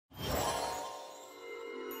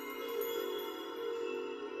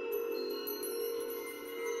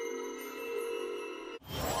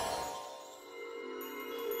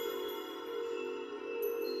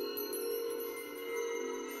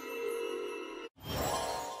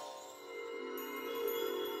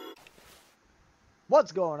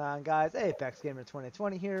What's going on, guys? Apex Gamer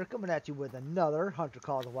 2020 here, coming at you with another Hunter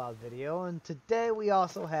Call of the Wild video. And today we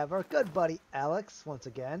also have our good buddy Alex once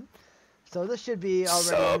again. So this should be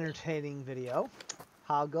already an entertaining video.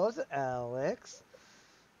 How goes it, Alex?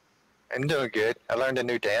 I'm doing good. I learned a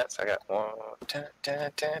new dance. I got one.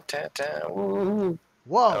 Woo.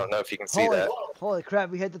 Whoa! I don't know if you can see that. Holy crap!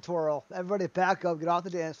 We hit the twirl. Everybody, back up. Get off the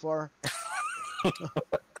dance floor. All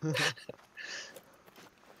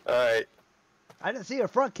right. I didn't see your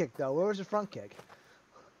front kick though. Where was your front kick?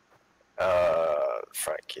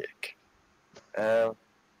 Front kick. I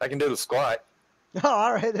can do the squat. Oh,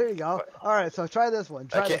 all right. There you go. All right. So try this one.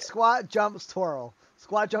 Try the squat, jump, twirl.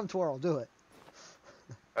 Squat, jump, twirl. Do it.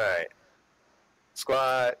 All right.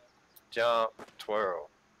 Squat, jump, twirl.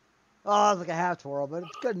 Oh, it's like a half twirl, but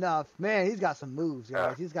it's good enough. Man, he's got some moves,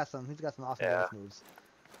 guys. He's got some awesome dance moves.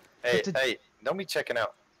 Hey, hey, don't be checking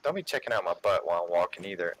out my butt while I'm walking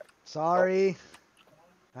either. Sorry. Oh.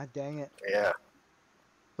 God dang it. Yeah.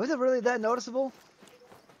 Was it really that noticeable?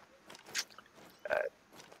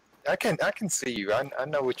 I can see you. I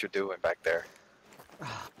know what you're doing back there.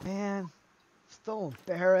 Oh, man, so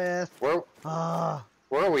embarrassed. Where are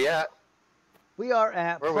we at? We are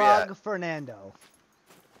at Prague, Fernando.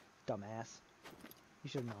 Dumbass. You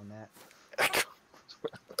should have known that.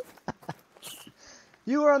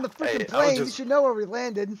 You were on the freaking plane. You should know where we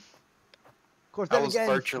landed. Of course, then again, I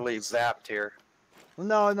was virtually zapped here.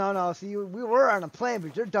 Well, no. See, we were on a plane,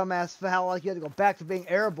 but your dumbass felt like you had to go back to being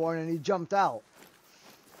airborne, and he jumped out.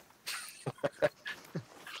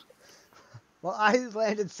 Well, I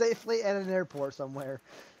landed safely at an airport somewhere.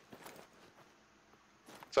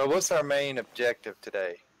 So what's our main objective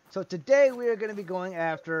today? So today we are going to be going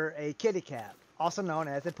after a kitty cat, also known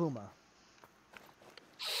as a Puma.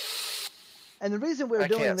 And the reason we're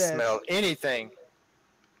doing this... I can't smell anything.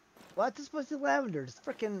 Well, that's supposed to be lavender. Just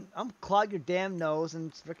freaking, clog your damn nose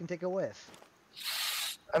and freaking take a whiff.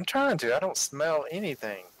 I'm trying to. I don't smell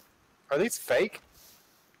anything. Are these fake?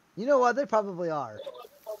 You know what? They probably are.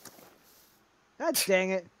 God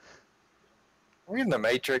dang it. We're in the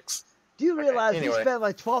Matrix. Do you realize we spent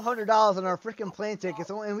like $1,200 on our freaking plane tickets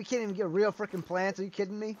and we can't even get real freaking planes? Are you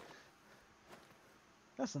kidding me?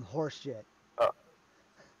 That's some horse shit.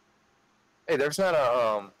 Hey, there's not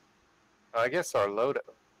a, I guess our loadout.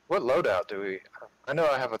 What loadout do we? I know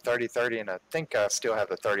I have a 30-30 and I think I still have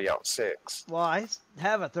the 30-06. Well, I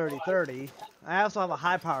have a 30-30. I also have a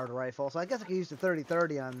high-powered rifle, so I guess I could use the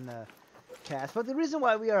 30-30 on the cats. But the reason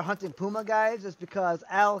why we are hunting Puma, guys, is because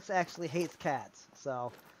Alex actually hates cats.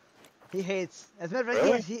 So, he hates, as a matter of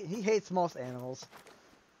fact, he hates most animals.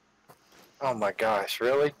 Oh my gosh,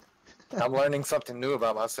 really? I'm learning something new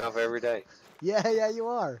about myself every day. Yeah, you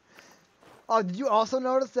are. Oh, did you also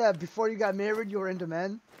notice that before you got married, you were into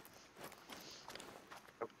men?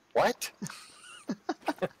 What?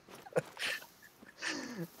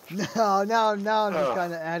 No, I'm just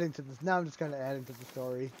kind of adding to this. Now I'm just kind of adding to the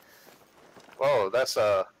story. Oh, that's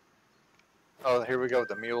oh, here we go,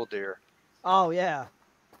 the mule deer. Oh yeah,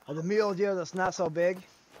 the mule deer that's not so big.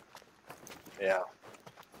 Yeah.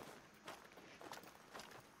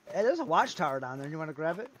 Hey, there's a watchtower down there. You want to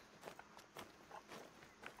grab it?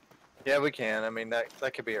 Yeah, we can. I mean,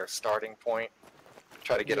 that could be our starting point.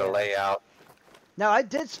 Try to get a layout. Now, I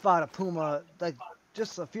did spot a Puma, like,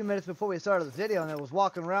 just a few minutes before we started the video, and it was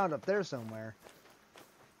walking around up there somewhere.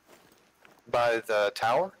 By the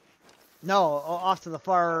tower? No, off to the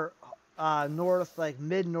far north, like,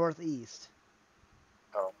 mid-northeast.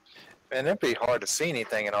 Oh. Man, it'd be hard to see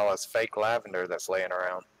anything in all this fake lavender that's laying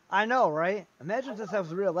around. I know, right? Imagine if this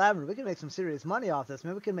was real lavender. We could make some serious money off this.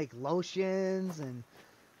 Maybe we could make lotions and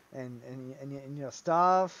you know,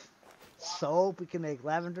 stuff. Soap. We can make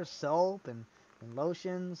lavender soap and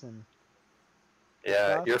lotions and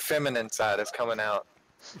yeah, stuff. Your feminine side is coming out.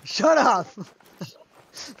 Shut up.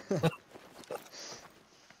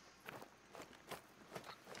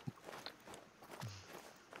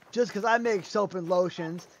 Just because I make soap and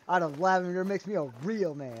lotions out of lavender makes me a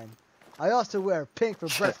real man. I also wear pink for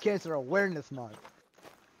Breast Cancer Awareness Month.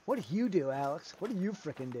 What do you do, Alex? What do you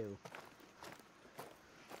frickin' do?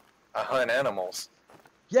 I hunt animals.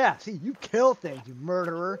 Yeah, see, you kill things, you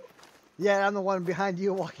murderer. Yeah, I'm the one behind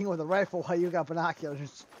you walking with a rifle while you got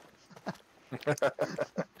binoculars.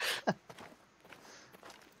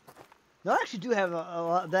 No, I actually do have a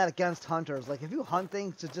lot of that against hunters. Like, if you hunt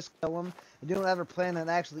things to just kill them, and you don't ever plan on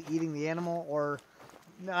actually eating the animal, or,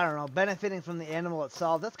 I don't know, benefiting from the animal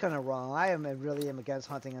itself, that's kind of wrong. I really am against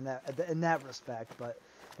hunting in that respect. But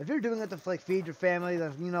if you're doing it to, like, feed your family,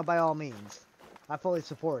 then, you know, by all means. I fully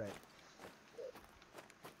support it.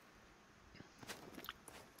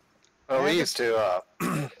 Well, we used to,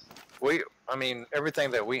 I mean,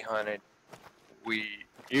 everything that we hunted, we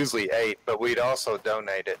usually ate, but we'd also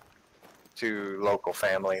donate it to local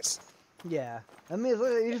families. Yeah. I mean,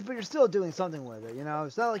 but you're still doing something with it, you know?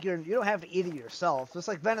 It's not like you don't have to eat it yourself. Just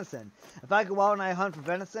like venison. If I go out and I hunt for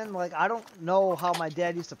venison, like, I don't know how my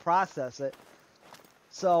dad used to process it.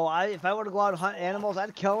 So if I were to go out and hunt animals,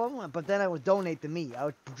 I'd kill them, but then I would donate the meat. I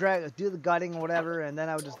would do the gutting or whatever, and then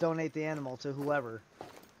I would just donate the animal to whoever.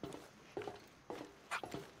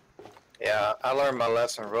 Yeah, I learned my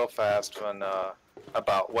lesson real fast when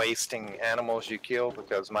about wasting animals you kill,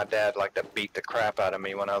 because my dad liked to beat the crap out of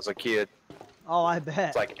me when I was a kid. Oh, I bet.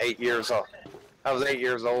 It's like 8 years old. I was 8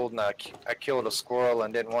 years old, and I killed a squirrel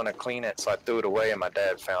and didn't want to clean it, so I threw it away, and my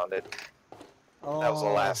dad found it. Oh. That was the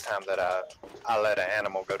last time that I let an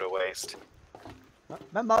animal go to waste.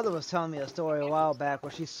 My mother was telling me a story a while back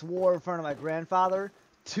where she swore in front of my grandfather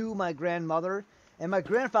to my grandmother. And my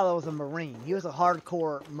grandfather was a Marine. He was a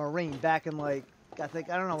hardcore Marine back in, like, I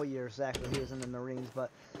don't know what year exactly he was in the Marines,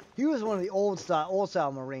 but he was one of the old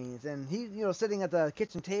style Marines. And he, you know, sitting at the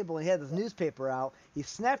kitchen table, he had this newspaper out. He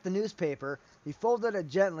snapped the newspaper, he folded it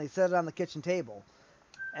gently, set it on the kitchen table.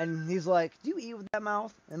 And he's like, do you eat with that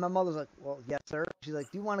mouth? And my mother's like, well, yes, sir. She's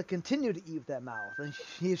like, do you want to continue to eat with that mouth? And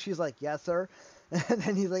she's like, yes, sir. And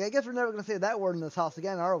then he's like, I guess we're never going to say that word in this house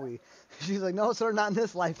again, are we? She's like, no, sir, not in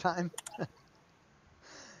this lifetime.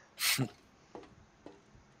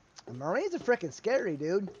 The Marines are freaking scary,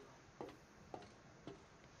 dude.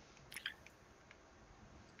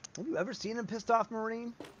 Have you ever seen a pissed off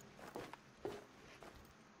Marine?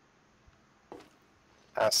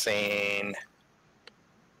 I've seen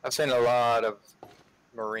a lot of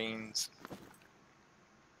Marines.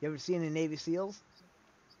 You ever seen any Navy SEALs?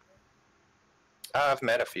 I've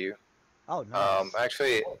met a few. Oh, nice.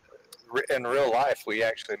 Actually, in real life, we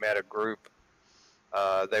actually met a group.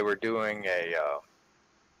 They were doing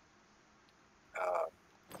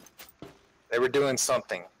they were doing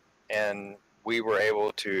something, and we were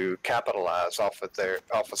able to capitalize off of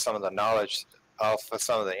some of the knowledge, off of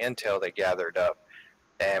some of the intel they gathered up,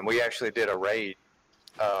 and we actually did a raid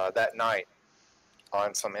that night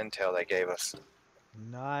on some intel they gave us.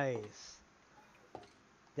 Nice.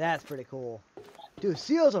 That's pretty cool. Dude,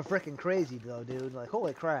 SEALs are freaking crazy, though, dude. Like,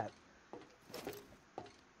 holy crap.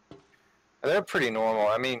 They're pretty normal.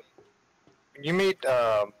 I mean, you meet,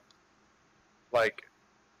 like,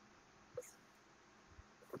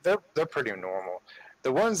 they're pretty normal.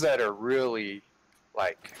 The ones that are really,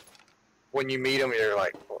 like, when you meet them, you're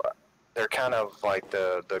like, they're kind of like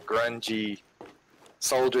the grungy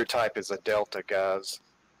soldier type is the Delta guys.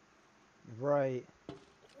 Right.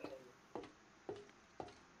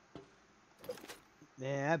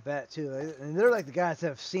 Man, I bet, too. And they're like the guys that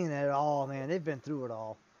have seen it all, man. They've been through it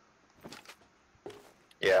all.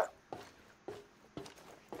 Yeah.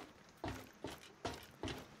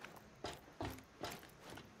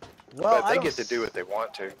 Well, but they get to do what they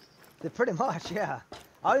want to. They pretty much, yeah.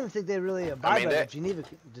 I don't even think they really abide by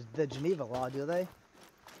the Geneva law, do they?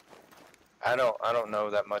 I don't know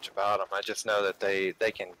that much about them. I just know that they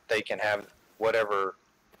can have whatever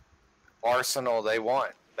arsenal they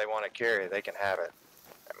want. They want to carry. They can have it.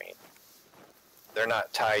 I mean, they're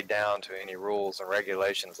not tied down to any rules and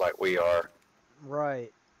regulations like we are.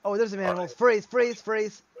 Right. Oh, there's some animals. Freeze, freeze,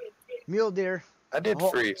 freeze. Mule deer. I did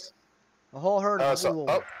freeze. A whole herd of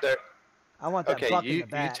oh, there. I want that buck in the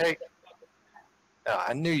back. You take.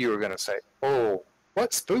 I knew you were gonna say. Oh,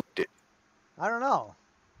 what spooked it? I don't know.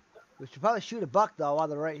 We should probably shoot a buck though while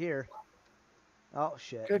they're right here. Oh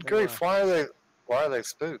shit. Good grief! Why are they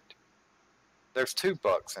spooked? There's 2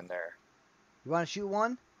 bucks in there. You want to shoot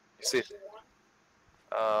one? You see?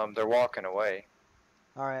 They're walking away.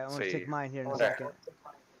 All right, I'm gonna take mine here in a second.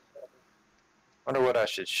 Wonder what I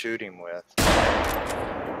should shoot him with.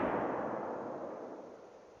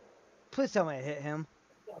 Please tell me I hit him.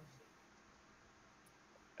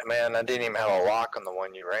 Man, I didn't even have a lock on the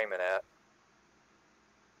one you were aiming at.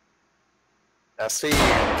 I see.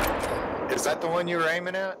 Is that the one you were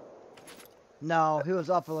aiming at? No, he was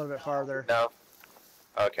up a little bit farther. No.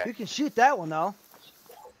 Okay. You can shoot that one though.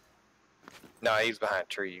 No, he's behind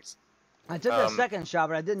trees. I took that second shot,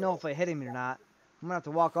 but I didn't know if I hit him or not. I'm gonna have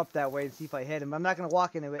to walk up that way and see if I hit him. I'm not gonna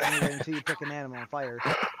walk into it anyway until you pick an animal and fire.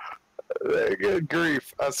 Good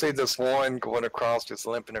grief. I see this one going across, just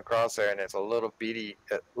limping across there, and it's a little bitty,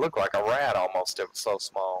 it looked like a rat almost, it was so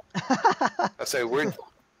small. I say, where'd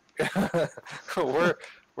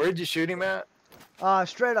you shoot him at?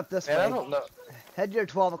 Straight up this way. I don't know. Head to your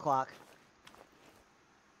 12 o'clock.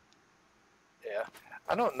 Yeah.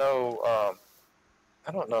 I don't know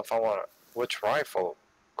if I want which rifle.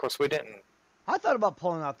 Of course, we didn't. I thought about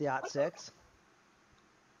pulling out the isnt 6.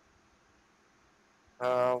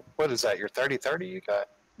 What is that? Your 30-30 you got?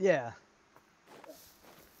 Yeah.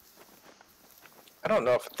 I don't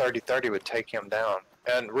know if a 30-30 would take him down.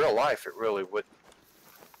 In real life, it really wouldn't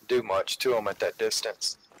do much to him at that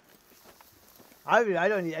distance. I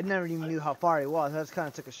never even knew how far he was. I just kind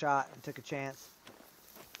of took a shot and took a chance.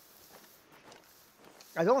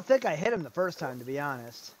 I don't think I hit him the first time, to be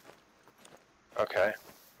honest. Okay.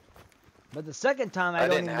 But the second time, I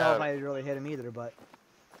don't even know if I really hit him either. But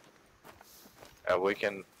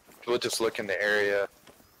we'll just look in the area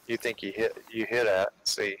you think you hit at and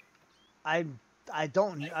see. I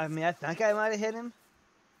mean, I think I might have hit him.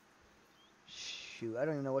 Shoot, I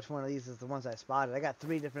don't even know which one of these is the ones I spotted. I got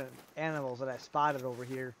 3 different animals that I spotted over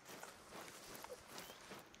here.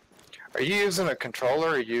 Are you using a controller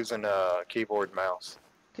or using a keyboard and mouse?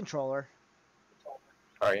 Controller.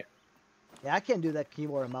 Are you? Yeah, I can't do that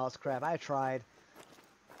keyboard and mouse crap. I tried.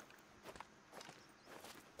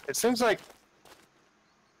 It seems like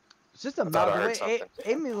It's just a mouse.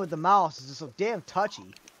 Aiming with the mouse is just so damn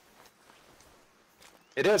touchy.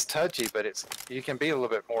 it is touchy, but you can be a little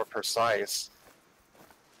bit more precise.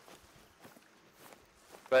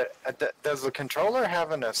 But does the controller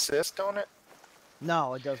have an assist on it?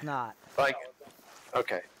 No, it does not. Like,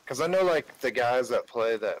 okay, because I know like the guys that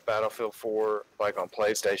play that Battlefield 4, like on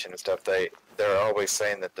PlayStation and stuff, they're always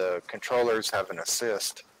saying that the controllers have an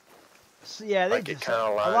assist. So, yeah, they like just, it kind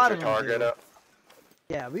of lines your target up.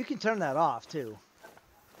 Yeah, we can turn that off too.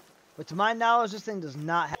 But to my knowledge, this thing does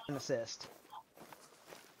not have an assist.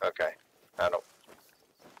 Okay, I've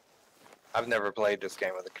never played this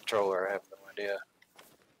game with a controller. I have no idea.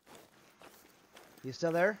 You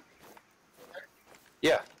still there?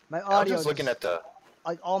 Yeah. My audio. I'm just looking at the.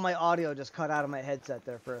 Like all my audio just cut out of my headset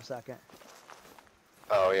there for a second.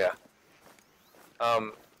 Oh yeah. I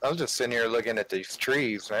was just sitting here looking at these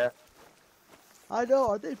trees, man. I know,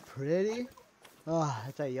 aren't they pretty? Ah,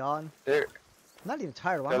 that's a yawn. They're. I'm not even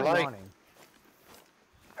tired. Why am I like, yawning?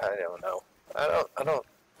 I don't know. I don't.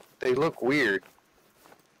 They look weird.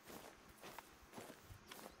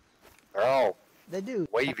 They're all. They do.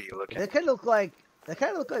 Wavy looking. They kind of look like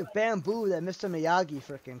bamboo that Mr. Miyagi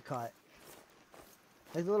freaking cut.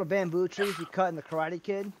 Like the little bamboo trees he cut in the Karate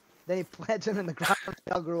Kid. Then he plants them in the ground and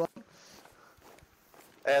they all grew up.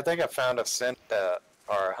 Hey, I think I found a scent or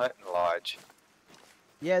a hunting lodge.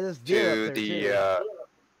 Yeah, there's deer To up there the too.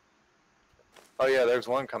 oh yeah, there's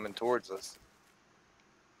one coming towards us.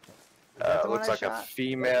 Looks like a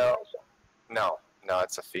female. No,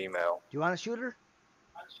 it's a female. Do you want to shoot her?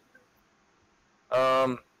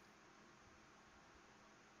 I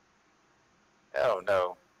don't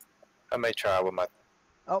know. I may try with my.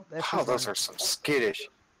 Oh, that's those are some skittish.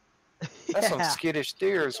 That's some Yeah. skittish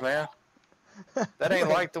deers, man. That ain't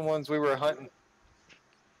like the ones we were hunting.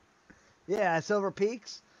 Yeah, Silver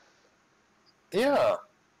Peaks. Yeah.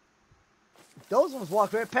 Those ones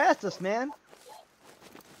walked right past us, man.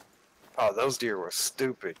 Oh, those deer were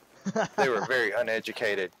stupid. They were very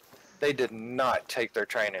uneducated. They did not take their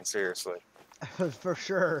training seriously. For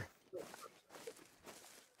sure.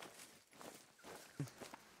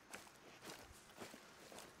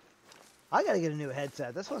 I gotta get a new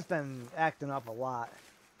headset. This one's been acting up a lot.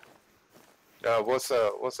 What's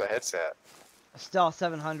a headset? A Stealth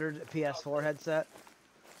 700 PS4 headset.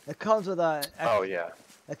 It comes with a. Oh yeah.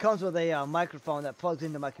 It comes with a microphone that plugs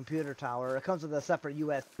into my computer tower. It comes with a separate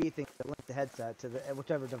USB thing to link the headset to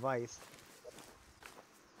whichever device.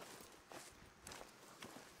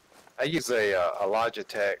 I use a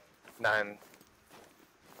Logitech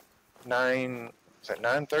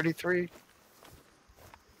 933?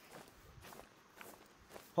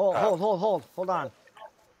 Hold on.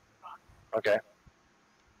 Okay.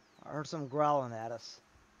 I heard some growling at us.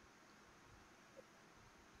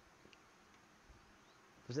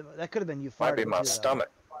 That could have been you farting. Might be my too, stomach.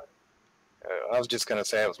 I was just gonna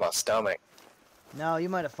say it was my stomach. No, you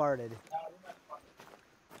might have farted.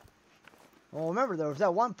 Well, remember, there was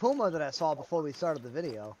that one Puma that I saw before we started the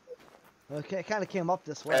video. It kind of came up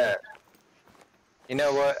this way. You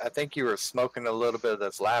know what? I think you were smoking a little bit of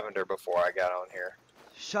this lavender before I got on here.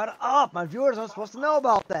 Shut up! My viewers aren't supposed to know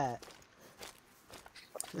about that.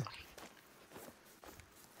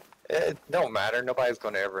 It don't matter. Nobody's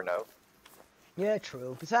gonna ever know. Yeah,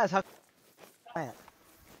 true. Besides, how Wait,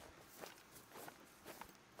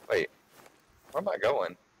 where am I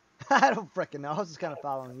going? I don't frickin' know. I was just kind of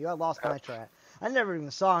following you. I lost my track. I never even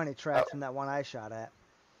saw any tracks from that one I shot at.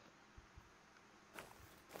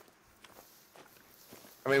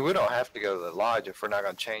 I mean, we don't have to go to the lodge if we're not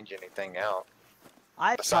gonna change anything out.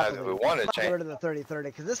 Besides, if we wanted to change rid of the 30-30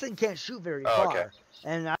 because this thing can't shoot very Oh, far. okay.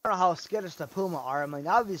 And I don't know how skittish the Puma are. I mean,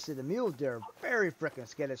 obviously the mule deer are very frickin'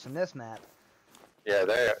 skittish in this map. Yeah,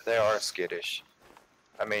 they are skittish.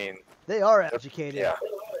 I mean, They are educated. yeah.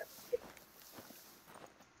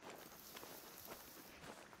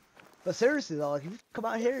 But seriously though, like if you come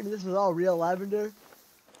out here and this is all real lavender,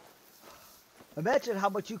 imagine how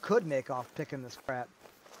much you could make off picking this crap.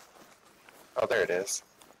 Oh, there it is.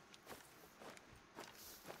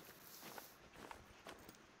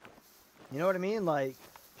 You know what I mean? Like,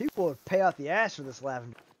 people would pay out the ass for this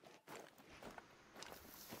lavender.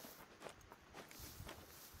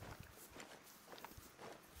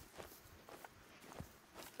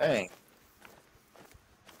 Dang.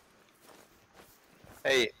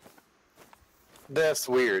 Hey, that's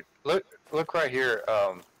weird. Look right here.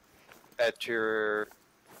 At your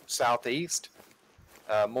southeast,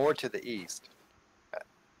 more to the east.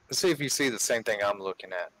 Let's see if you see the same thing I'm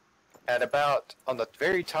looking at. At about on the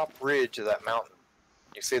very top ridge of that mountain,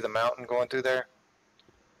 you see the mountain going through there?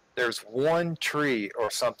 There's one tree or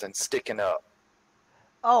something sticking up.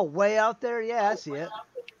 Oh, way out there? Yeah, I see it.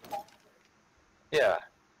 Yeah.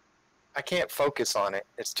 I can't focus on it.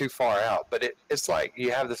 It's too far out. But it's like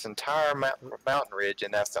you have this entire mountain ridge,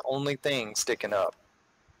 and that's the only thing sticking up.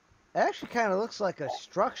 It actually kind of looks like a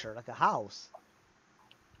structure, like a house.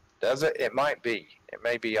 Does it? It might be. It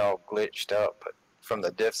may be all glitched up but from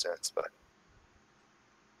the distance, but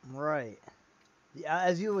Right.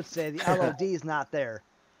 As you would say, the LOD is not there.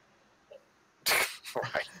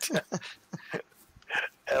 right.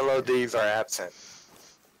 LODs are absent.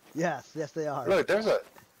 Yes, yes they are. Look, there's a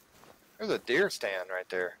deer stand right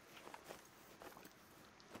there.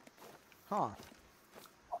 Huh.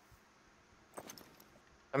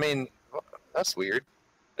 I mean, that's weird.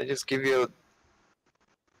 They just give you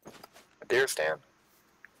a deer stand.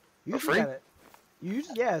 You For free?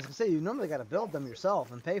 Yeah, I was gonna say you normally gotta build them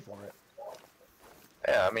yourself and pay for it.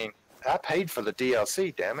 Yeah, I mean, I paid for the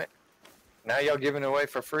DLC, damn it. Now y'all giving it away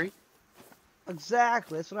for free?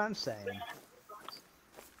 Exactly, that's what I'm saying.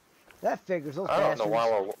 That figures those I don't bastards. know why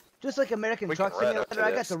we're... Just like American We Truck can run up Simulator, to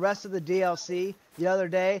I got this. the rest of the DLC the other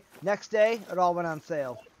day. Next day, it all went on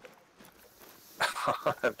sale.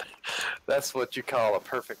 That's what you call a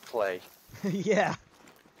perfect play. Yeah.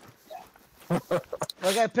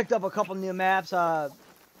 Like I picked up a couple new maps. I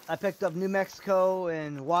picked up New Mexico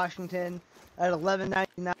and Washington at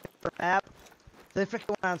 $11.99 per map. They freaking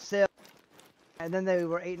went on sale, and then they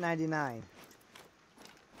were $8.99.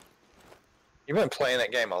 You've been playing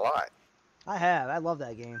that game a lot. I have. I love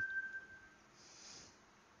that game.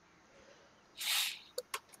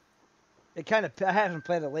 I haven't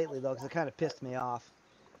played it lately though, because it kind of pissed me off.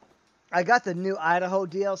 I got the new Idaho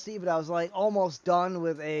DLC, but I was like almost done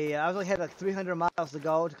with had like 300 miles to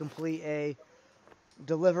go to complete a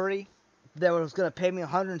delivery that was going to pay me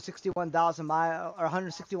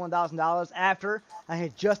 $161,000 after I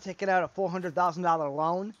had just taken out a $400,000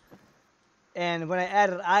 loan. And when I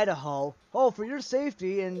added Idaho, for your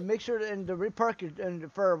safety and make sure to repark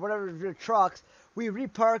and for whatever your trucks, we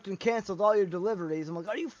reparked and canceled all your deliveries. I'm like,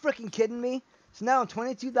 are you freaking kidding me? So now I'm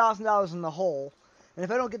 $22,000 in the hole. And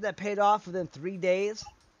if I don't get that paid off within 3 days,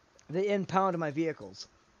 they impound my vehicles.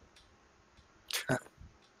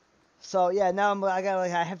 So yeah, now I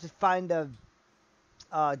have to find a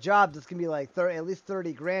job that's gonna be like at least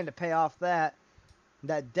 30 grand to pay off that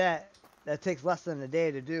debt. That takes less than a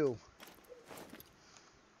day to do.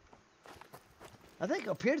 I think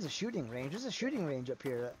up here's a shooting range. There's a shooting range up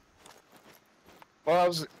here. Well,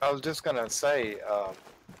 I was just gonna say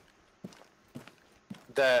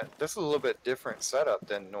that this is a little bit different setup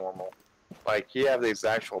than normal. Like you have these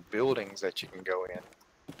actual buildings that you can go in.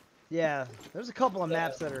 Yeah, there's a couple of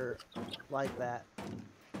maps that are like that.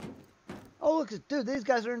 Oh look, dude, these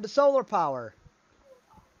guys are into solar power.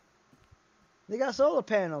 They got solar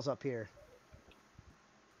panels up here.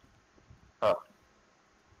 Huh.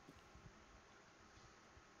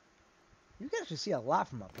 You can actually see a lot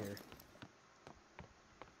from up here.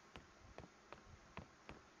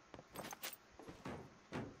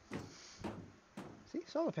 See,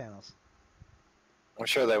 solar panels. I'm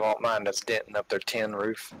sure they won't mind us denting up their tin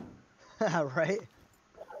roof. Right?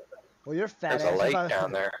 Well, your fat There's ass. a lake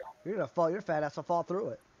down there. You're gonna fall. Your fat ass will fall through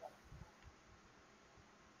it.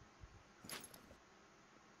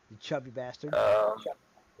 You chubby bastard. Yeah.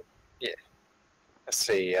 Let's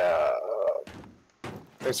see.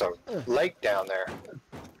 There's a lake down there.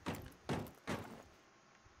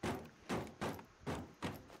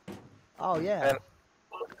 Oh yeah. And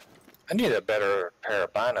I need a better pair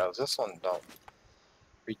of binos. This one don't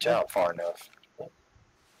reach out far enough.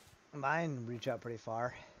 Mine reach out pretty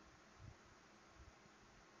far.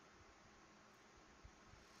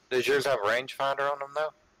 Does yours have a rangefinder on them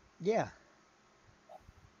though? Yeah.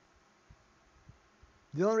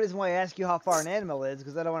 The only reason why I ask you how far an animal is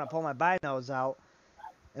because I don't want to pull my binos out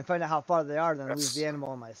and find out how far they are, then lose the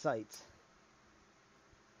animal in my sights.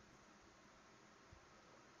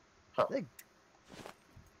 Huh.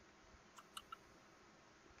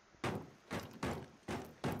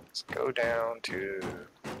 Let's go down to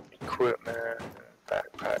equipment,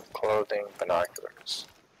 backpack, clothing, binoculars.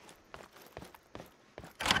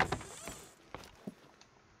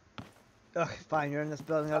 Okay, fine. You're in this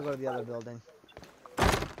building. I'll go to the other building.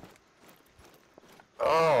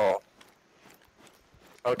 Oh.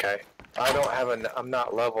 Okay. I don't have I'm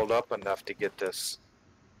not leveled up enough to get this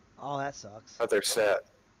Oh, that sucks. other set.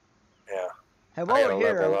 Yeah. Hey, I while gotta we're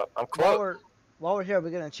here, level up. I'm close. while we're here, are we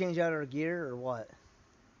gonna change out our gear or what?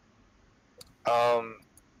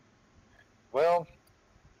 Well,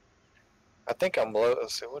 I think I'm low.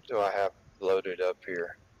 Let's see, what do I have loaded up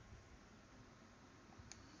here?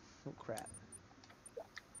 Oh crap!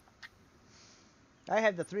 I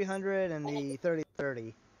have the 300 and the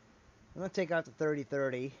 30-30. I'm gonna take out the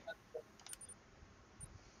 30-30,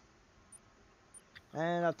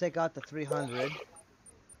 and I'll take out the 300.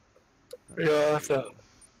 Yeah,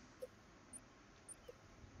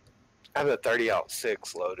 I have the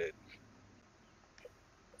 30-06 loaded.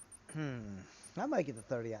 I might get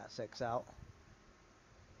the 30-06 out.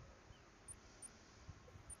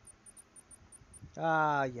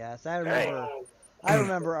 Ah, yes, I remember. I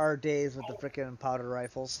remember our days with the frickin' powder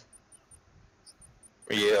rifles.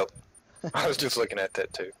 Yep. I was just looking at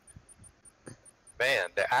that too. Man,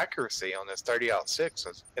 the accuracy on this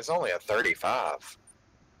 30-06 is only a 35.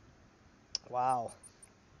 Wow.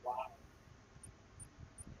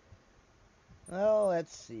 Well,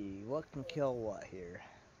 let's see. What can kill what here?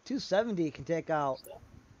 270 can take out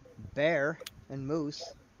bear and moose.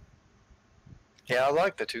 Yeah, I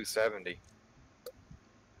like the 270.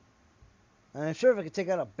 And I'm sure if I could take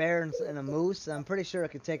out a bear and a moose, I'm pretty sure I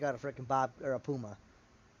could take out a frickin' bob or a puma.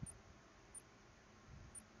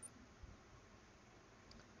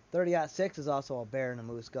 30-06 is also a bear and a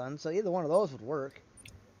moose gun, so either one of those would work.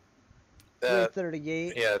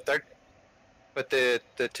 338. Yeah, but the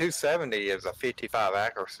 270 is a 55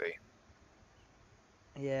 accuracy.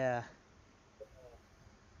 Yeah.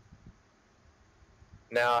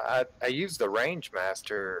 Now, I used the Range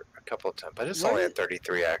Master a couple of times, but it's only a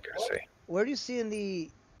 33 accuracy. Where do you see in the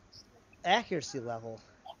accuracy level?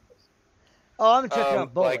 Oh, I'm checking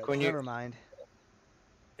out bullets. Like when Never mind.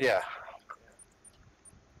 Yeah.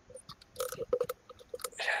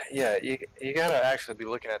 Yeah, you gotta actually be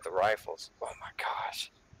looking at the rifles. Oh my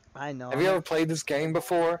gosh. I know. Have you ever played this game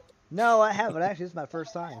before? No, I haven't. Actually, it's my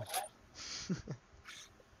first time.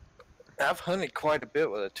 I've hunted quite a bit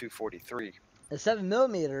with a 243. The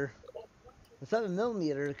 7mm. The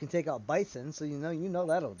 7mm can take out bison, so you know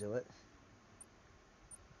that'll do it.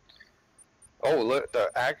 Oh, look,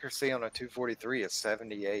 the accuracy on a 243 is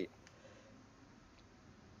 78.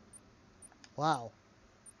 Wow.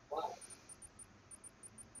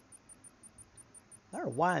 I don't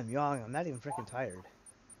know why I'm young. I'm not even freaking tired.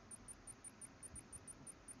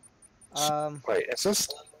 Wait, is this?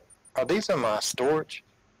 Are these in my storage?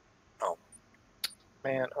 Oh,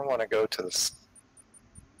 man, I want to go to the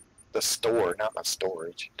store, not my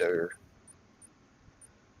storage, dude.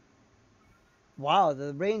 Wow,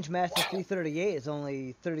 the Range Master 338 is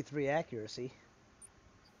only 33 accuracy.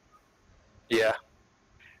 Yeah.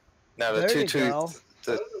 Now the There you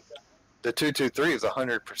 223 is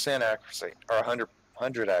 100% accuracy, or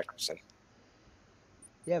 100 accuracy.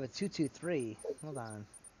 Yeah, but 223. Hold on.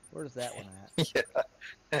 Where's that one at?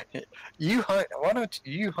 Yeah. You hunt. Why don't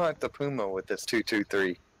you hunt the Puma with this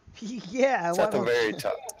 223? Yeah, It's at the very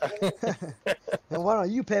top. And why don't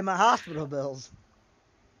you pay my hospital bills?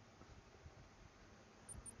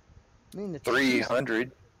 I mean, the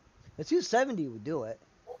 300. The 270 would do it.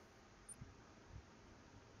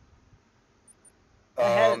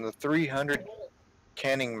 The 300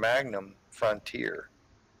 Canning Magnum Frontier.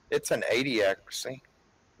 It's an 80 accuracy.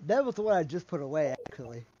 That was the one I just put away,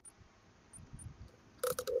 actually.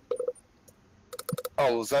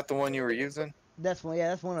 Oh, was that the one you were using? That's one. Yeah,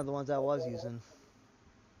 that's one of the ones I was using.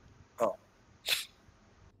 Oh,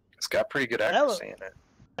 it's got pretty good accuracy in it.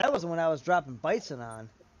 That was the one I was dropping bison on.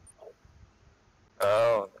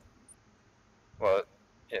 Oh, well,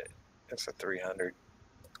 yeah, it's a 300.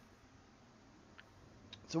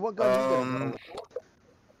 So what gun are you gonna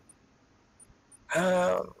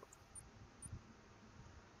go?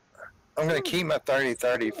 I'm gonna keep my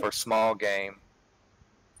 30-30 for small game,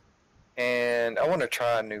 and I want to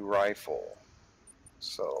try a new rifle.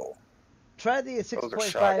 So Try the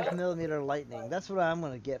 6.5mm Lightning. That's what I'm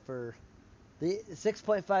gonna get for The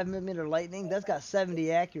 6.5 millimeter Lightning, that's got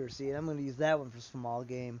 70 accuracy, and I'm going to use that one for small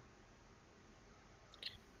game.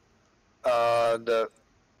 The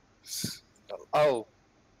oh,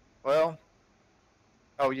 well,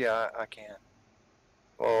 oh yeah, I can.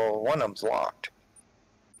 Well, one of them's locked.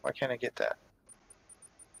 Why can't I get that?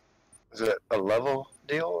 Is it a level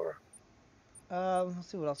deal or? Let's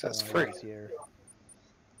see what else I That's want to free. use here.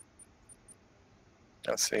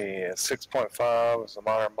 Let's see, 6.5 is the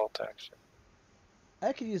modern bolt action.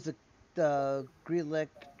 I could use the Grelick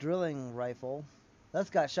drilling rifle. That's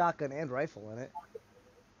got shotgun and rifle in it.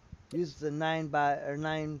 Use the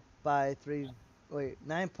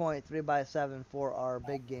 9.3 for our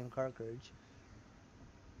big game cartridge.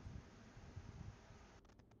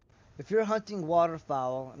 If you're hunting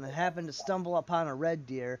waterfowl and happen to stumble upon a red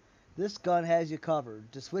deer, this gun has you covered.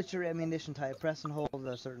 To switch your ammunition type, press and hold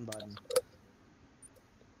a certain button.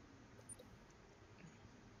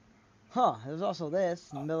 Huh, there's also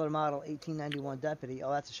this Miller Model 1891 Deputy.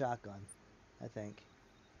 Oh, that's a shotgun, I think.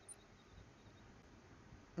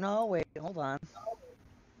 No, wait, hold on.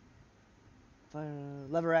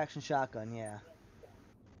 Lever action shotgun, yeah.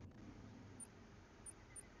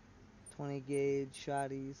 20 gauge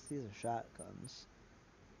shotties. These are shotguns.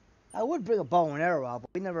 I would bring a bow and arrow out, but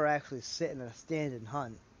we never actually sit in a stand and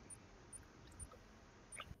hunt.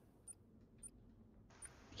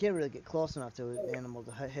 You can't really get close enough to an animal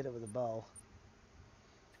to hit it with a bow.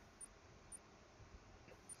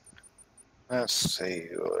 Let's see,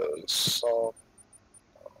 salt.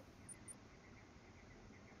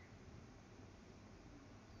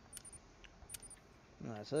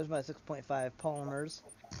 Alright, so there's my 6.5 polymers.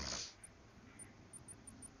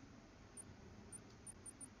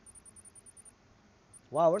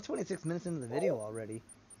 Wow, we're 26 minutes into the video already.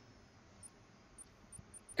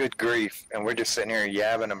 Good grief, and we're just sitting here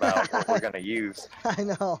yabbing about what we're going to use. I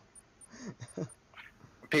know.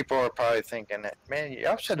 People are probably thinking, man,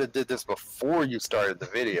 y'all should have did this before you started the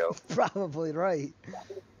video. Probably right.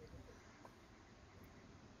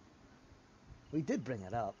 We did bring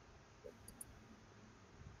it up.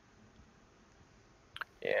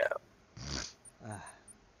 Yeah.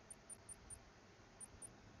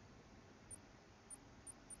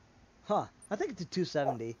 Huh, I think it's a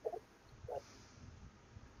 270.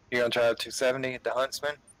 You going to try the 270 at the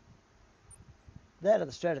Huntsman? That or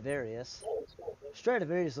the Stradivarius.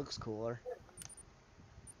 Stradivarius looks cooler.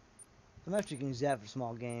 I'm actually going to use that for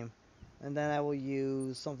small game. And then I will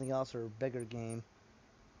use something else for bigger game.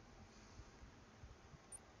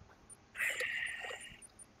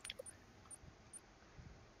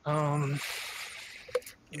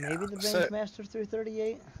 Maybe the Range-Master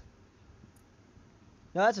 338?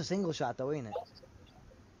 No, that's a single shot though, ain't it?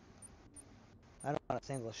 I don't want a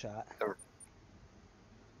single shot.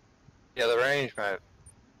 Yeah, the range, man.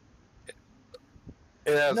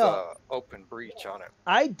 It has a open breech on it.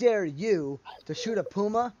 I dare you to shoot a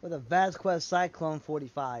Puma with a Vasquez Cyclone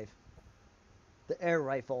 45. The air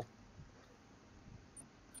rifle.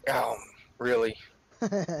 Really?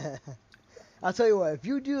 I'll tell you what, if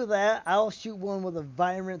you do that, I'll shoot one with a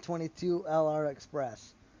Virant 22 LR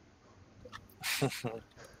Express.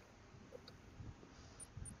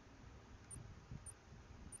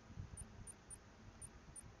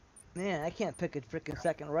 Man, I can't pick a freaking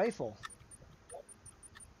second rifle.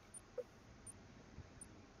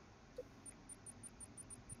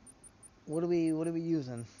 What are we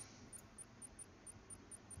using?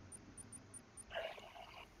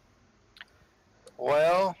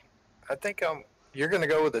 Well, I think you're going to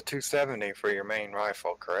go with the 270 for your main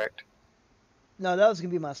rifle, correct? No, that was going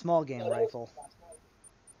to be my small game rifle.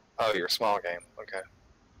 Oh, your small game. Okay.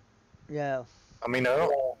 Yeah. I mean, I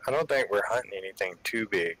don't think we're hunting anything too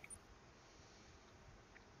big.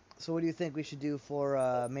 So what do you think we should do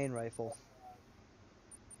for main rifle?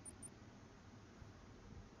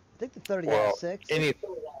 I think the 30-06.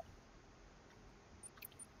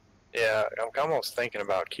 Yeah, I'm almost thinking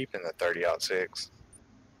about keeping the 30-06.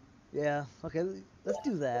 Yeah, okay, let's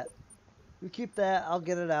do that. We keep that, I'll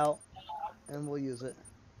get it out, and we'll use it.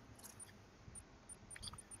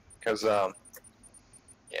 Because, yeah,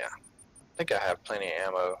 I think I have plenty of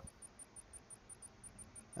ammo.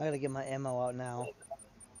 I gotta get my ammo out now.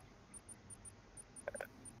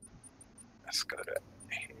 Let's go to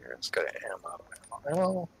here. Let's go to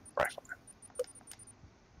ammo. Rifle.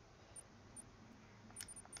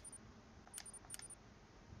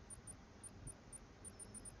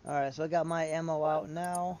 Alright, so I got my ammo out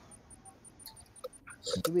now.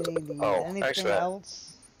 Do we need anything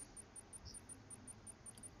else?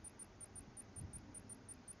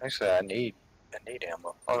 Actually, I need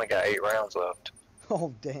ammo. I only got 8 rounds left.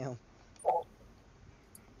 Oh, damn.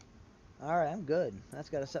 Alright, I'm good. That's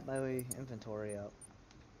gotta set my inventory up.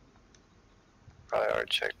 Probably ought to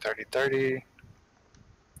check 30-30.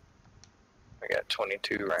 I got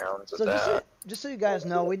 22 rounds of So that. just so you guys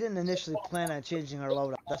know, we didn't initially plan on changing our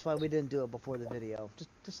loadout. That's why we didn't do it before the video.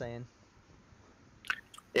 Just saying.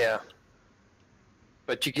 Yeah.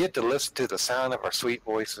 But you get to listen to the sound of our sweet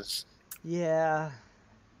voices. Yeah.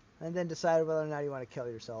 And then decide whether or not you want to kill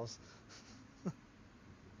yourselves. I'm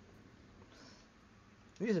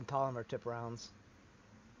using polymer tip rounds.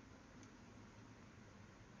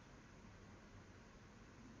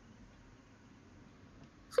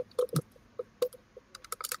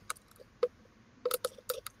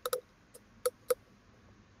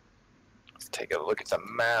 Let's take a look at the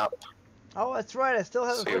map. Oh, that's right. I still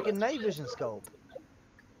have a See freaking night vision scope.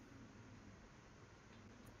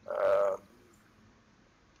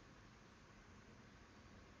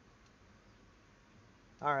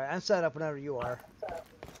 Alright, I'm set up whenever you are.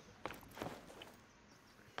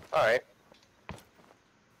 Alright.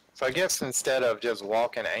 So I guess instead of just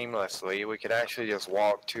walking aimlessly, we could actually just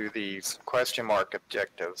walk to these question mark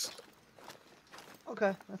objectives.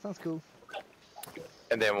 Okay, that sounds cool.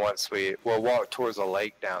 And then once we'll walk towards a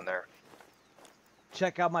lake down there.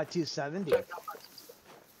 Check out my 270.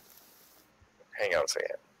 Hang on a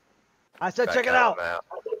second. I said Back check it out out. of the map.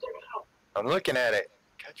 I'm looking at it.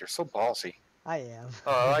 God, you're so ballsy. I am.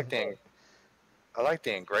 Oh, I like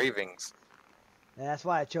the engravings. Yeah, that's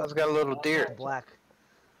why I chose It's got a little deer. the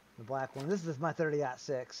black one. This is my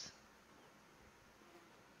 30-06.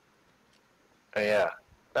 Oh, yeah,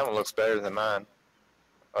 that one looks better than mine.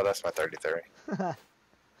 Oh, that's my 30-30.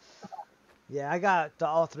 Yeah, I got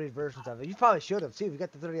all three versions of it. You probably should have too. If you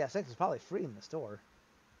got the 30-06, it's probably free in the store.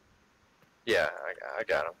 Yeah, I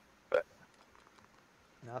got them. But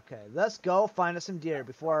Okay, let's go find us some deer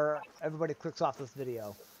before everybody clicks off this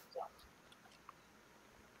video.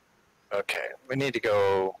 okay, we need to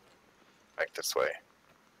go back this way.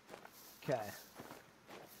 Okay.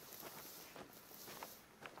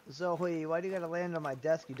 Zoe, why do you gotta land on my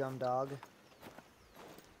desk, you dumb dog?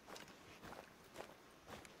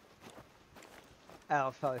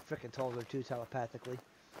 Alex probably frickin' told her too telepathically.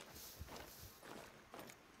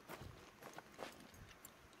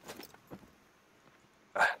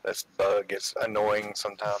 This bug is annoying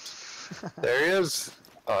sometimes. There he is.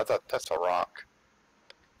 Oh, I thought that's a rock.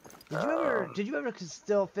 Did you ever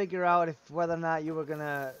still figure out whether or not you were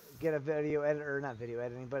gonna get a video editor, not video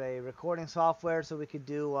editing, but a recording software so we could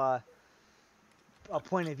do a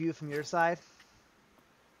point of view from your side?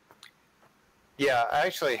 Yeah, I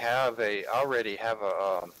actually already have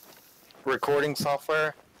a recording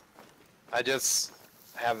software. I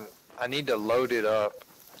need to load it up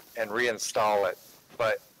and reinstall it.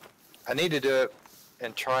 But I need to do it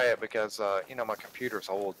and try it because my computer's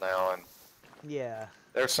old now, and Yeah.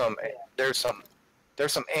 there's some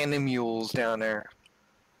animals down there.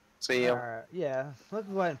 See 'em? Alright, yeah. Let's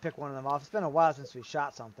go ahead and pick one of them off. It's been a while since we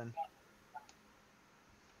shot something.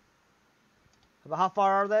 About how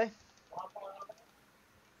far are they?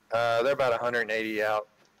 They're about 180 out.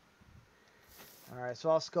 Alright, so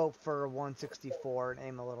I'll scope for 164 and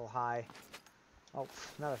aim a little high. Oh,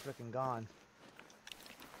 now they're freaking gone.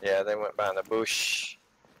 Yeah, they went behind the bush.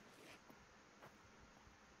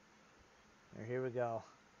 Here we go.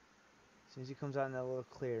 As soon as he comes out in that little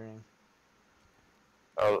clearing.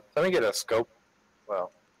 Oh, let me get a scope.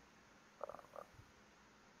 Well,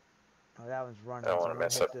 Oh, that one's running. I don't so wanna I'm gonna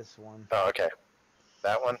mess hit up. this one. oh, okay.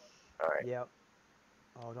 That one? All right. Yep.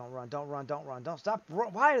 Oh, don't run, don't run, don't run. Don't stop.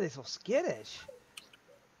 Why are they so skittish?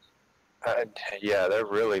 Yeah, they're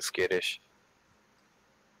really skittish.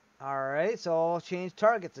 Alright, so I'll change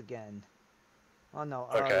targets again. Oh, no.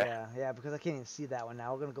 Oh, Okay. yeah, because I can't even see that one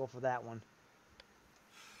now. We're going to go for that one.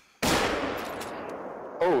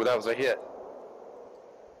 Oh, that was a hit.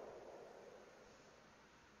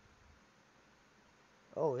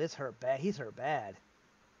 Oh, it's hurt bad. He's hurt bad.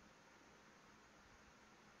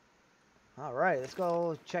 Alright, let's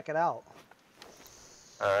go check it out.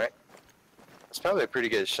 All right. It's probably a pretty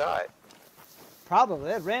good shot.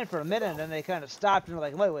 Probably. It ran for a minute and then they kind of stopped and were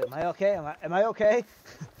like, wait, am I okay? Am I okay?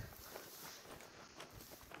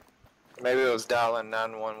 Maybe it was dialing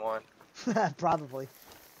 911. Probably.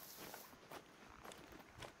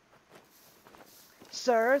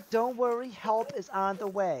 Sir, don't worry. Help is on the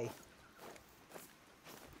way.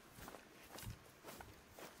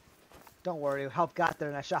 Don't worry. Help got there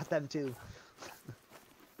and I shot them too.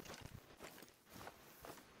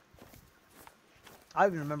 I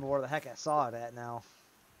don't even remember where the heck I saw it at now.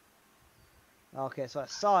 Okay, so I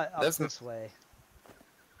saw it up this way.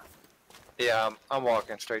 Yeah, I'm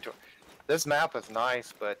walking straight to it. This map is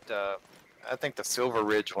nice, but I think the Silver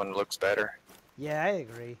Ridge one looks better. Yeah, I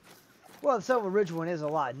agree. Well, the Silver Ridge one is a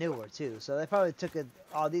lot newer too, so they probably took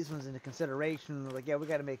all these ones into consideration. Like, yeah, we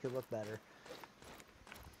got to make it look better.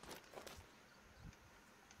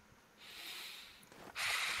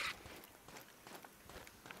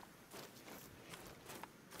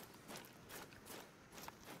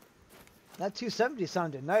 That 270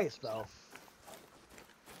 sounded nice though.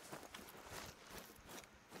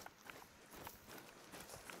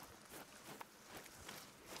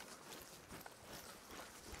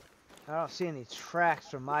 I don't see any tracks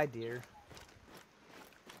from my deer.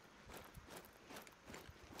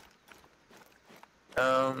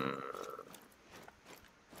 Oh,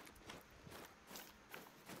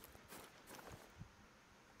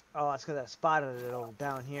 that's because I spotted it all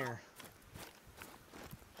down here.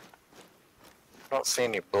 I don't see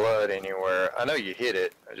any blood anywhere. I know you hit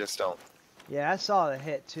it. I just don't. Yeah, I saw the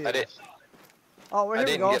hit too. I didn't. Oh, here I we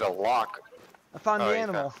didn't go. get a lock. I found the you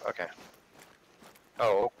animal. found- okay.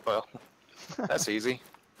 Oh well, that's easy.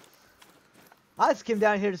 I just came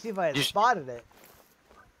down here to see if I had spotted it.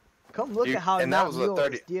 Come look at how not mule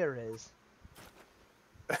this deer is.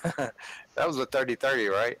 That was a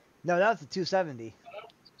 30-30, right? No, that was a 270.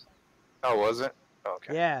 Oh, was it?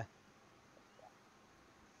 Okay. Yeah.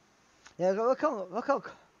 Yeah, look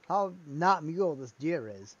how not mule this deer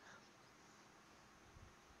is.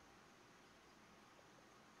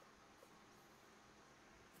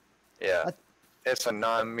 Yeah. It's a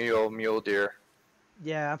non-mule deer.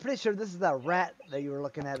 Yeah, I'm pretty sure this is that rat that you were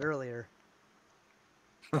looking at earlier.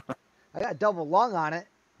 I got double lung on it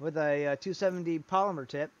with a 270 polymer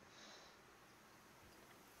tip.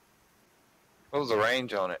 What was the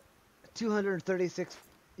range on it? 236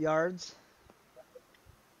 yards.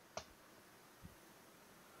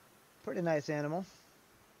 Pretty nice animal.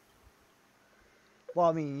 Well,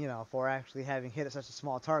 I mean, you know, for actually having hit at such a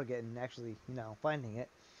small target and actually, you know, finding it.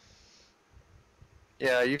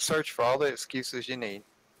 Yeah, you search for all the excuses you need.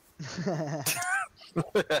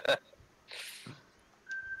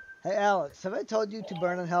 Hey, Alex, have I told you to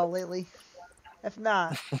burn in hell lately? If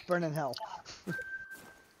not, burn in hell.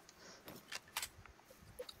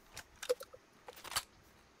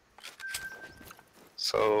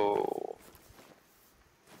 So...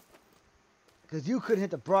 Because you couldn't hit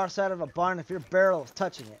the broadside of a barn if your barrel was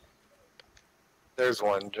touching it. There's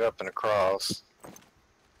one jumping across.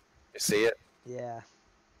 You see it? Yeah.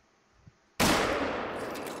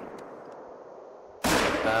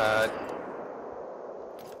 I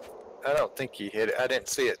don't think he hit it. I didn't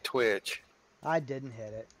see it twitch. I didn't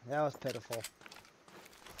hit it. That was pitiful.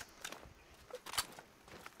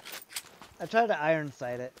 I tried to iron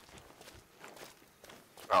sight it.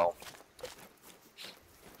 Oh.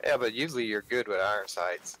 Yeah, but usually you're good with iron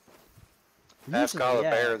sights. Ask all the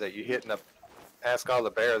bear that you hit in the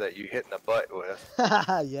butt with.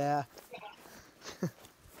 Yeah.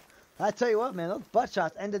 I tell you what, man, those butt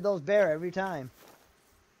shots ended those bear every time.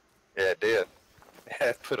 Yeah, it did.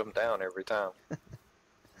 It put them down every time.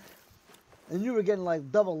 And you were getting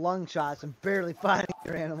like double lung shots and barely finding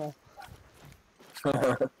your animal.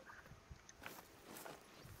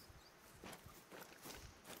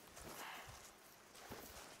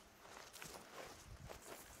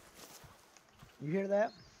 You hear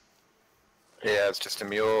that? Yeah, it's just a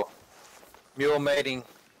mule mating.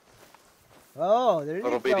 Oh, there you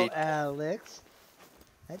Little go, bitty. Alex.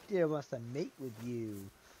 That deer wants to mate with you.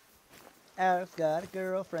 Alex got a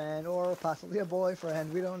girlfriend or possibly a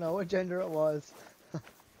boyfriend. We don't know what gender it was.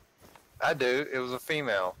 I do. It was a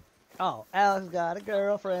female. Oh, Alex got a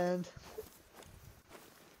girlfriend.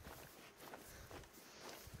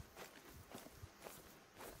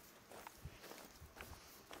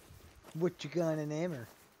 What you gonna name her?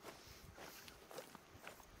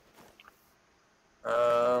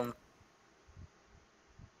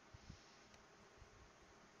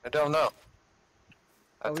 I don't know.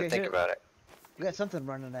 I have to think about it. We got something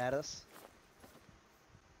running at us.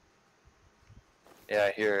 Yeah,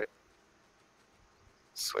 I hear it.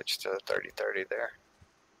 Switch to 30-30 there.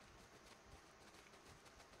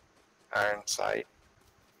 Iron sight.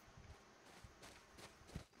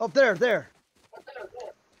 Oh, there.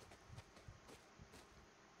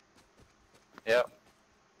 Yep.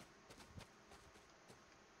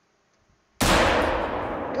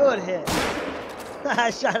 Good hit.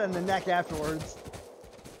 I shot him in the neck afterwards.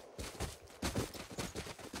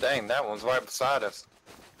 Dang, that one's right beside us.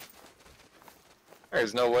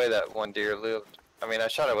 There's no way that one deer lived. I mean, I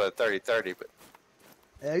shot it with a 30-30, but...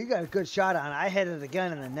 Yeah, you got a good shot on it. I hit it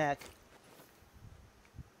again in the neck.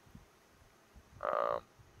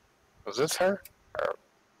 Was this her? Or...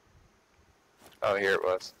 Oh, here it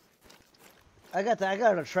was. I got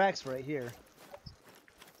the tracks right here.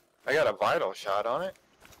 I got a vital shot on it.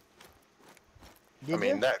 Did I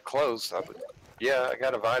mean, you? that close. Yeah, I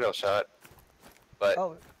got a vital shot. But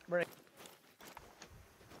Oh, right.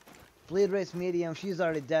 Bleed rate's medium. She's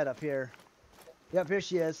already dead up here. Yep, here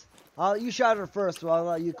she is. You shot her first, so I'll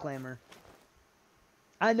let you claim her.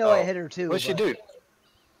 I know I hit her too. What'd she but... do?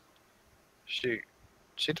 She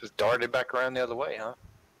just darted back around the other way, huh?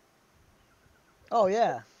 Oh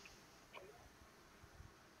yeah.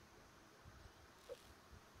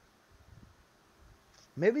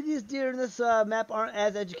 Maybe these deer in this map aren't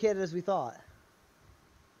as educated as we thought.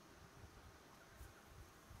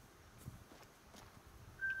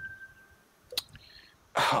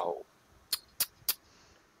 Oh.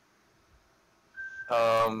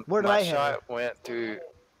 Where did My I hit her? shot went to.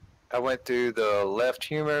 I went to the left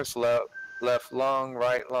humerus, left lung,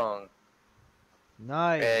 right lung,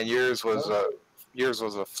 Nice. and yours was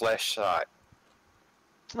a flesh shot.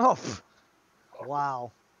 Oh,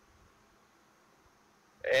 wow.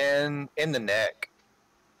 And in the neck.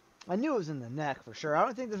 I knew it was in the neck for sure. I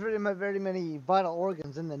don't think there's very many vital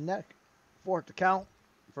organs in the neck for it to count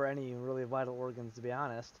for any really vital organs, to be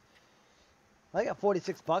honest. I got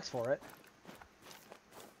 $46 for it.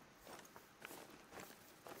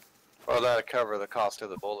 Well, that'll cover the cost of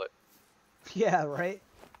the bullet. Yeah, right?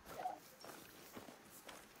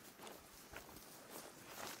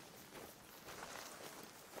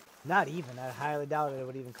 Not even. I highly doubt it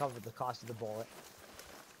would even cover the cost of the bullet.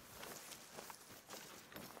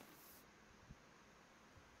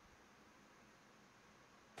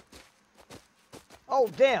 Oh,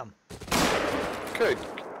 damn. Good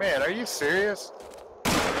man, are you serious?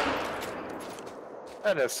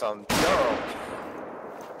 That is some dumb.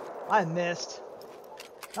 I missed.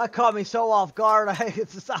 That caught me so off guard. I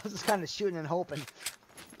was just kind of shooting and hoping.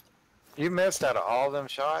 You missed out of all them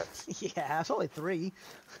shots? Yeah, it's only 3.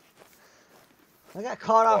 I got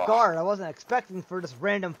caught off guard. I wasn't expecting for just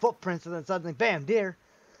random footprints and then suddenly, bam, deer.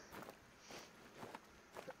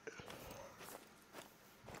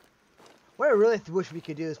 What I really wish we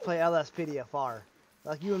could do is play LSPDFR.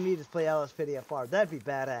 Like you and me just play LSPDFR. That'd be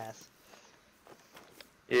badass.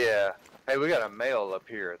 Yeah. Hey, we got a male up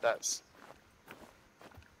here. That's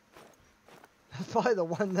Probably the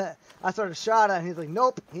one that I started shot at and he's like,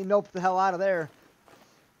 nope. He noped the hell out of there.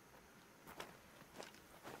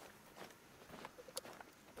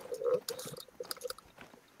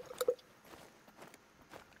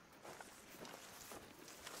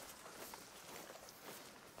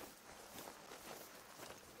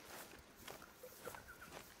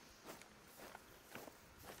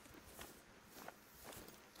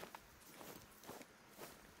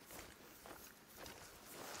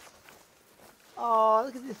 Oh,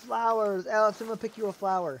 look at these flowers. Alex, I'm gonna pick you a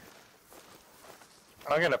flower.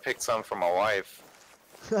 I'm gonna pick some for my wife.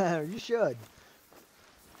 You should.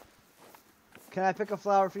 Can I pick a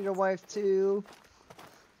flower for your wife too?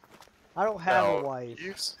 I don't have a wife.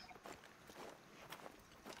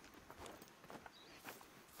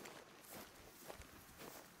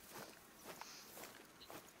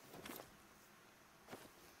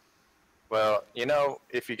 Well, you know,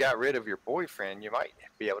 if you got rid of your boyfriend, you might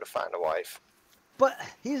be able to find a wife. But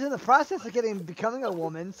he's in the process of becoming a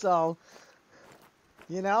woman, so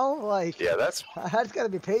you know, like Yeah, that's I just gotta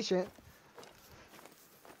be patient.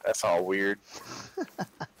 all weird.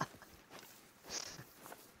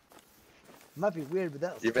 Might be weird, but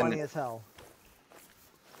that was funny as hell.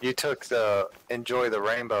 You took the enjoy the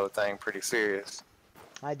rainbow thing pretty serious.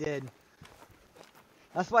 I did.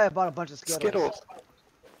 That's why I bought a bunch of Skittles. Skittles.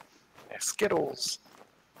 Yeah, Skittles.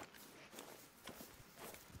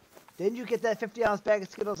 Didn't you get that 50-ounce bag of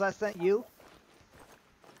Skittles I sent you?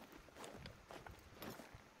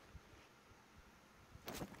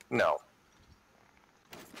 No.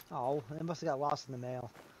 Oh, it must have got lost in the mail.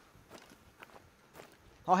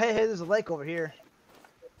 Oh, hey, there's a lake over here.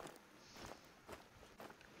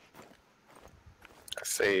 I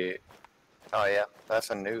see. Oh yeah, that's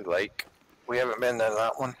a new lake. We haven't been to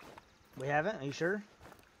that one. We haven't? Are you sure?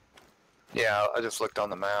 Yeah, I just looked on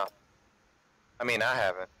the map. I mean, I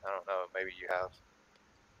haven't. I don't know. Maybe you have.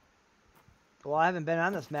 Well, I haven't been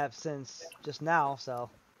on this map since just now, so.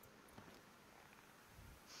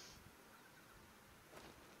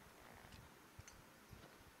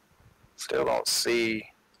 Still don't see.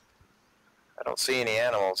 I don't see any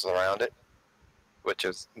animals around it, which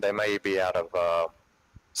is they may be out of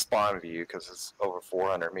spawn view because it's over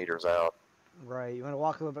 400 meters out. Right. You want to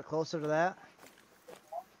walk a little bit closer to that?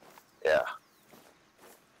 Yeah.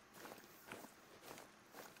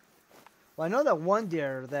 Well, I know that one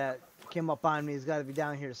deer that came up on me has got to be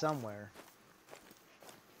down here somewhere.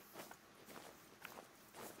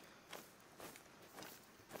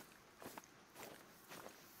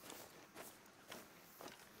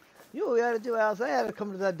 You know what we ought to do, Alice? I had to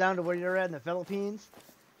come to that down to where you're at in the Philippines,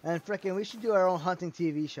 and frickin' we should do our own hunting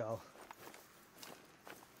TV show.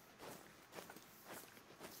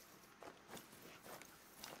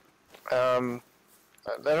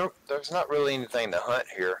 There's not really anything to hunt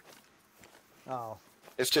here. Oh.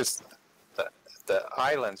 It's just the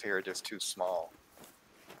islands here are just too small.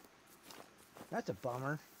 That's a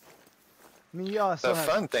bummer. I mean, you also The have...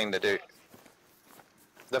 fun thing to do.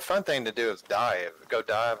 The fun thing to do is dive. Go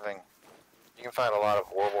diving. You can find a lot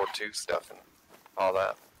of World War II stuff and all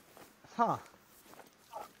that. Huh.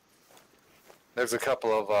 There's a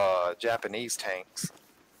couple of Japanese tanks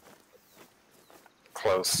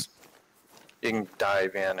close. You can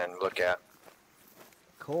dive in and look at.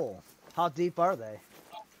 Cool. How deep are they?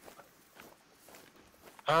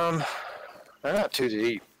 They're not too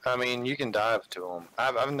deep. I mean, you can dive to them.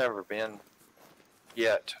 I've never been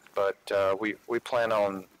yet, but we plan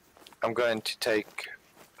on. I'm going to take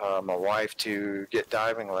my wife to get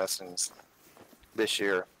diving lessons this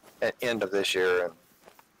year, at end of this year,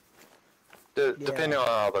 and depending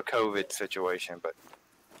on the COVID situation. But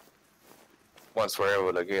once we're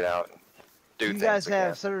able to get out and do things you guys have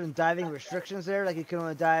again. certain diving restrictions there? Like you can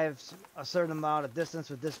only dive a certain amount of distance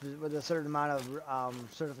with a certain amount of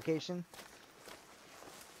certification?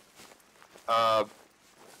 Well,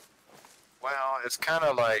 it's kind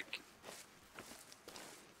of like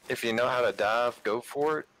if you know how to dive, go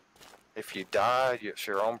for it. If you die, it's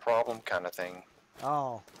your own problem, kind of thing.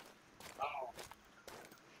 Oh.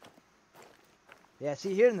 Yeah,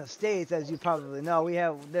 see, here in the States, as you probably know, we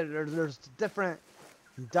have there's different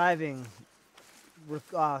diving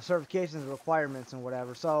certifications, requirements, and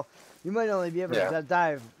whatever. So you might only be able to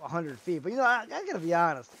dive 100 feet. But you know, I gotta be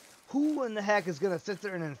honest. Who in the heck is gonna sit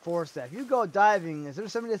there and enforce that? If you go diving, is there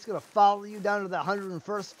somebody that's gonna follow you down to the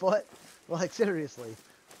 101st foot? Like seriously,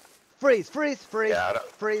 freeze, freeze, freeze, Yeah,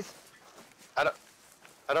 freeze.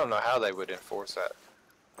 I don't know how they would enforce that.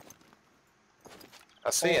 I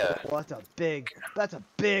see that's a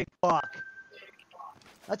big buck.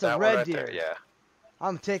 That's a that red one right deer. there, yeah.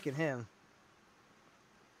 I'm taking him.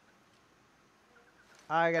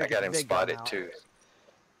 I got him spotted too.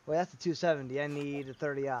 Well, that's a 270. I need a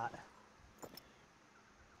 30-aught.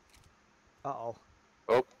 Uh-oh.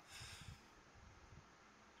 Oh.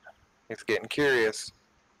 He's getting curious.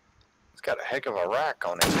 He's got a heck of a rack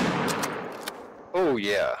on him. Oh,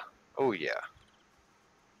 yeah. Oh, yeah.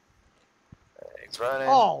 He's running.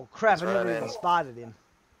 Oh, crap. He's I never running. even spotted him.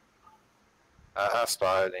 I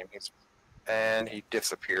spotted him. And he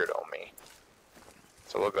disappeared on me.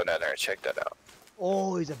 So we'll go down there and check that out.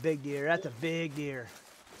 Oh, he's a big deer. That's a big deer.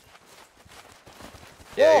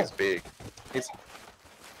 Yeah, Whoa. he's big.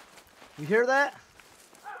 You hear that?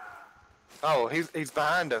 Oh, he's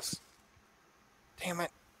behind us. Damn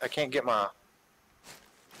it. I can't get my...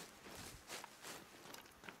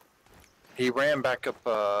 He ran back up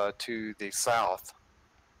to the south.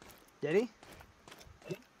 Did he?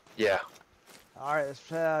 Yeah. All right.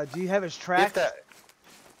 Let's, do you have his tracks?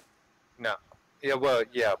 No. Yeah, well,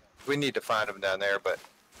 yeah. We need to find him down there, but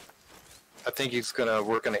I think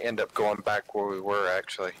we're gonna end up going back where we were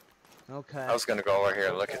actually. Okay. I was gonna go over here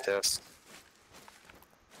and look at this.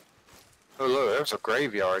 Oh look, there's a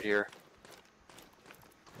graveyard here.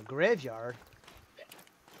 A graveyard?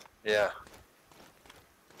 Yeah.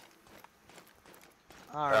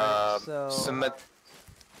 Alright, so...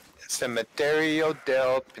 Cementerio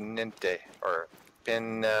del Penitente, or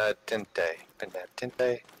Penitente.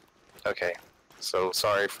 Penitente? Okay. So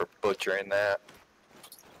sorry for butchering that.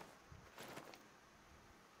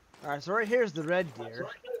 Alright, so right here's the red deer.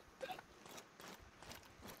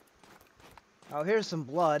 Oh, here's some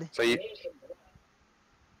blood. So you...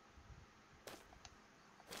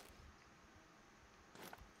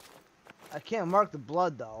 I can't mark the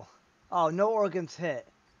blood though. Oh, no organs hit.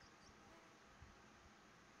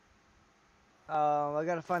 I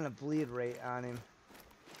gotta find a bleed rate on him.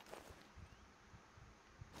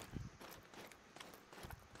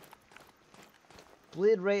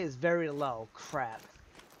 Bleed rate is very low. Crap.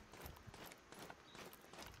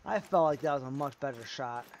 I felt like that was a much better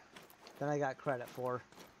shot than I got credit for.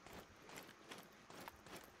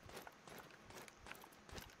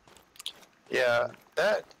 Yeah,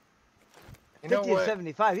 that... You know what?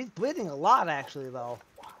 50-75. He's bleeding a lot, actually, though.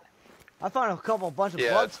 I found a bunch of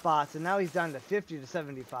blood spots, and now he's down to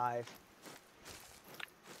 50-75. I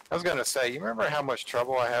was gonna say, you remember how much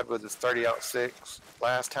trouble I had with this 30-06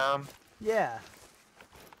 last time? Yeah.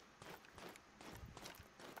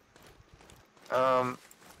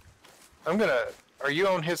 Are you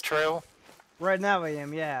on his trail? Right now I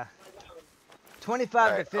am, yeah.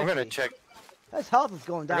 25 to 50. I'm gonna check. His health is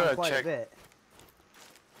going down quite a bit.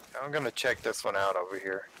 I'm gonna check this one out over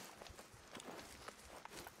here.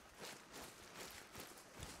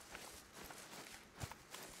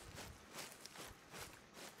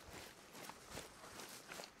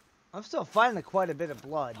 I'm still finding quite a bit of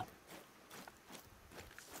blood.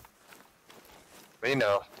 You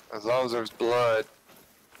know, as long as there's blood,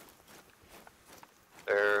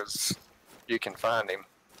 you can find him.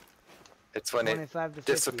 It's when it 25 to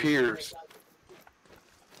 50. disappears.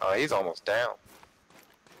 Oh, he's almost down.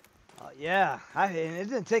 Yeah, and it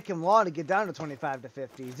didn't take him long to get down to 25 to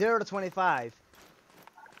 50. 0 to 25.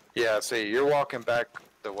 Yeah, see, you're walking back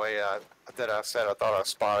the way that I said. I thought I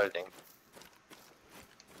spotted him.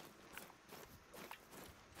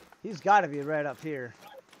 He's got to be right up here.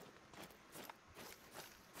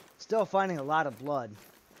 Still finding a lot of blood.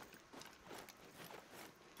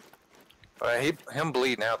 Him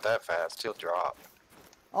bleeding out that fast, he'll drop.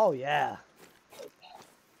 Oh, yeah.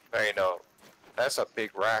 There you know, that's a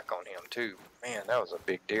big rack on him, too. Man, that was a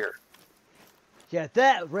big deer. Yeah,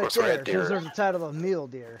 that right What's there red deer? deserves the title of mule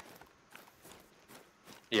deer.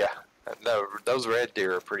 Yeah, those red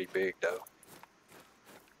deer are pretty big, though.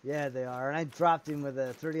 Yeah, they are. And I dropped him with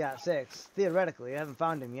a 30-06. Theoretically, I haven't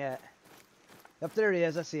found him yet. Up there he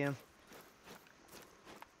is. I see him.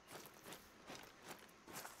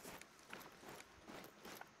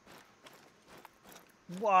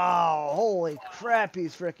 Wow, holy crap,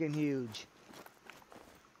 he's freaking huge.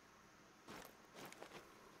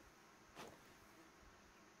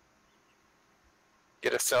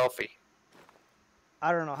 Get a selfie.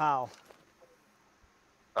 I don't know how.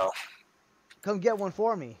 Oh, Come get one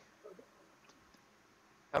for me.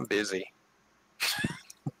 I'm busy.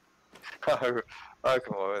 I'll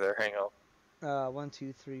come over there. Hang on. 1,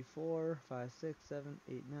 2, 3, 4, 5, 6, 7,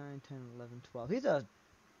 8, 9, 10, 11, 12. He's a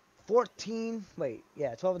 14, wait,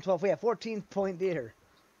 yeah, 12 and 12. Yeah, 14-point deer.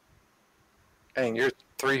 Dang, you're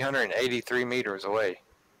 383 meters away.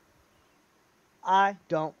 I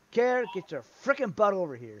don't care. Get your freaking butt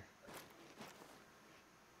over here.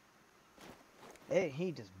 Hey,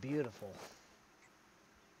 he just beautiful.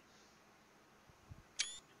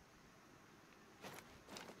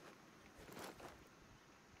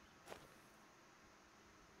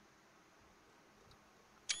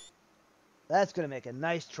 That's gonna make a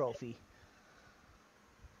nice trophy.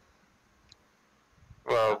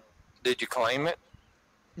 Well, did you claim it?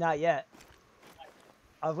 Not yet.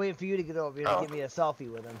 I was waiting for you to get over here to Oh. get me a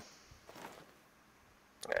selfie with him.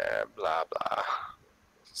 Yeah, blah, blah.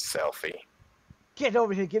 Selfie. Get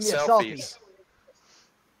over here, give me a Selfies. selfie.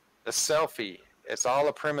 The selfie. It's all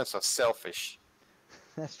a premise of selfish.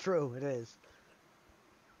 That's true, it is.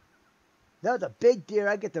 That was a big deer.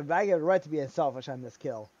 I get the right to be selfish on this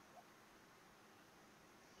kill.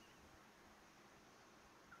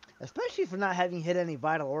 Especially for not having hit any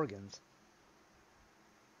vital organs.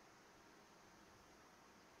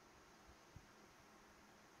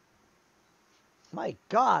 My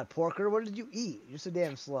God, Porker, what did you eat? You're so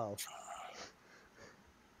damn slow.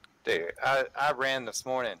 Dude, I ran this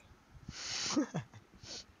morning.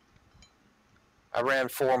 I ran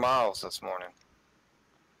 4 miles this morning.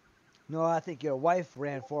 No, I think your wife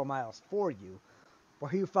ran 4 miles for you.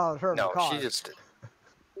 Or you followed her in the No, car.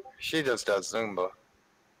 she just does Zumba.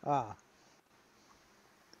 Ah.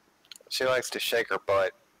 She likes to shake her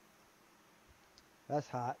butt. That's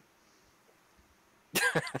hot.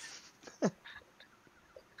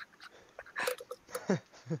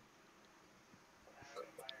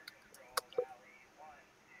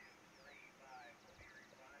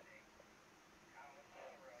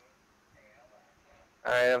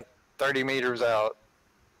 I am 30 meters out.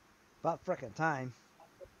 About frickin' time.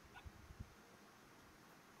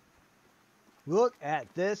 Look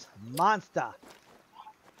at this monster.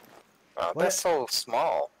 Wow, What? that's so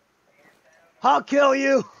small. I'll kill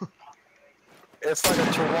you. It's like a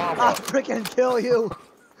I'll chihuahua. frickin' kill you.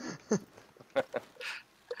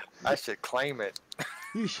 I should claim it.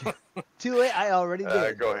 You should. Too late. I already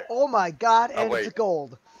did. Go ahead. Oh my God! And wait. it's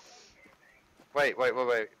gold. Wait.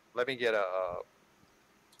 Let me get a.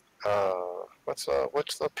 What's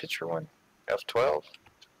the picture one? F12.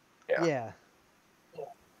 Yeah. Yeah.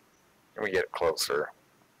 Let me get it closer.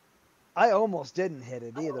 I almost didn't hit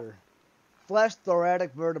it either. Flesh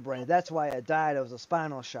thoracic vertebrae. That's why I died. It was a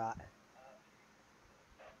spinal shot.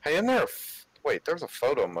 Hey, in there. Wait, there's a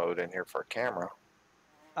photo mode in here for a camera.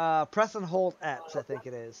 Press and hold X, I think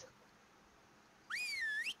it is.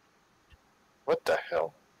 What the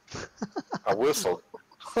hell? I whistled.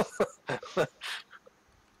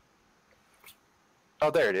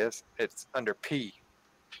 Oh, there it is. It's under P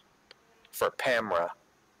for Pamra.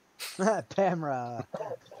 Pamra.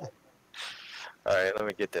 All right, let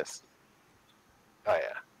me get this. Oh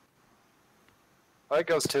yeah. Oh, it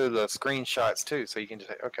goes to the screenshots too, so you can just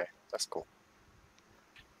say, okay, that's cool.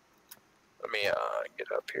 Let me get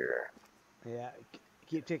up here. Yeah,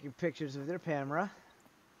 keep taking pictures with their camera.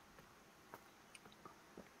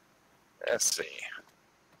 Let's see.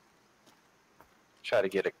 Try to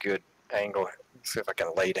get a good angle. See if I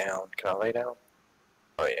can lay down. Can I lay down?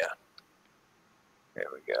 Oh yeah. There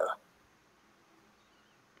we go.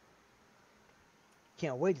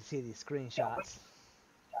 Can't wait to see these screenshots.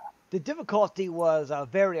 The difficulty was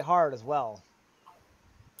very hard as well.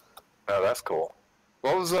 Oh, that's cool.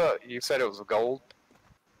 What was you said it was gold?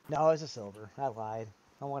 No, it's a silver. I lied.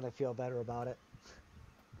 I want to feel better about it.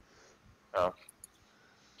 Oh.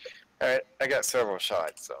 Alright, I got several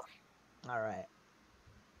shots, so. Alright.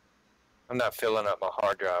 I'm not filling up my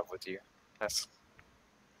hard drive with you. That's.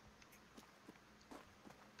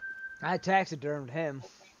 I taxidermed him.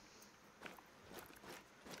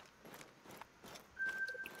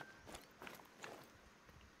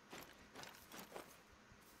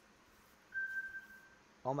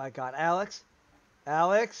 Oh my god, Alex?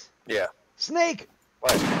 Alex? Yeah. Snake!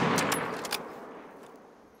 What?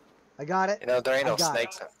 I got it. You know, there ain't no got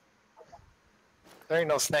snakes in. There ain't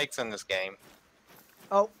no snakes in this game.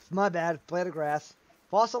 Oh, my bad. Blade of grass.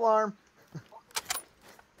 False alarm.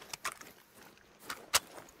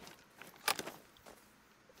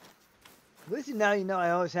 At least now you know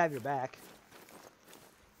I always have your back.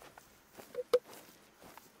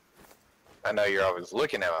 I know you're always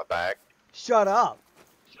looking at my back. Shut up.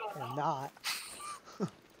 Or not. Hey.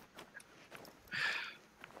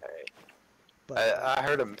 But, I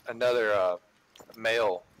heard another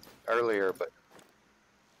male earlier, but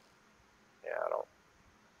yeah, I don't.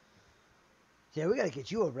 yeah, we gotta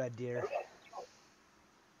get you a red deer.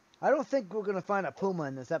 I don't think we're gonna find a puma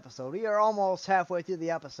in this episode. We are almost halfway through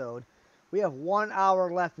the episode. We have 1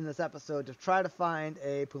 hour left in this episode to try to find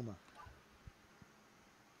a puma.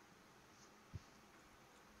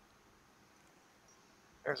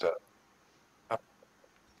 There's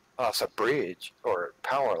it's a bridge or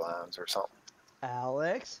power lines or something.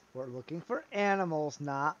 Alex, we're looking for animals,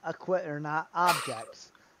 not not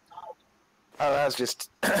objects. Oh, I was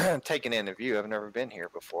just taking in the view. I've never been here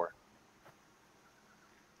before.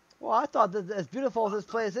 Well, I thought that as beautiful as this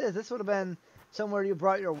place is, this would have been somewhere you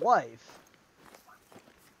brought your wife.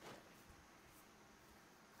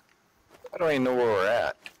 I don't even know where we're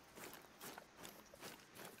at.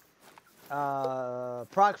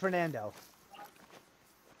 Prague Fernando.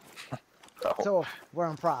 Oh. So, we're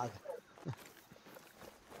in Prague.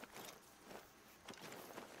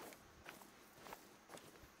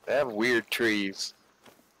 They have weird trees.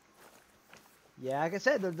 Yeah, like I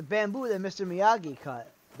said, the bamboo that Mr. Miyagi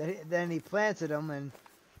cut. Then he planted them, and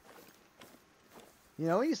you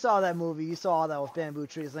know, when you saw that movie, you saw all those bamboo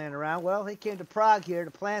trees laying around. Well, he came to Prague here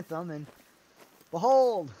to plant them, and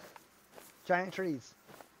behold, giant trees.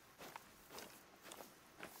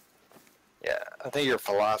 Yeah, I think your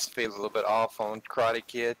philosophy is a little bit off on Karate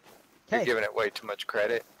Kid. You're Hey. giving it way too much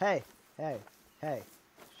credit. Hey,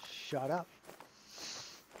 shut up.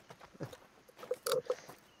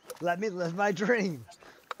 Let me live my dream.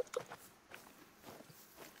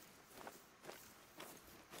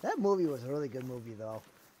 That movie was a really good movie, though.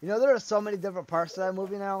 You know, there are so many different parts to that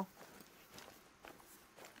movie now.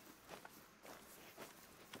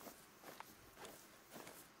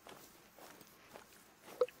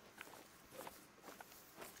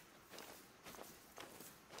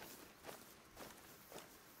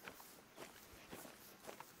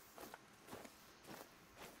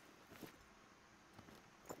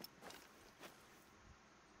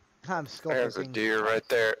 I'm scoping There's a things. deer right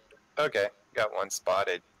there. Okay, got one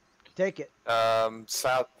spotted. Take it.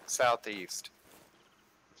 Southeast.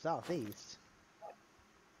 Southeast.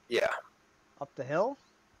 Yeah. Up the hill?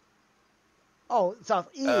 Oh,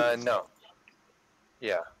 southeast. No.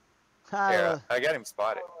 Yeah. Yeah, I got him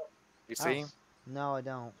spotted. You see him? No, I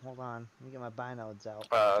don't. Hold on. Let me get my binodes out.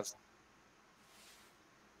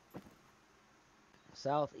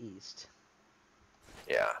 Southeast.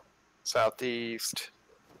 Yeah. Southeast.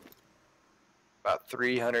 About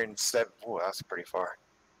 307. Oh, that's pretty far.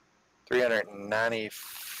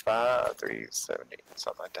 395, 370,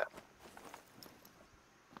 something like that.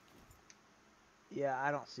 Yeah, I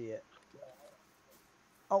don't see it.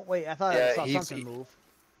 Oh, wait. I thought I saw something move.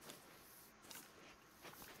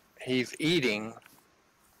 He's eating,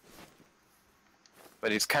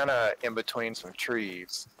 but he's kind of in between some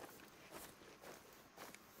trees.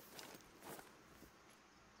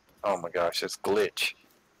 Oh my gosh, it's glitch.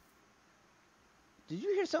 Did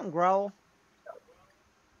you hear something growl?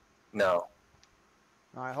 No.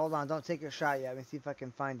 Alright, hold on. Don't take your shot yet. Let me see if I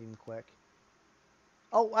can find him quick.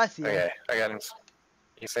 Oh, I see him. Okay, I got him.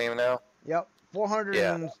 You see him now? Yep, 400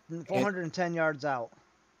 Yeah. and 410 yards out.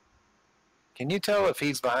 Can you tell if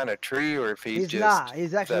he's behind a tree or if He's just... not.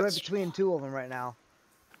 He's actually right that's... between two of them right now.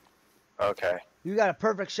 Okay. You got a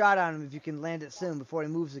perfect shot on him if you can land it soon before he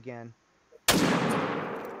moves again.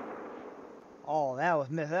 Oh, that was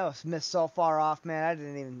missed. That was missed so far off, man. I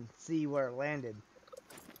didn't even see where it landed.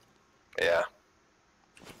 Yeah.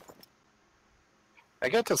 I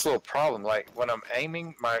got this little problem. Like when I'm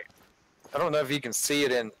aiming, I don't know if you can see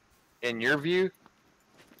it in your view,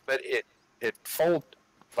 but it fold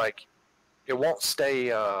like it won't stay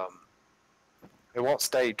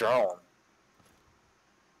drawn.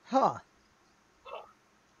 Huh.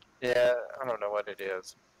 Yeah, I don't know what it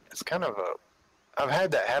is. It's kind of I've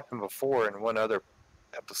had that happen before in one other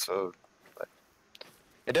episode, but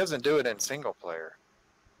it doesn't do it in single player.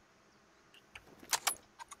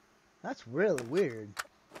 That's really weird.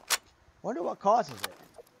 Wonder what causes it.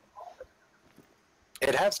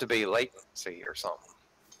 It has to be latency or something.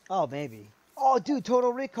 Oh, maybe. Oh, dude,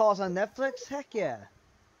 Total Recall's on Netflix? Heck yeah.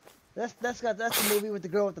 That's the movie with the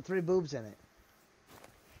girl with the 3 boobs in it.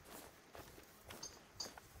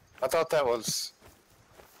 I thought that was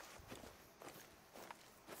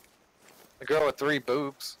the girl with 3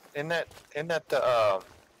 boobs. Isn't that the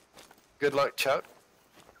Good Luck Chuck?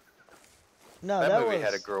 No, that movie was...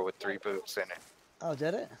 had a girl with 3 boobs in it. Oh,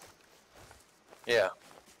 did it? Yeah.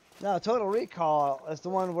 No, Total Recall is the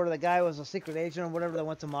one where the guy was a secret agent or whatever that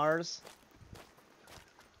went to Mars.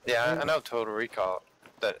 Yeah, I know Total Recall.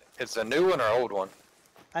 That it's a new one or old one?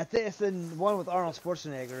 I think it's the one with Arnold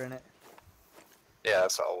Schwarzenegger in it. Yeah,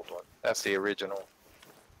 that's the old one. That's the original.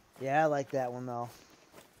 Yeah, I like that one though.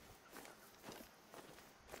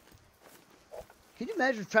 Can you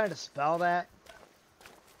imagine trying to spell that?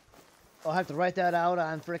 I'll have to write that out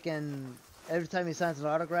on frickin' every time he signs an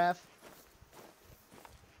autograph.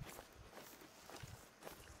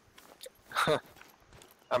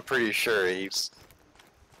 I'm pretty sure he's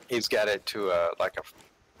got it to like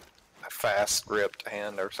a fast gripped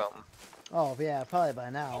hand or something. Oh yeah, probably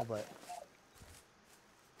by now, but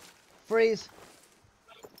freeze.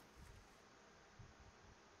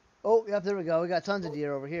 Oh, yep, there we go. We got tons of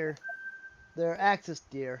deer over here. They're axis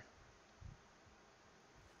deer.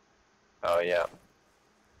 Oh yeah.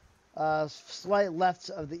 Slight left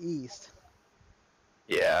of the east.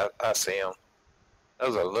 Yeah, I see him.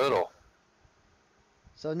 Those are little.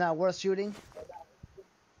 So not worth shooting?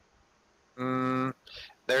 There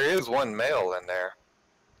is one male in there.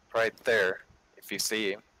 Right there, if you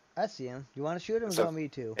see him. I see him. You want to shoot him or So, you want me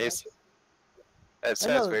to? That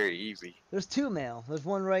says very easy. There's 2 male. There's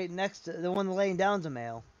one right next to... The one laying down's a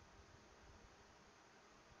male.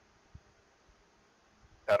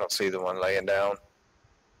 I don't see the one laying down.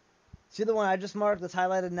 See the one I just marked that's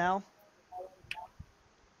highlighted now?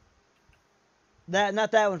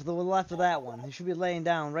 Not that one, to the left of that one. He should be laying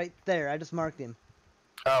down right there. I just marked him.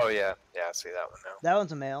 Oh yeah, yeah, I see that one now. That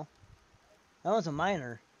one's a male. That one's a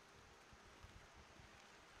minor.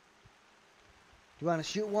 You want to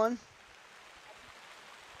shoot one?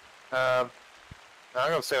 I'm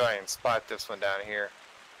gonna see if I can spot this one down here.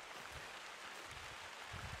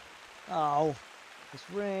 Oh, it's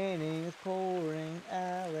raining, it's pouring,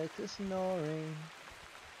 Alex is snoring.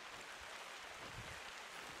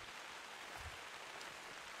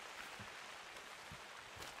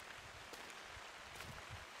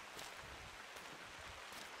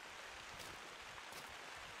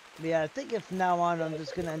 Yeah, I think if from now on I'm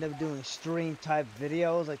just gonna end up doing stream type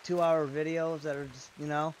videos, like 2-hour videos that are just, you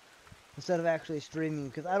know, instead of actually streaming,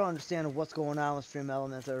 because I don't understand what's going on with Stream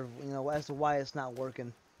Elements or, you know, as to why it's not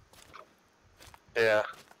working. Yeah,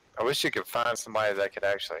 I wish you could find somebody that could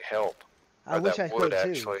actually help. I wish I could too.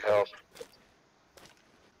 Actually help.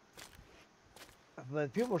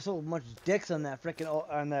 But people are so much dicks on that frickin'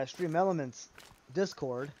 on that Stream Elements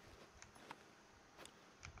Discord.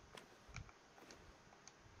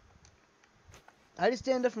 How do you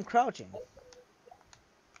stand up from crouching?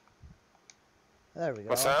 There we go.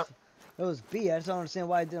 What's that? That was B. I just don't understand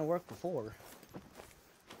why it didn't work before.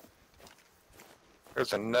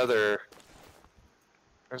 There's another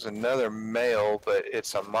male, but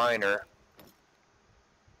it's a minor.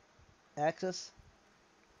 Axis?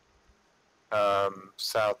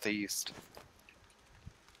 Southeast.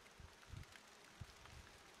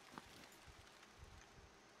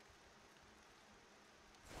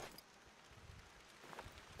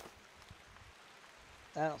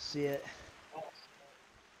 I don't see it.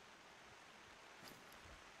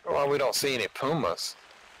 Well, we don't see any pumas.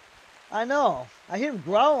 I know. I hear him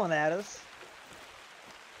growling at us.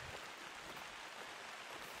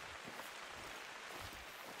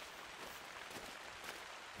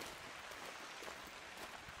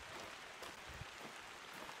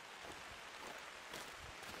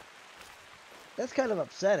 That's kind of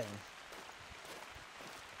upsetting.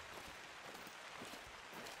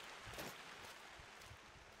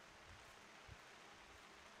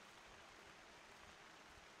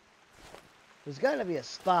 There's got to be a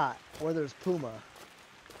spot where there's Puma.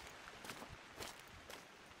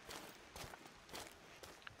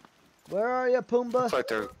 Where are you, Pumbaa? Looks like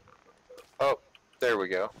there's... Oh, there we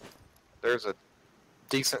go. There's a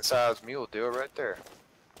decent-sized mule deer right there.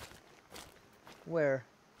 Where?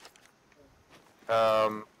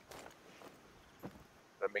 Let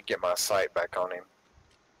me get my sight back on him.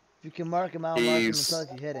 If you can mark him, I'll mark him until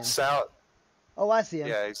you hit him. South. Oh, I see him.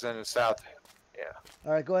 Yeah, he's in the south. Yeah.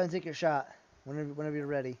 All right, go ahead and take your shot whenever you're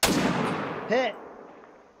ready. Hit.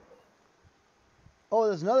 Oh,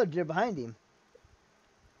 there's another deer behind him.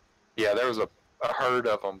 Yeah, there was a herd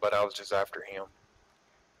of them, but I was just after him.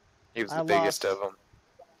 He was the biggest of them.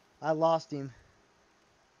 I lost him.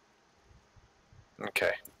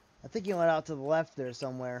 Okay. I think he went out to the left there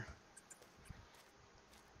somewhere.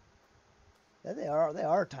 Yeah, they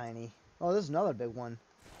are tiny. Oh, there's another big one.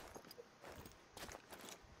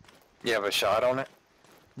 You have a shot on it?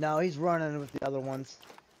 No, he's running with the other ones.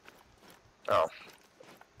 Oh.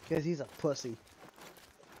 Because he's a pussy.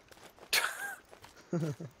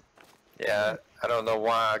 Yeah, I don't know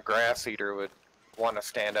why a grass eater would want to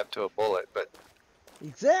stand up to a bullet, but...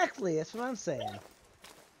 Exactly, that's what I'm saying.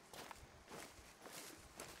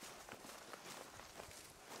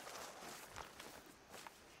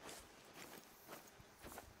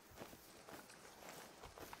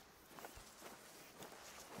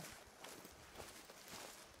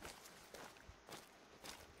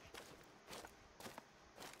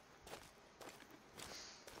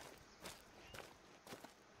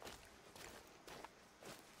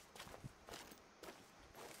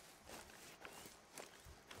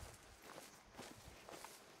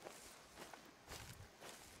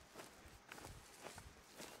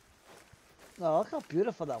 Oh, look how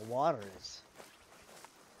beautiful that water is.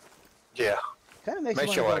 Yeah. Kind of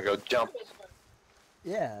makes you want to go jump.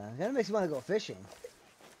 Yeah, kind of makes you want to go fishing.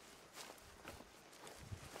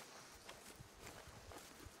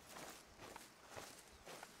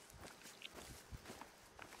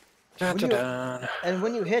 Dun, dun, dun. And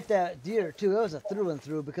when you hit that deer too, it was a through and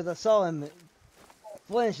through because I saw him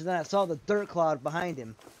flinch and then I saw the dirt cloud behind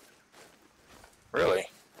him. Really?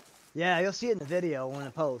 Yeah, you'll see it in the video when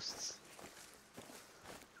it posts.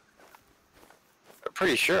 I'm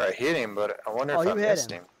pretty sure I hit him, but I wonder if I missed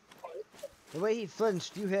him. The way he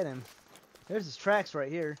flinched, you hit him. There's his tracks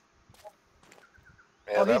right here.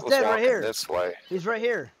 Yeah, oh, he's dead right here. This way. He's right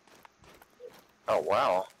here. Oh,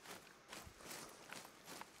 wow.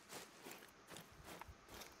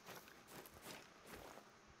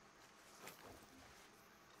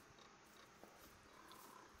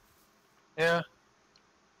 Yeah.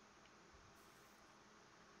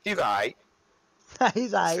 He's aight.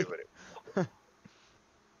 He's aight.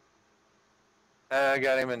 I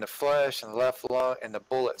got him in the flesh and left lung, and the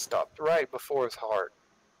bullet stopped right before his heart.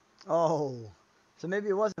 Oh, so maybe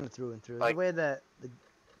it wasn't a through and through. Like, the way that.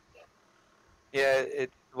 Yeah,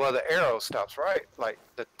 well, the arrow stops right, like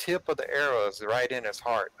the tip of the arrow is right in his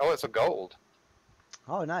heart. Oh, it's a gold.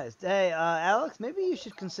 Oh, nice. Hey, Alex, maybe you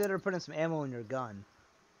should consider putting some ammo in your gun.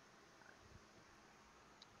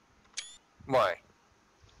 Why?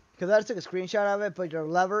 Because I just took a screenshot of it, but your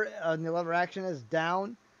lever, the lever action is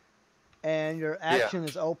down, and your action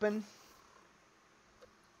is open.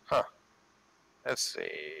 Huh. Let's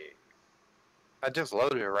see. I just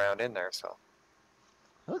loaded around in there, so.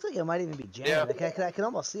 It looks like it might even be jammed. Yeah. I can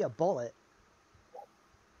almost see a bullet.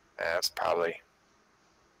 That's probably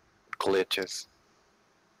glitches.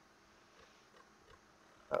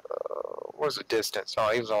 Where's the distance? Oh,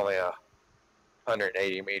 he was only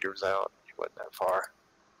 180 meters out. He wasn't that far.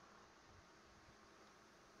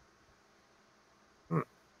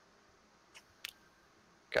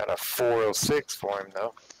 Got a 406 for him,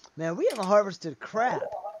 though. Man, we haven't harvested crap.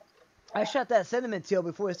 I shot that cinnamon teal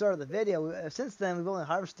before we started the video. Since then, we've only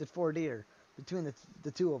harvested 4 deer between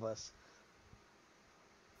the two of us.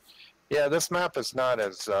 Yeah, this map is not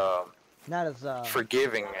as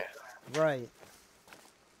forgiving, right,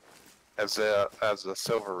 as the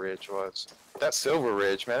Silver Ridge was. That Silver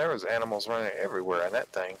Ridge, man, there was animals running everywhere in that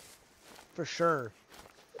thing. For sure.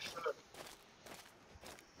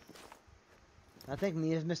 I think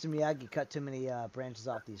Mr. Miyagi cut too many branches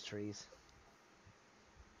off these trees.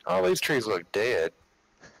 All these trees look dead.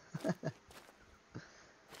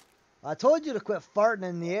 I told you to quit farting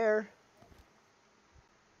in the air.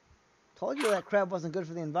 Told you that crap wasn't good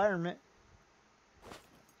for the environment.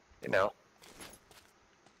 You know.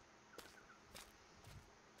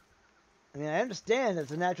 I mean, I understand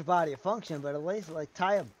it's a natural body of function, but at least like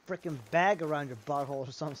tie a freaking bag around your butthole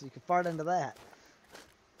or something so you can fart into that.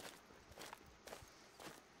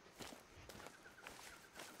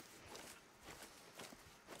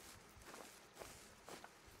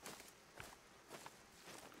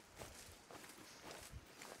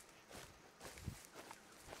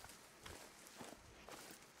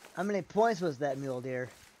 How many points was that mule deer?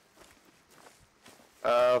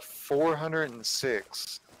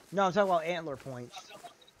 406. No, I'm talking about antler points.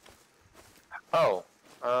 Oh,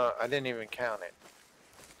 I didn't even count it.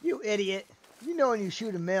 You idiot. You know when you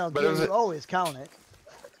shoot a male But deer, you always count it.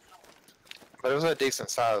 But it was a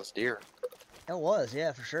decent sized deer. It was,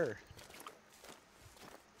 yeah, for sure.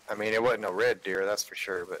 I mean, it wasn't a red deer, that's for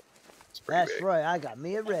sure, but it's pretty That's big. right, I got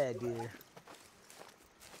me a red deer.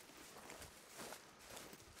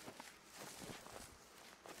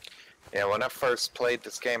 Yeah, when I first played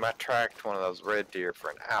this game, I tracked one of those red deer for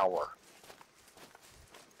an hour.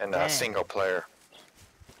 And Dang. single player.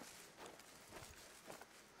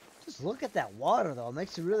 Just look at that water, though. It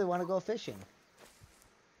makes you really want to go fishing.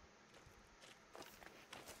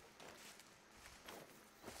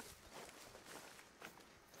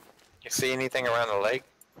 You see anything around the lake?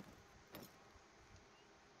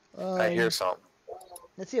 I hear something.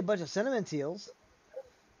 I see a bunch of cinnamon teals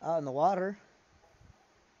out in the water.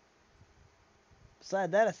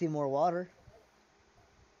 Beside that, I see more water.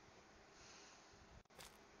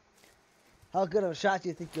 How good of a shot do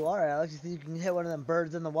you think you are, Alex? You think you can hit one of them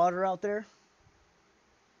birds in the water out there? It's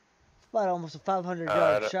about almost a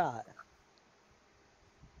 500-yard shot.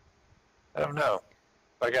 I don't know.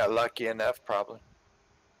 If I got lucky enough, probably.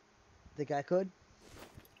 Think I could?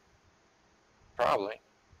 Probably.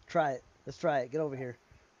 Try it. Let's try it. Get over here.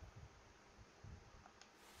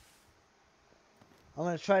 I'm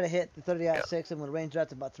going to try to hit the 30-06. I'm going to range it out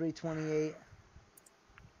to about 328.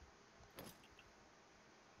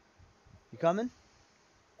 You coming?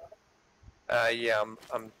 Yeah,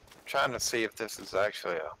 I'm trying to see if this is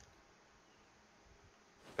actually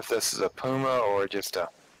if this is a Puma or just a...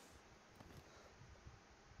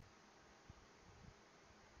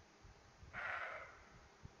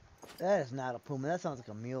 That is not a Puma. That sounds like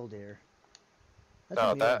a mule deer. That's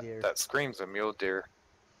No, a mule deer. that screams a mule deer.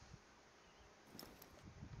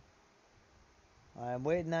 I'm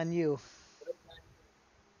waiting on you.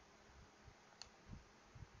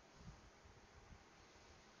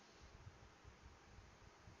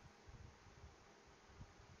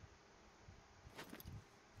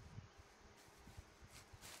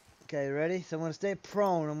 Okay, ready? So I'm going to stay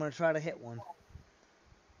prone. I'm going to try to hit one.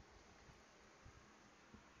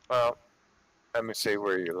 Well, let me see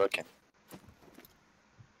where you're looking.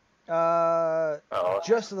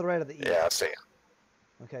 Just to the right of the ear. Yeah, I see.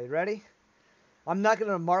 Okay, ready? I'm not going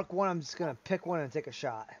to mark one. I'm just going to pick one and take a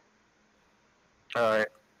shot. Alright.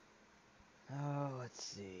 Oh, let's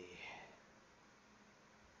see.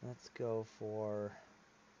 Let's go for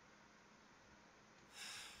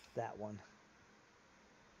that one.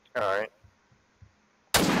 Alright.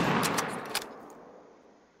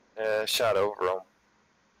 Shot over him.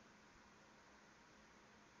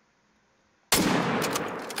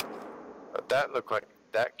 But that looked like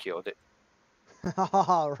that killed it.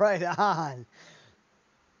 Oh, right on.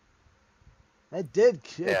 It did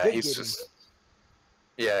Yeah, get he's him. just...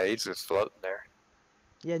 Yeah, he's just floating there.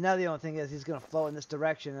 Yeah, now the only thing is he's going to float in this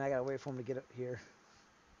direction, and I got to wait for him to get up here.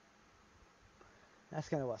 That's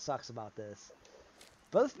kind of what sucks about this.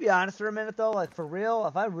 But let's be honest for a minute, though. Like, for real,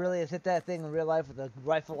 if I really had hit that thing in real life with a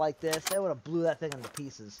rifle like this, they would have blew that thing into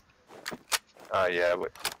pieces. Yeah, it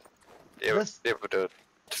would have...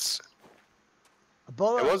 A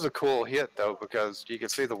bullet, It was a cool hit, though, because you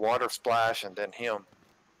could see the water splash and then him.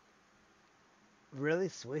 really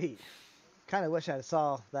sweet. Kind of wish I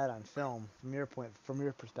saw that on film from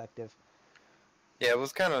your perspective. Yeah, it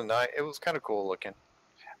was kind of nice. It was kind of cool looking.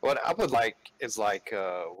 What I would like is like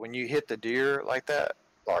when you hit the deer like that,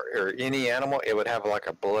 or any animal, it would have like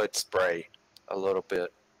a blood spray, a little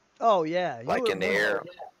bit. Oh yeah, Like in the air.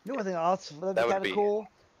 You know one thing else that'd be kind of cool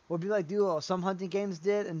would be like do what some hunting games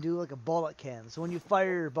did and do like a bullet cam. So when you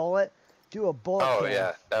fire your bullet, do a bullet cam. Oh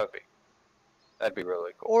yeah, that'd be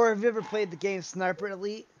really cool. Or have you ever played the game Sniper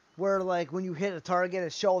Elite, where like when you hit a target,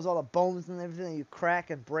 it shows all the bones and everything that you crack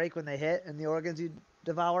and break when they hit and the organs you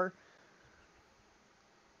devour?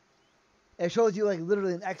 It shows you like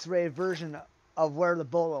literally an X-ray version of where the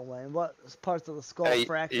bullet went, what parts of the skull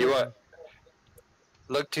fractured. You what?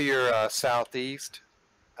 Look to your southeast.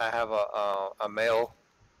 I have a male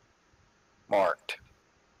marked.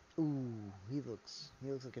 Ooh, he looks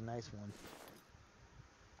like a nice one.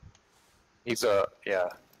 He's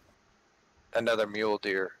another mule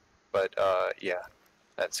deer. But yeah,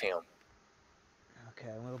 that's him. Okay,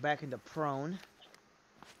 I'm gonna go back into prone.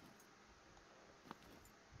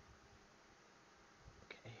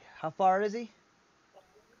 Okay, how far is he?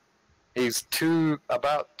 He's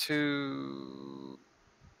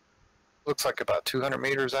looks like about 200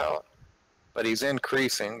 meters out, but he's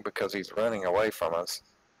increasing because he's running away from us.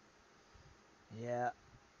 Yeah,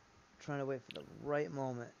 trying to wait for the right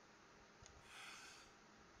moment.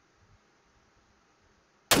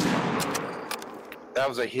 That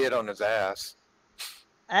was a hit on his ass.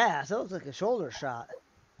 Ass, that looks like a shoulder shot.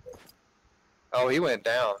 Oh, he went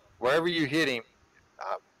down. Wherever you hit him,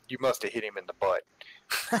 you must have hit him in the butt.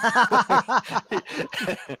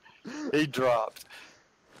 He dropped.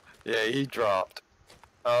 Yeah, he dropped.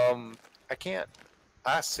 I can't.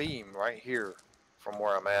 I see him right here from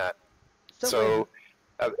where I'm at. So,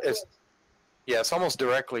 it's almost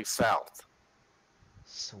directly south.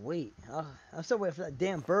 Sweet. I'm still waiting for that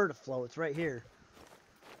damn bird to float. It's right here.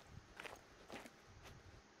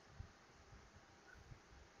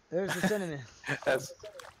 There's the cinnamon.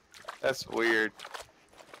 That's weird.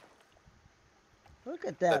 Look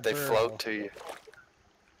at that they bird. Float to you.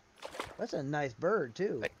 That's a nice bird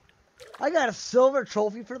too. I got a silver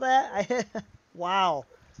trophy for that. Wow.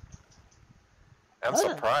 I'm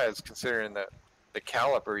surprised considering the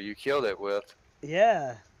caliber you killed it with.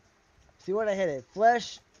 Yeah. See what I hit it?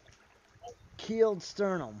 Flesh keeled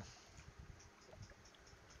sternum.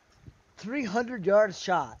 300-yard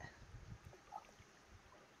shot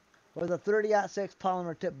with a 30-06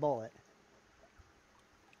 polymer tip bullet.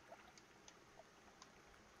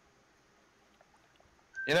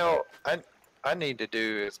 You know, I need to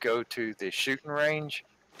do is go to the shooting range,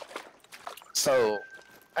 so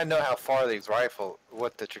I know how far these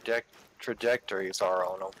what the trajectories are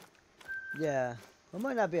on them. Yeah, that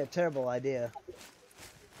might not be a terrible idea.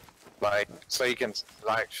 Like, so you can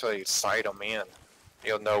actually sight them in.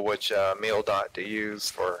 You'll know which meal dot to use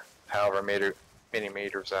for however many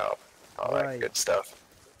meters out. All that good stuff.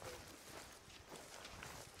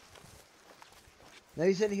 Now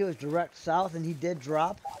you said he was direct south and he did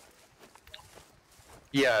drop?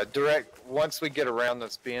 Yeah, direct. Once we get around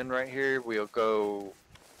this bend right here, we'll go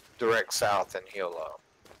direct south and he'll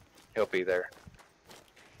be there.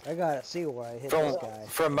 I gotta see where I hit this guy.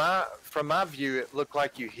 From my view, it looked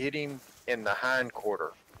like you hit him in the hind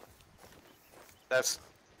quarter. That's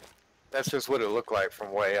just what it looked like from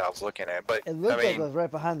the way I was looking at it. But it looked like it was right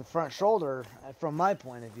behind the front shoulder from my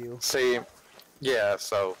point of view. See, yeah,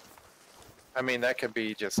 so I mean that could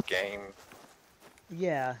be just game.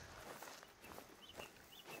 Yeah.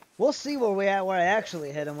 We'll see where I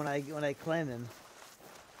actually hit him when I claim him.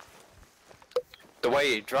 The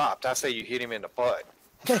way he dropped, I say you hit him in the butt.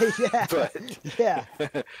 Yeah. Yeah.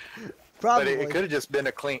 Probably. But it could have just been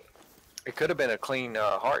a clean. It could have been a clean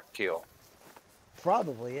heart kill.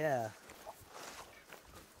 Probably, yeah.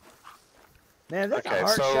 Man, that's a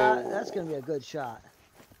hard shot. That's gonna be a good shot.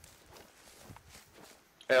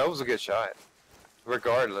 Yeah, it was a good shot.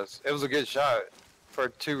 Regardless, it was a good shot for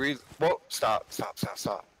 2 reasons. Whoa! Stop!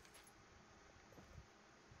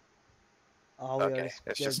 Oh, okay,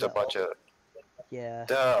 it's just a bunch of. Yeah.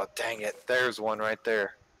 Oh, dang it! There's one right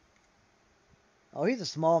there. Oh, he's a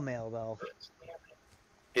small male though.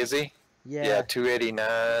 Is he? Yeah. Yeah,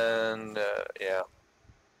 289. Yeah.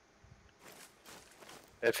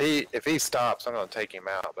 If he stops, I'm gonna take him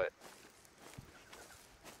out. But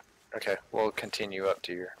okay, we'll continue up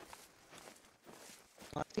to your.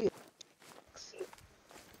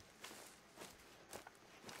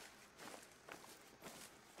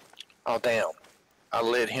 Oh damn! I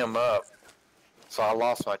lit him up, so I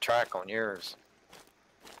lost my track on yours.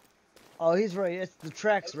 Oh, he's right. It's the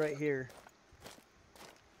track's right here.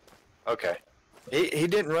 Okay. He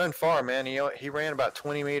didn't run far, man. He ran about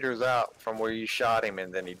 20 meters out from where you shot him,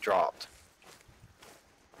 and then he dropped.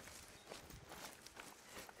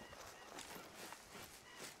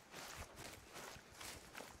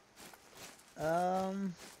 Well,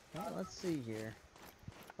 let's see here.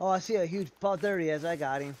 Oh, I see a huge pot. There he is. I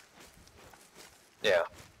got him. Yeah.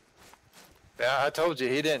 Yeah, I told you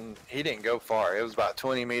he didn't go far. It was about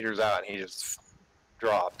 20 meters out, and he just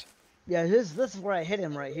dropped. Yeah, this is where I hit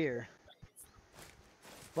him right here.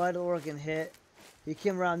 Vital organ hit. He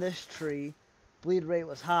came around this tree. Bleed rate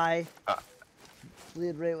was high.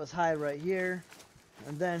 Bleed rate was high right here.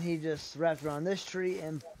 And then he just wrapped around this tree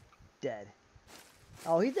and dead.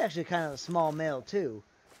 Oh, he's actually kind of a small male too.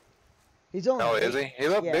 He's only. Oh, is he? He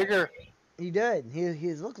looked bigger. He did.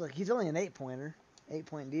 He looked like he's only an 8-pointer,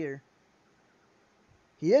 8-point deer.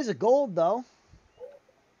 He is a gold though.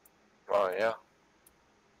 Oh yeah.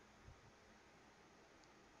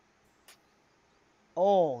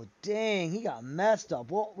 Oh, dang, he got messed up.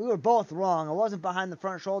 Well, we were both wrong. It wasn't behind the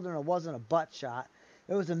front shoulder and it wasn't a butt shot.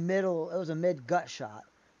 It was a mid gut shot.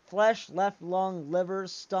 Flesh, left lung, liver,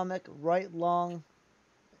 stomach, right lung,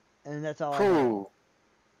 and that's all I Whew.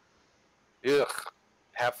 Ugh.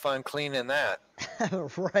 Have fun cleaning that.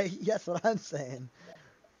 got. Right? That's what I'm saying.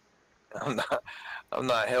 I'm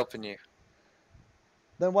not helping you.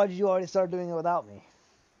 Then why did you already start doing it without me?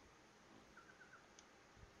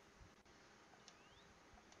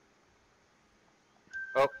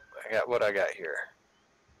 Oh, I got what I got here.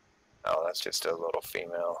 Oh, that's just a little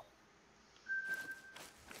female.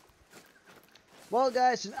 Well,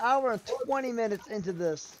 guys, an hour and 20 minutes into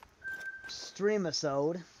this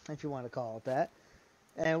stream-isode, if you want to call it that,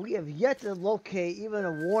 and we have yet to locate even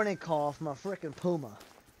a warning call from a frickin' Puma.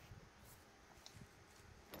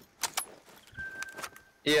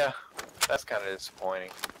 Yeah, that's kind of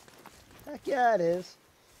disappointing. Heck yeah, it is.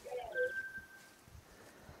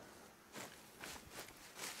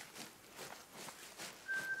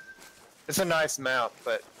 It's a nice map,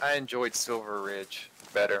 but I enjoyed Silver Ridge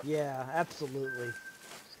better. Yeah, absolutely.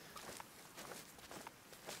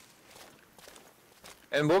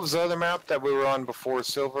 And what was the other map that we were on before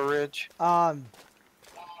Silver Ridge? Oh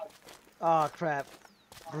crap.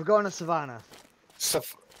 We're going to Savannah.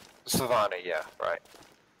 Savannah, yeah, right.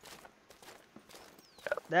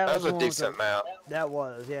 That was the a one with decent map. That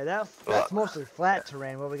was, yeah. That's mostly flat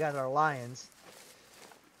terrain where we got our lions.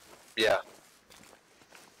 Yeah.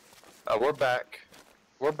 We're back.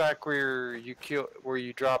 We're back where you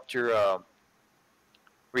dropped your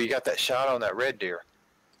where you got that shot on that red deer.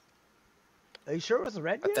 Are you sure it was a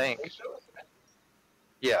red deer? I think.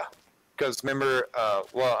 Yeah. Because remember,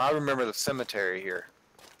 well, I remember the cemetery here.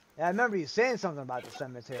 Yeah, I remember you saying something about the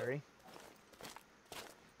cemetery.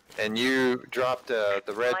 And you dropped the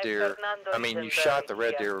red deer. I mean, you shot the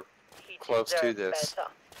red deer close to this.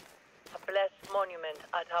 A blessed monument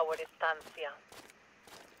at our estancia.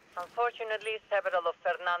 Unfortunately, several of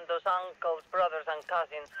Fernando's uncles, brothers, and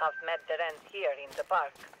cousins have met their end here in the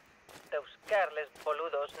park. Those careless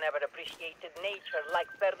boludos never appreciated nature like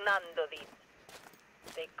Fernando did.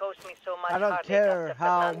 They caused me so much I don't heartache care after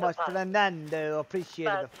how Fernando much passed. Fernando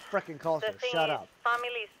appreciated the frickin' culture. The thing Shut is, up. family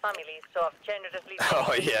is family, so I've generously...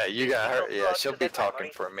 Oh yeah, you got her. Yeah, she'll be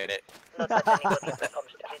talking memories. for a minute. Not that anybody ever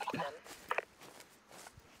comes to visit them.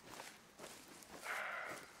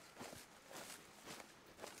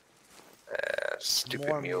 Stupid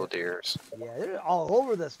More mule deers. Yeah, they're all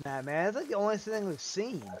over this map, man. It's like the only thing we've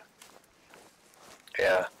seen.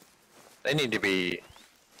 Yeah. They need to be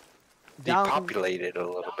depopulated a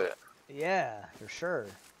little bit. Yeah, for sure.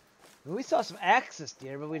 I mean, we saw some axis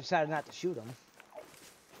deer, but we decided not to shoot them.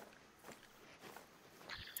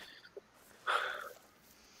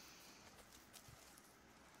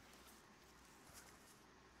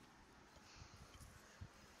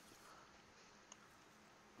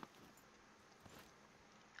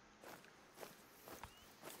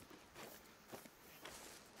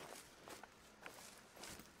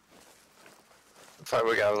 Looks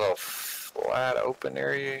like we got a little flat open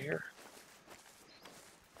area here.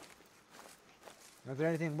 Is there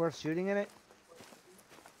anything worth shooting in it?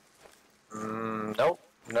 Nope,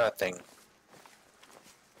 nothing.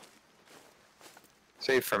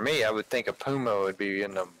 See, for me, I would think a puma would be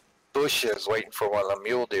in the bushes waiting for one of the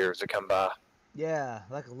mule deers to come by. Yeah,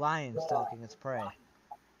 like a lion stalking its prey.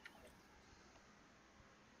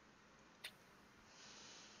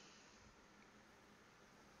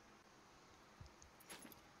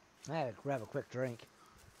 I had to grab a quick drink.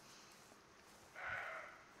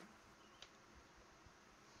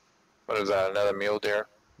 What is that, another mule deer?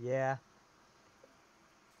 Yeah.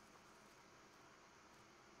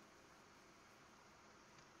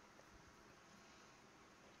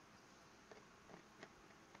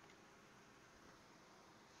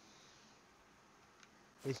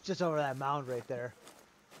 It's just over that mound right there.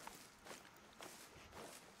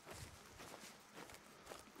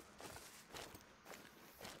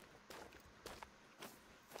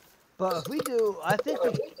 But if we do, I think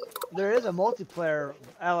there is a multiplayer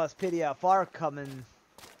LSPDFR coming.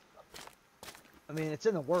 I mean, it's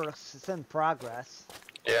in the works. It's in progress.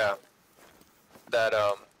 Yeah. That,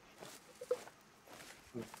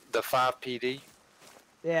 the 5PD?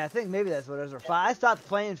 Yeah, I think maybe that's what it is. Or I stopped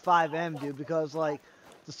playing 5M, dude, because, like,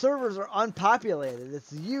 the servers are unpopulated.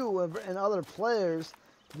 It's you and other players.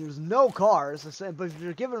 There's no cars. But if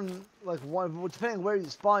you're given, like, one, depending on where you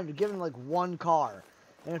spawn, you're given, like, one car.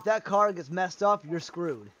 And if that car gets messed up, you're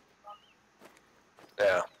screwed.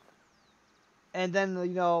 Yeah. And then,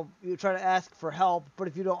 you know, you try to ask for help, but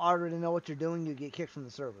if you don't already know what you're doing, you get kicked from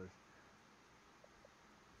the server.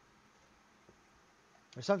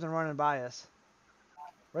 There's something running by us.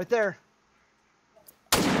 Right there.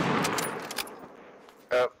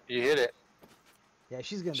 Oh, you hit it. Yeah,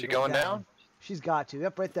 she's gonna She be going down? She's got to.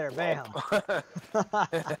 Yep, right there. Bam.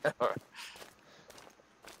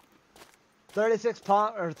 36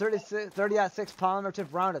 pound or 30-6 polymer tip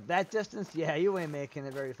round at that distance. Yeah, you ain't making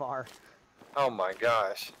it very far. Oh my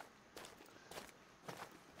gosh.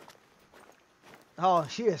 Oh,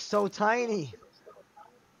 she is so tiny.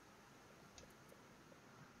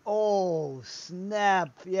 Oh snap!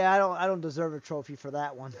 Yeah, I don't deserve a trophy for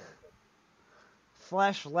that one.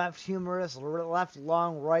 Flesh left humerus, left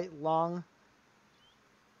long, right long.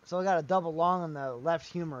 So I got a double long on the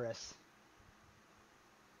left humerus.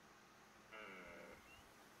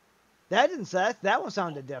 That didn't say that one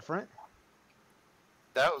sounded different.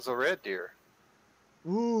 That was a red deer.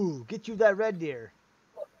 Ooh, get you that red deer.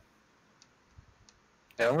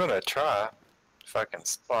 Yeah, I'm gonna try if I can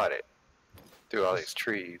spot it through all these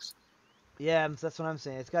trees. Yeah, that's what I'm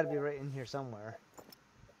saying. It's got to be right in here somewhere.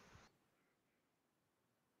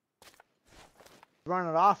 Running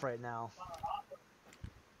it off right now.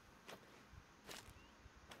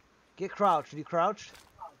 Get crouched. Are you crouched?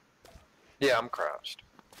 Yeah, I'm crouched.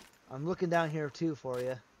 I'm looking down here too for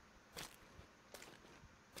you.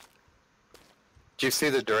 Did you see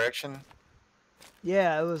the direction?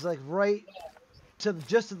 Yeah, it was like right to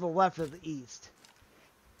just to the left of the east.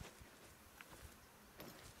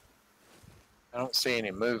 I don't see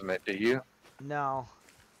any movement, do you? No.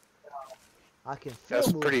 I can feel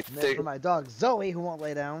That's movement pretty thick. for my dog Zoe, who won't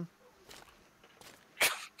lay down.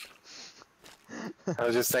 I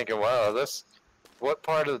was just thinking, wow, what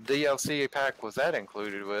part of the DLC pack was that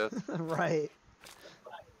included with? Right.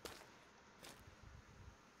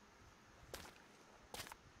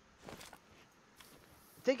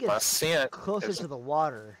 I think My it's scent closer is- to the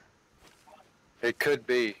water. It could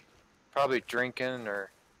be. Probably drinking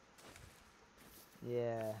or...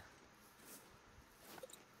 Yeah.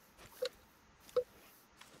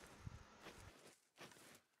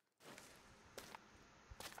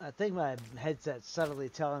 I think my headset's subtly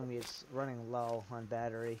telling me it's running low on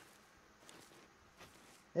battery.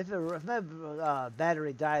 If my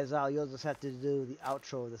battery dies out, you'll just have to do the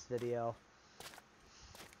outro of this video.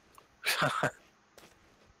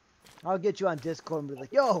 I'll get you on Discord and be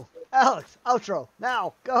like, yo, Alex, outro,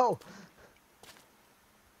 now, go.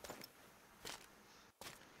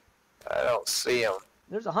 I don't see them.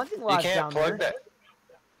 There's a hunting You lodge can't down plug there. that.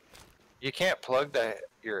 You can't plug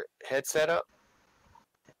your headset up?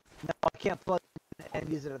 No, I can't plug it and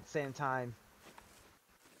use it at the same time.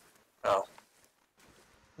 Oh.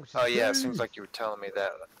 Oh yeah, it seems like you were telling me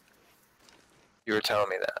that. You were telling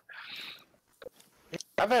me that.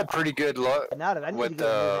 I've had pretty good luck I need to with get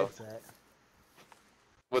a new headset.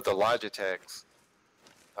 with the Logitechs.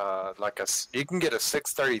 You can get a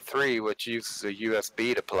 633 which uses a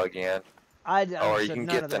USB to plug in. Or you can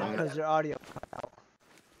get because your audio cut out.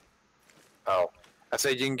 Oh, I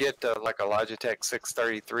said you can get like a Logitech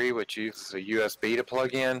 633 which uses a USB to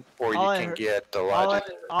plug in, or you can get the Logitech.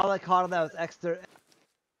 All I caught of that was extra.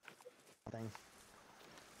 Thing.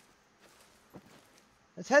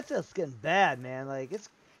 This headset's getting bad, man. Like it's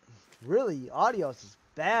really audio is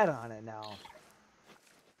bad on it now.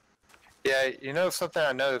 Yeah, you know something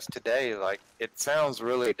I noticed today, like it sounds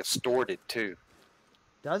really distorted too.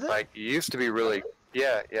 Does it? Like it used to be really,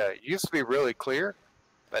 yeah, it used to be really clear,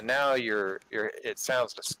 but now it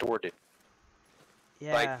sounds distorted.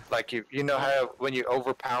 Yeah. Like you know how when you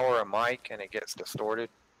overpower a mic and it gets distorted.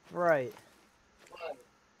 Right.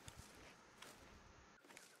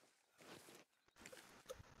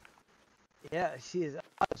 Yeah, she is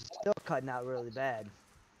still cutting out really bad.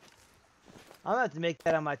 I'm gonna have to make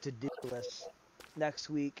that on my to-do list next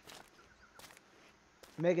week.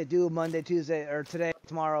 Make it due Monday, Tuesday, or today,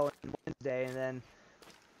 tomorrow, and Wednesday, and then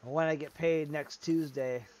when I get paid next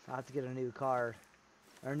Tuesday, I'll have to get a new card.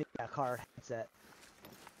 Or a new card headset.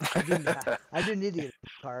 I do need to get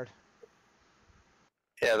a card.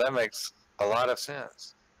 Yeah, that makes a lot of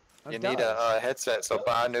sense. You need a headset, so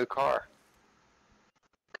buy a new car.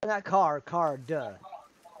 Not card, duh.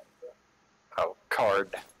 Oh,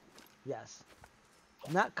 card. Yes.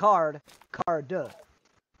 Not card, duh.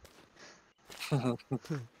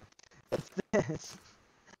 It's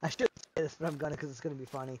I should say this, but I'm gonna because it's gonna be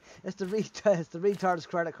funny. It's the retard's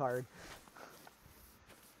credit card.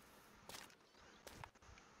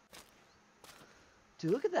 Dude,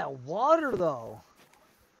 look at that water though.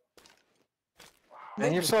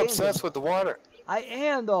 Man, you're so obsessed with the water. I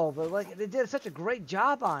am though, but like they did such a great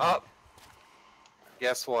job on it.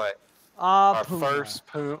 Guess what? Our Puma. first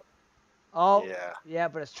Puma. Oh, Yeah. yeah,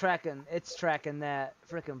 but it's tracking that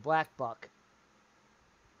freaking black buck.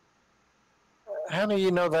 How do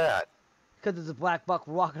you know that? Because there's a black buck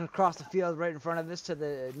walking across the field right in front of us to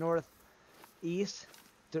the northeast.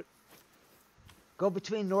 Go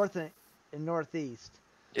between north and northeast.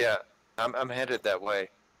 Yeah, I'm headed that way.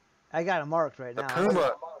 I got it marked right The now.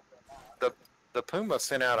 Puma, the Puma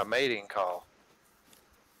sent out a mating call.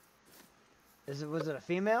 Was it a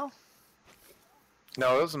female?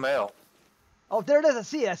 No, it was a male. Oh, there it is. I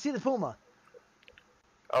see it. I see the Puma.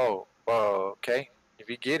 Oh, okay. If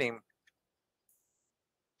you get him,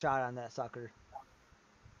 Shot on that sucker.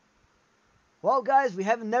 Well, guys, we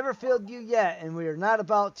haven't never failed you yet, and we are not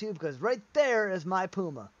about to, because right there is my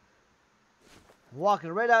Puma. Walking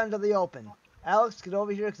right out into the open. Alex, get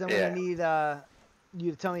over here, because I'm going to need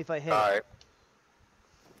you to tell me if I hit. all right.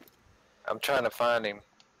 I'm trying to find him.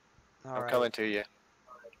 All I'm coming to you.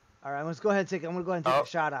 All right, let's go ahead and take. I'm going to go ahead and take a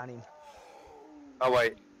shot on him. Oh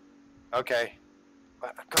wait. Okay.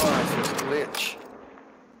 Gosh, it's a glitch.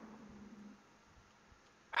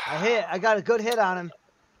 I got a good hit on him.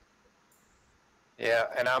 Yeah,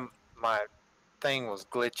 and my thing was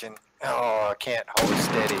glitching. Oh, I can't hold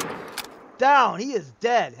steady. Down. He is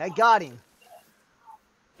dead. I got him.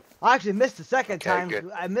 I actually missed the second time.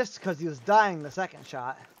 Good. I missed because he was dying the second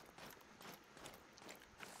shot.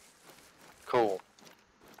 Cool.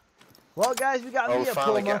 Well, guys, we got me a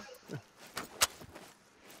Puma.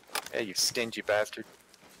 Yeah, you stingy bastard.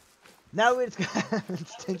 Now we just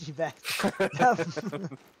stingy bastard.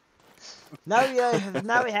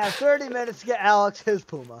 now we have 30 minutes to get Alex his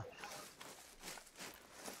Puma.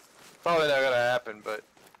 Probably not gonna happen, but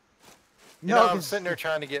you know, I'm sitting there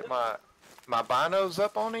trying to get my binos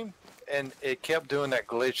up on him, and it kept doing that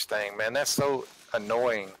glitch thing, man. That's so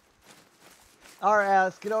annoying. All right,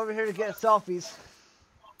 Alex, get over here to get selfies.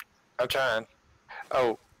 I'm trying.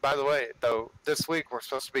 Oh, by the way, though, this week we're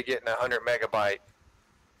supposed to be getting a 100 megabyte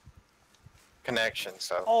connection.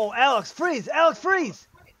 So. Oh, Alex, freeze! Alex, freeze!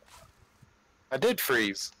 I did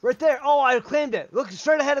freeze. Right there. Oh, I claimed it. Look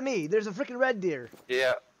straight ahead of me. There's a freaking red deer.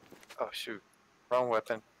 Yeah. Oh shoot. Wrong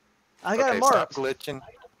weapon. I got okay, it marked. Stop glitching.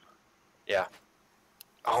 Yeah.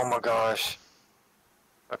 Oh my gosh.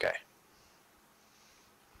 Okay.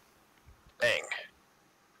 Dang.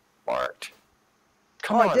 Marked.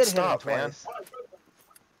 Come on, I did stop, hit him man. twice.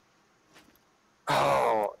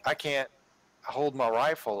 Oh, I can't hold my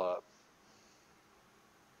rifle up.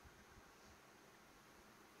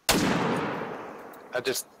 I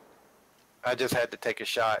just had to take a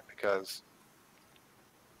shot because.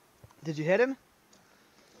 Did you hit him?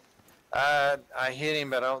 I hit him,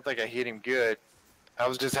 but I don't think I hit him good. I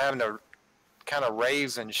was just having to kind of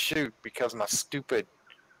raise and shoot because my stupid.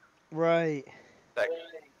 Right.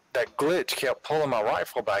 That glitch kept pulling my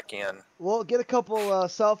rifle back in. Well, get a couple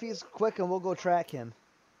selfies quick, and we'll go track him.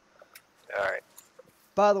 All right.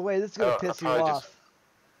 By the way, this is gonna piss you off.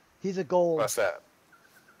 He's a gold. What's that?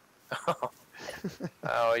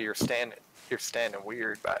 Oh, you're standing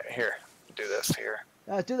weird back here. Do this here.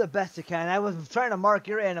 Do the best you can. I was trying to mark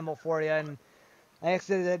your animal for you, and I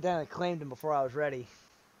accidentally claimed him before I was ready.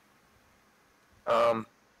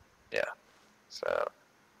 Yeah. So.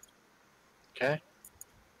 Okay.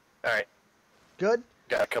 All right. Good?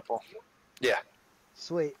 Got a couple. Yeah.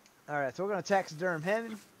 Sweet. All right, so we're going to taxiderm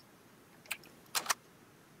him.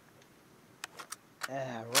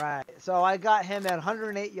 Right. So I got him at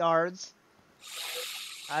 108 yards.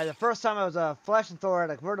 The first time I was a flesh and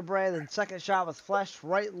thoracic vertebrae. The second shot was flesh,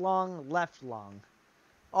 right lung, left lung.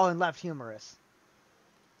 Oh, and left humerus.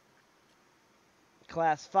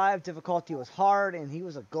 Class 5 difficulty was hard, and he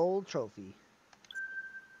was a gold trophy.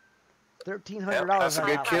 $1,300. Yep, that's a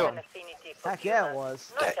good kill. Heck yeah, it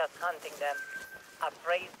was. Not just hunting them.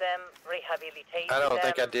 Appraise them, rehabilitate them. I don't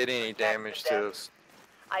think I did any damage to us.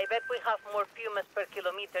 I bet we have more pumas per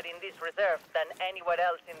kilometer in this reserve than anywhere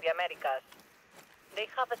else in the Americas. They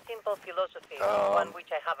have a simple philosophy, one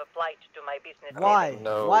which I have applied to my business. Why?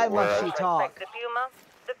 Why must she talk? The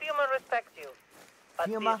Puma respects you. But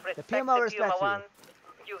Puma? disrespect The Puma the Puma respects you. one,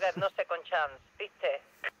 you got no second chance. Viste?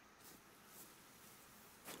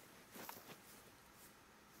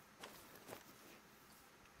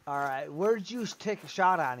 All right, where did you take a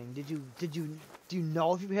shot on him? Do you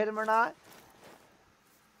know if you hit him or not?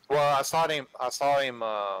 Well, I saw him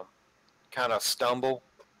kind of stumble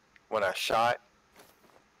when I shot.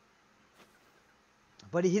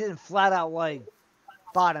 But he didn't flat out like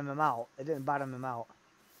bottom him out. It didn't bottom him out.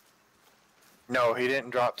 No, he didn't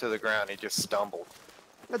drop to the ground. He just stumbled.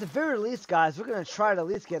 At the very least, guys, we're gonna try to at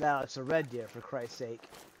least get Alex a red deer for Christ's sake.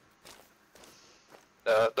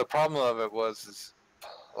 The problem of it was,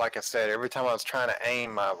 like I said, every time I was trying to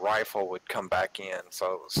aim, my rifle would come back in.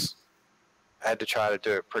 So I had to try to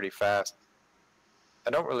do it pretty fast. I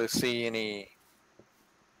don't really see any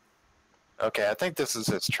Okay, I think this is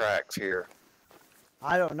its tracks here.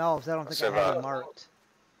 I don't know, because I don't think So, I had it marked.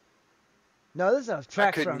 No, this is a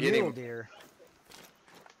track for a couldn't get mule him. deer.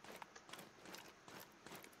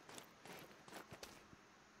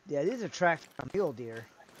 Yeah, these are tracks for a mule deer.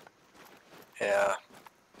 Yeah.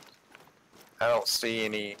 I don't see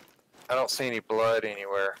any blood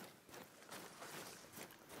anywhere.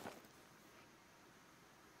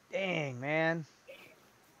 Dang, man.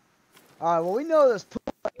 Alright, well, we know there's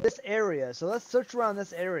Puma in this area, so let's search around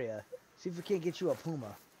this area. See if we can't get you a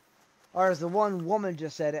Puma. Or as the one woman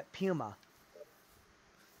just said it, Puma.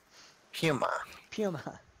 Puma.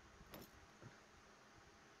 Puma.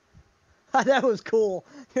 That was cool.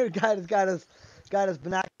 Your guy just got his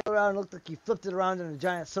binocular around, looked like he flipped it around in a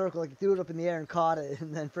giant circle, like he threw it up in the air and caught it,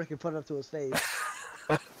 and then freaking put it up to his face.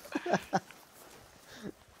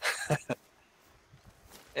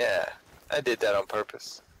 Yeah, I did that on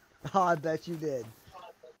purpose. Oh, I bet you did.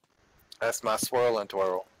 That's my swirl and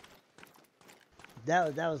twirl.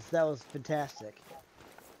 That was fantastic.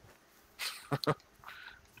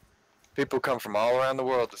 People come from all around the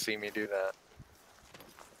world to see me do that.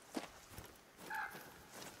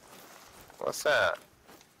 What's that?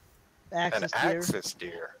 Axis An deer. axis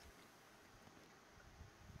deer.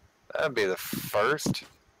 That'd be the first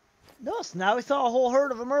No, it's not. We saw a whole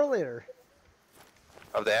herd of them earlier.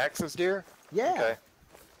 of the axis deer? Yeah. Okay.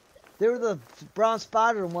 They were the brown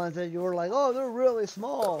spotted ones that you were like, oh, they're really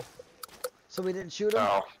small. So we didn't shoot them?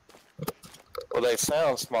 Oh. Well, they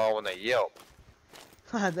sound small when they yelp.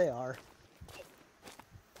 They are.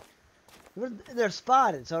 They're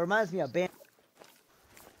spotted, so it reminds me of band.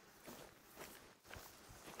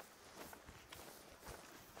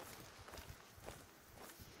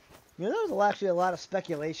 You know, there was actually a lot of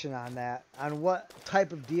speculation on that, on what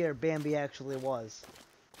type of deer Bambi actually was.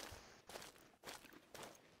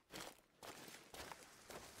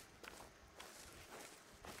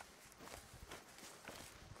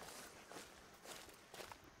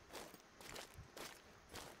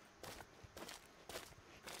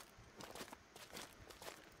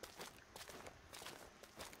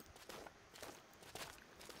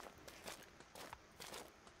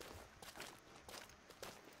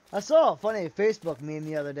 I saw a funny Facebook meme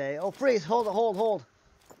the other day. Oh, freeze! Hold.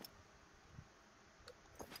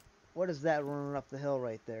 What is that running up the hill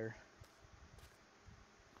right there?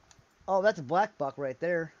 Oh, that's a black buck right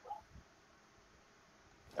there.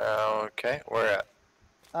 Okay, where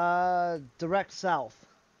at? Direct south.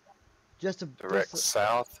 Direct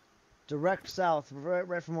south? Direct south,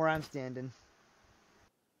 right from where I'm standing.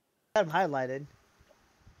 I have them highlighted.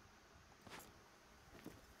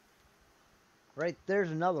 Right there's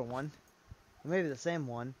another one. Maybe the same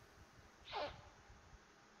one.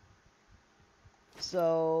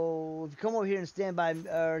 So if you come over here and stand by,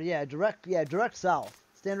 direct south.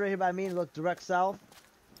 Stand right here by me and look direct south.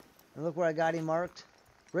 And look where I got him marked.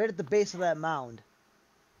 Right at the base of that mound.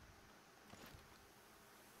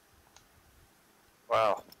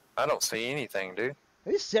 Wow, I don't see anything, dude.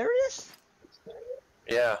 Are you serious?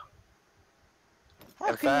 Yeah. How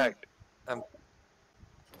In can fact,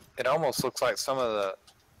 it almost looks like some of the,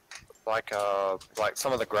 like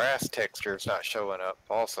some of the grass texture is not showing up.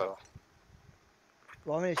 Also.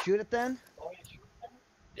 Want me to shoot it then?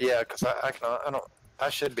 Yeah, because I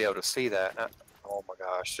should be able to see that. Oh my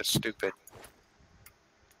gosh, just stupid.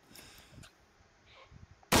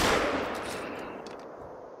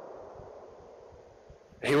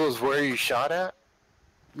 He was where you shot at?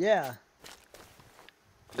 Yeah.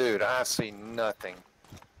 Dude, I see nothing.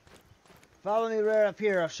 Follow me right up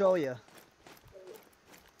here, I'll show you.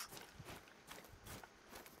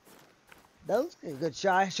 That was a good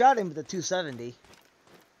shot. I shot him with the 270.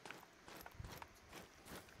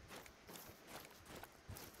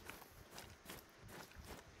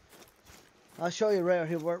 I'll show you right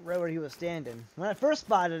where he was standing. When I first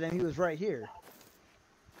spotted him, he was right here.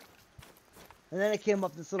 And then it came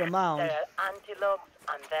up this little mound. There are antelopes,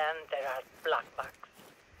 and then there are blackbacks.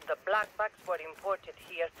 The blackbacks were imported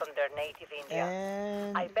here from their native India.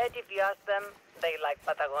 And I bet if you ask them, they like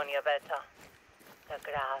Patagonia better. The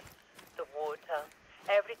grass, the water,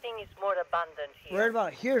 everything is more abundant here. right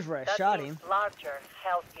about here's where I That shot means him. larger,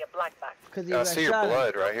 healthier blackbacks. I see your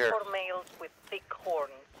blood right here. 4 males with thick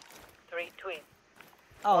horns, 3 twins.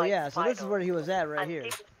 Oh white yeah, so this is spiders, where he was at right and here.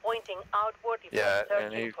 tips pointing outward if Yeah, you're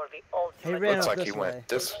and searching he- for the ultimate. ran Looks up like this he way. went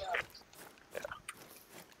this.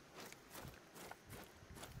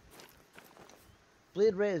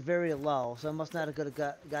 Bleed rate is very low, so I must not have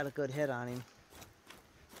got a good hit on him.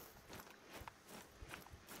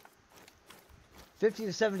 50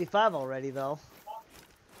 to 75 already though.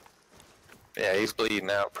 Yeah, he's bleeding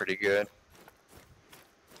out pretty good.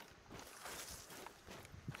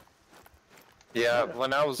 Yeah,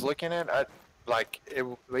 when I was looking at it,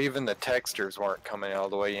 even the textures weren't coming all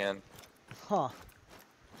the way in. Huh.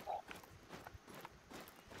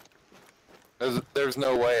 There's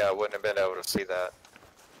no way I wouldn't have been able to see that.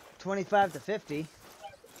 25 to 50.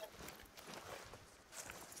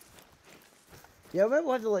 Yeah, maybe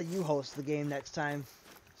we'll have to let you host the game next time.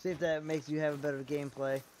 See if that makes you have a better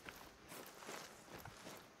gameplay.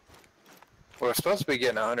 We're supposed to be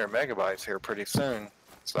getting 100 megabytes here pretty soon,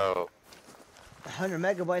 so 100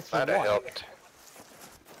 megabytes for that'd have what? helped.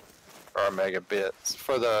 Or megabits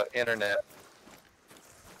for the internet.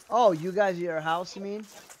 Oh, you guys at your house, you mean?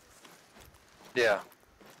 Yeah.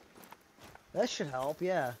 That should help,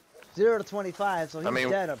 yeah. 0 to 25, so he's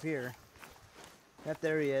dead up here. Yep,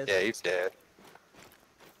 there he is. Yeah, he's dead.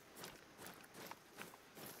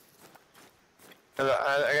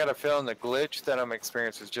 I got a feeling the glitch that I'm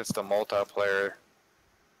experiencing is just a multiplayer.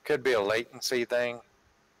 Could be a latency thing.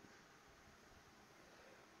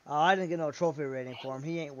 Oh, I didn't get no trophy rating for him.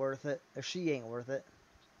 He ain't worth it. Or she ain't worth it.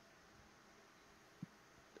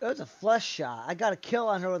 It was a flesh shot. I got a kill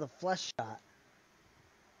on her with a flesh shot.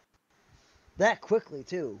 That quickly,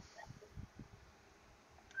 too.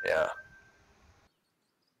 Yeah.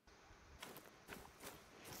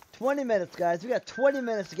 20 minutes, guys. We got 20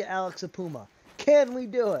 minutes to get Alex a Puma. Can we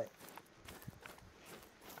do it?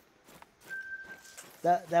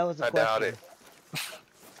 That was a question. I doubt it.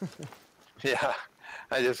 Yeah,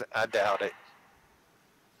 I doubt it.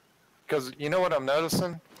 Because you know what I'm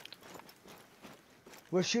noticing?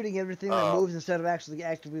 We're shooting everything that moves instead of actually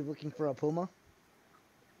actively looking for a Puma.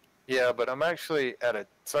 Yeah, but I'm actually at a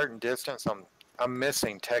certain distance. I'm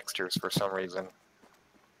missing textures for some reason.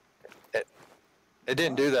 It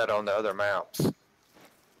didn't do that on the other maps.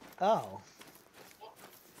 Oh.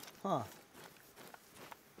 Huh.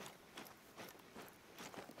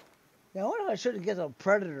 Yeah, I wonder if I shouldn't get a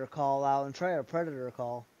predator call out and try a predator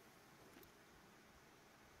call.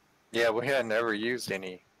 Yeah, we had never used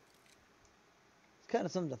any. It's kind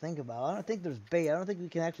of something to think about. I don't think there's bait. I don't think we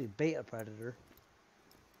can actually bait a predator.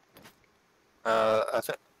 I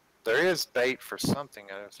think there is bait for something.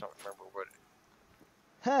 I just don't remember what it.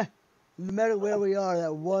 Huh. No matter where we are,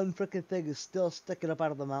 that one frickin' thing is still sticking up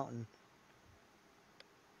out of the mountain.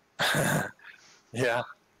 Yeah.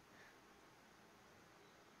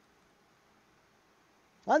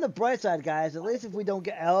 On the bright side, guys, at least if we don't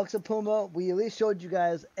get Alex a Puma, we at least showed you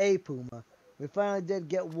guys a Puma. We finally did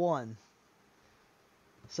get one.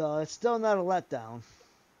 So it's still not a letdown.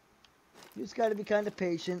 You just gotta be kind of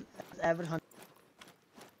patient, avid hunter.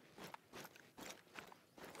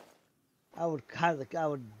 I would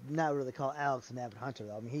not really call Alex an avid hunter,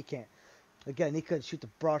 though. I mean, he can't. Again, he couldn't shoot the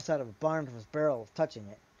broadside of a barn from his barrel touching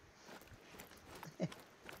it.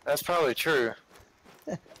 That's probably true.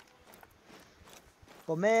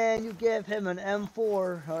 But man, you give him an M4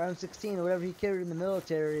 or M16 or whatever he carried in the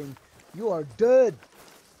military, and you are dead.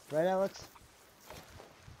 Right, Alex?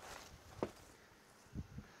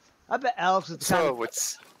 I bet Alex was the kind of would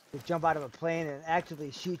jump out of a plane and actively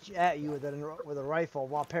shoot at you with a rifle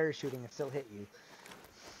while parachuting and still hit you.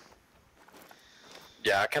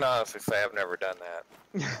 Yeah, I can honestly say I've never done that.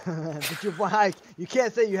 But you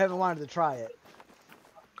can't say you haven't wanted to try it.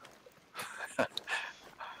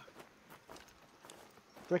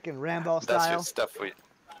 Frickin' Rambo style.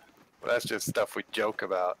 That's just stuff we joke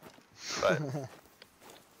about. But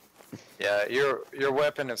yeah, your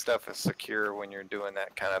weapon and stuff is secure when you're doing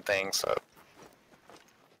that kind of thing. So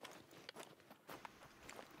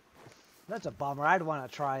that's a bummer. I'd want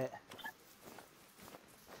to try it.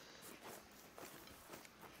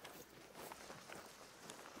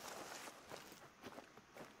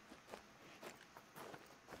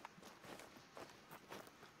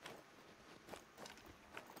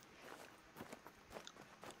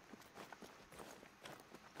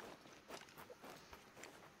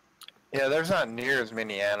 yeah, there's not near as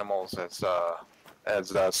many animals as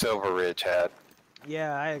Silver Ridge had.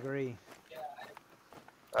 Yeah, I agree.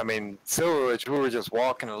 I mean, Silver Ridge, we were just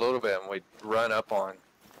walking a little bit and we'd run up on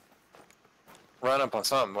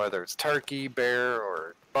something, whether it's turkey, bear,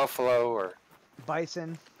 or buffalo, or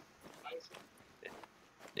bison.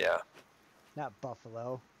 Yeah. Not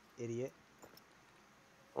buffalo, idiot.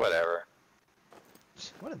 Whatever.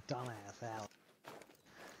 What a dumbass, Alex.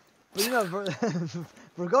 But, you know,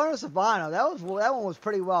 for going to Savannah, that one was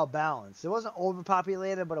pretty well balanced. It wasn't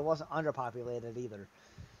overpopulated, but it wasn't underpopulated either.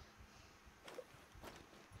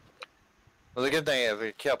 Well, the good thing is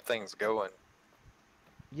it kept things going.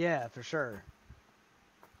 Yeah, for sure.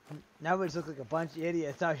 Now we just look like a bunch of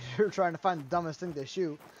idiots out here trying to find the dumbest thing to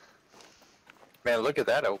shoot. Man, look at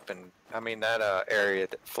that that area,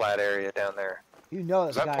 flat area down there. You know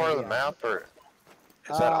that's is that part of the map, or?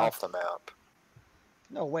 Is that off the map?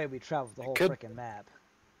 No way we traveled the whole Could... freaking map.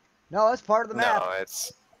 No, it's part of the map. No,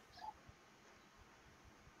 it's...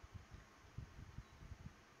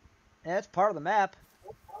 Yeah, it's part of the map.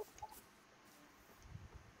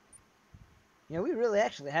 You know, we really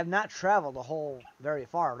actually have not traveled the whole very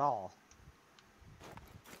far at all.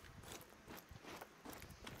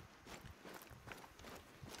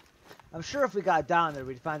 I'm sure if we got down there,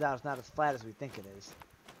 we'd find out it's not as flat as we think it is.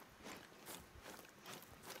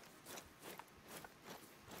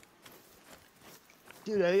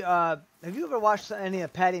 Dude, have you ever watched any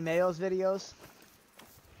of Patty Mayo's videos?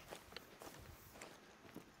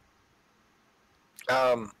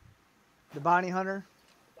 The bounty hunter?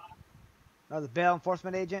 Or the bail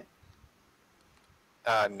enforcement agent?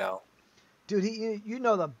 No. Dude, you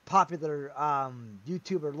know the popular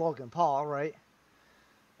YouTuber Logan Paul, right?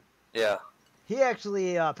 Yeah. He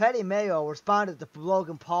actually, Patty Mayo responded to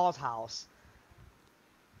Logan Paul's house.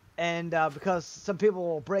 And because some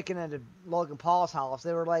people were breaking into Logan Paul's house,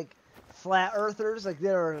 they were like flat earthers. Like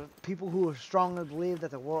there were people who strongly believed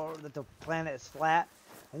that the planet is flat.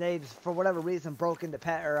 And they just, for whatever reason, broke into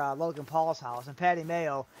Logan Paul's house. And Patty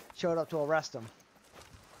Mayo showed up to arrest him.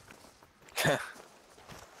 It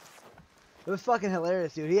was fucking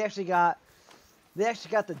hilarious, dude. They actually got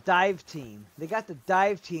the dive team. They got the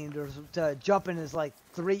dive team to jump in his like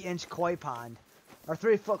 3-inch koi pond, or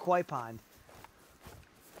 3-foot koi pond.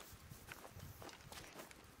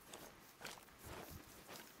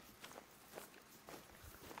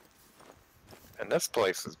 And this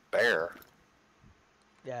place is bare.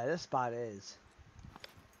 Yeah, this spot is.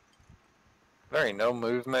 There ain't no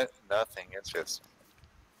movement, nothing. It's just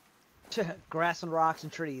grass and rocks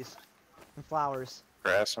and trees and flowers.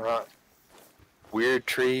 grass and rock. Weird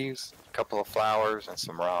trees, a couple of flowers, and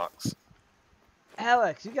some rocks.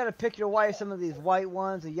 Alex, you gotta pick your wife some of these white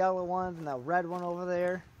ones, the yellow ones, and the red one over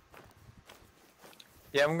there.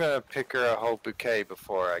 Yeah, I'm gonna pick her a whole bouquet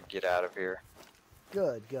before I get out of here.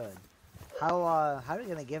 Good, good. How are you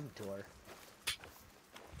gonna give them to her?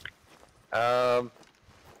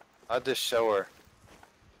 I'll just show her.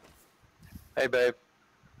 Hey, babe,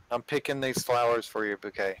 I'm picking these flowers for your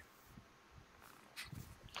bouquet.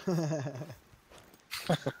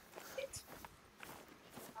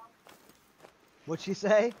 What'd she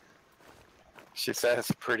say? She said it's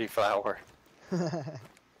a pretty flower.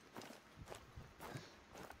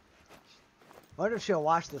 Wonder if she'll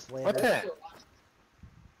watch this later.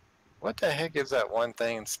 What the heck is that one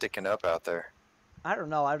thing sticking up out there? I don't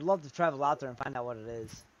know. I'd love to travel out there and find out what it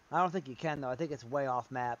is. I don't think you can, though. I think it's way off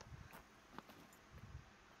map.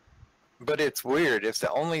 But it's weird. It's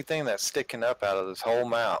the only thing that's sticking up out of this whole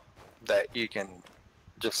map that you can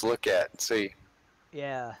just look at and see.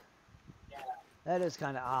 Yeah. That is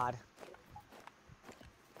kind of odd.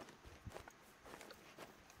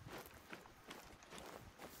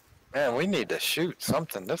 Man, we need to shoot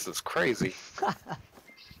something. This is crazy.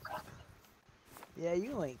 Yeah,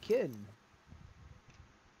 you ain't kidding.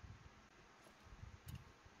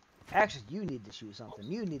 Actually, you need to shoot something.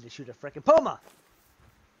 You need to shoot a frickin' Puma!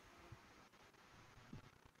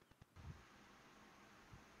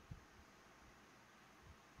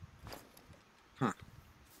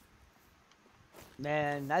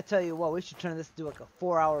 Man, I tell you what, we should turn this into like a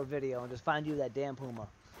 4-hour video and just find you that damn Puma.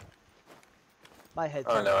 My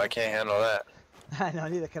headset. Oh no, I can't handle that. I know,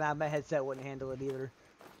 neither can I. My headset wouldn't handle it either.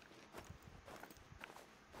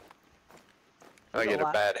 I get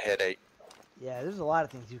a bad headache. Yeah, there's a lot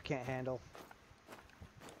of things you can't handle.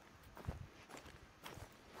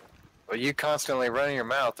 Well, you constantly running your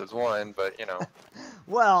mouth is one, but you know.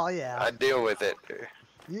 Well, yeah. I deal with it.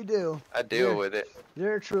 You do. I deal with it.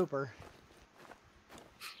 You're a trooper.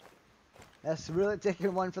 That's really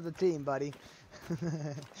taking one for the team, buddy.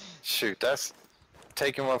 Shoot, that's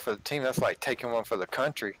taking one for the team. That's like taking one for the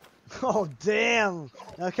country. Oh, damn.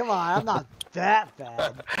 Now, come on. I'm not that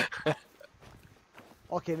bad.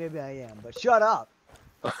 Okay, maybe I am, but shut up.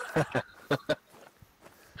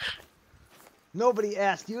 Nobody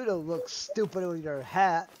asked you to look stupid with your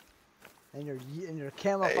hat and your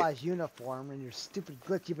camouflage uniform and your stupid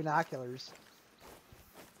glitchy binoculars.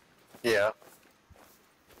 Yeah.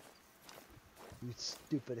 You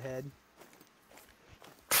stupid head.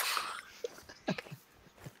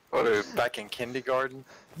 What, back in kindergarten?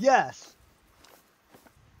 Yes.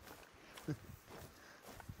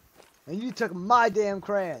 And you took my damn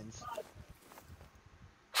crayons.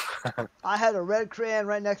 I had a red crayon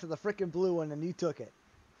right next to the freaking blue one, and you took it.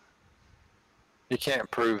 You can't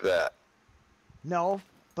prove that. No,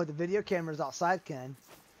 but the video cameras outside can.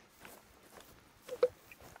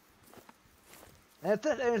 And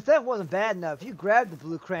if that wasn't bad enough, you grabbed the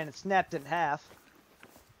blue crayon and snapped it in half.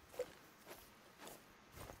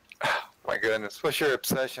 My goodness, what's your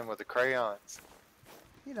obsession with the crayons?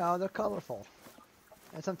 You know, they're colorful.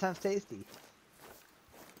 And sometimes tasty.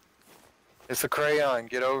 It's a crayon.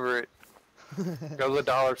 Get over it. Go to the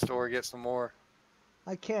dollar store, get some more.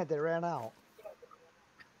 I can't, they ran out.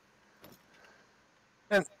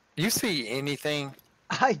 And you see anything?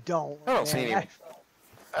 I don't. I don't see any.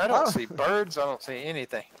 I don't see birds. I don't see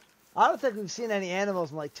anything. I don't think we've seen any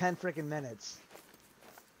animals in like 10 freaking minutes.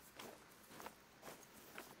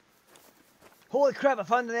 Holy crap, I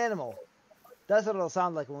found an animal. That's what it'll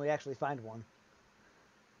sound like when we actually find one.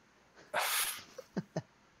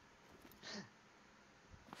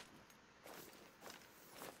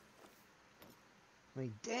 I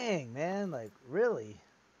mean, dang, man, like, really?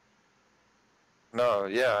 No,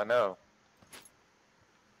 yeah, I know.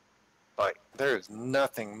 Like, there's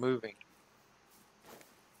nothing moving.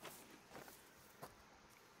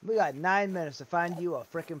 We got 9 minutes to find you a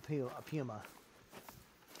frickin' Puma.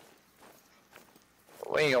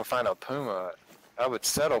 We ain't gonna find a Puma. I would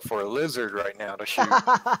settle for a lizard right now to shoot.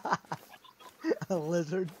 A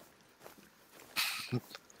lizard?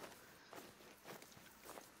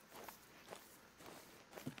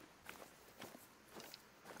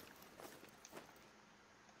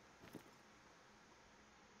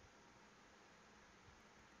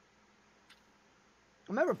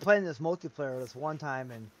 I remember playing this multiplayer this one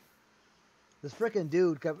time, and this freaking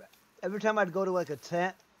dude kept, every time I'd go to like a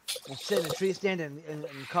tent and sit in a tree stand and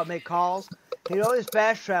make calls, he'd always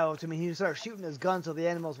fast travel to me. He'd start shooting his gun so the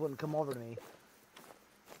animals wouldn't come over to me.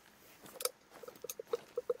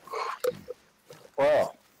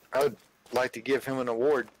 Well, I would like to give him an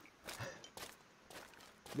award.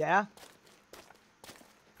 Yeah?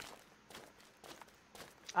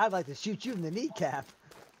 I'd like to shoot you in the kneecap.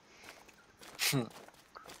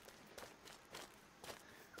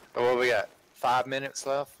 What we got? 5 minutes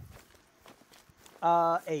left? 8.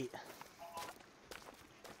 I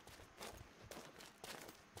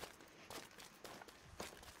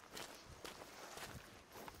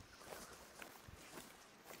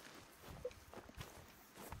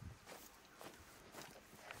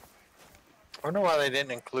wonder why they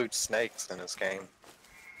didn't include snakes in this game.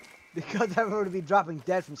 Because everyone would be dropping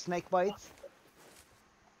dead from snake bites.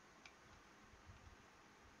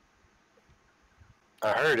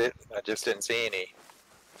 I heard it. I just didn't see any.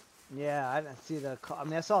 Yeah, I didn't see the call. I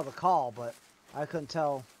mean, I saw the call, but I couldn't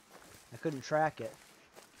tell. I couldn't track it.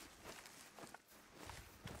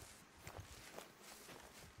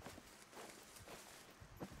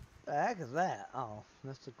 The heck is that? Oh,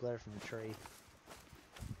 that's the glare from the tree.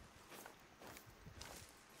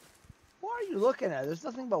 What are you looking at? There's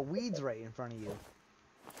nothing but weeds right in front of you.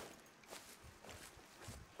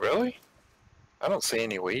 Really? I don't see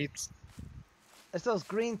any weeds. It's those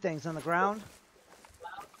green things on the ground.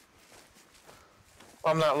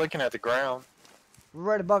 I'm not looking at the ground.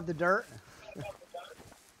 Right above the dirt.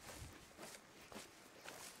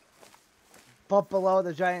 But below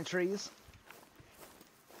the giant trees.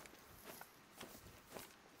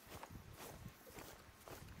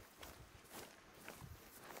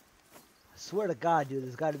 I swear to God, dude,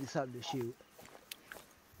 there's got to be something to shoot.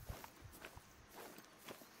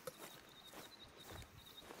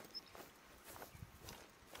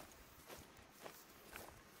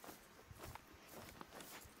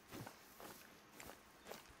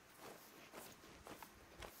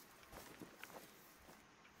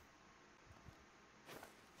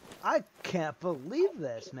 I can't believe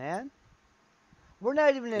this, man. We're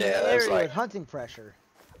not even in an area with hunting pressure.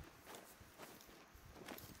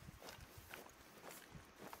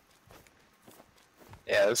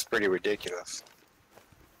 Yeah, that's pretty ridiculous.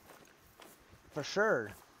 For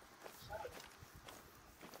sure.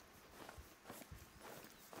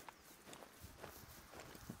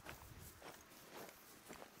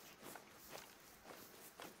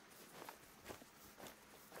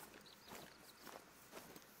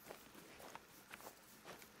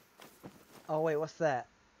 Oh wait, what's that?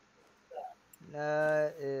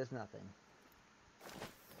 That is nothing.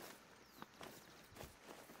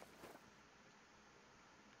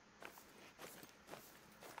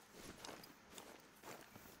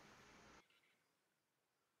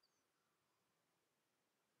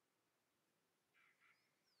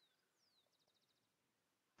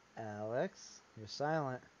 Alex, you're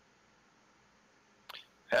silent.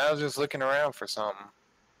 I was just looking around for something.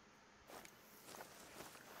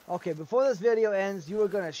 Okay, before this video ends, you were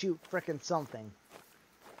gonna shoot frickin' something.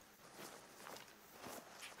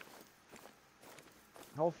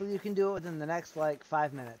 Hopefully you can do it within the next, like,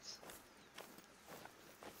 5 minutes.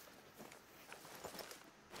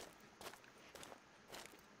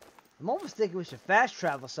 I'm almost thinking we should fast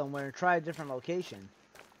travel somewhere and try a different location.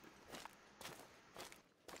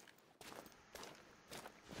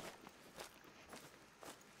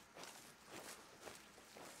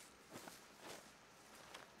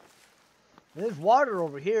 There's water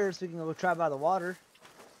over here, so we can go try by the water.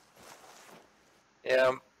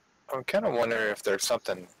 Yeah, I'm kind of wondering if there's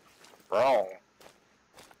something wrong.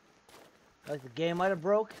 Like the game might have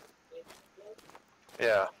broke?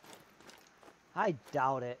 Yeah. I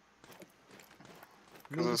doubt it.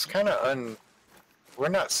 Because it's kind of we're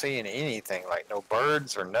not seeing anything, like no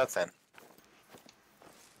birds or nothing.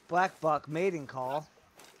 Black buck mating call.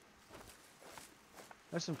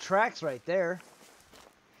 There's some tracks right there.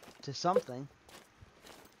 To something.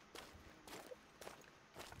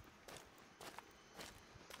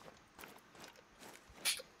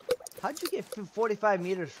 How'd you get 45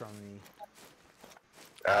 meters from me?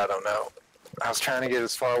 I don't know. I was trying to get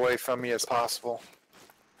as far away from you as possible.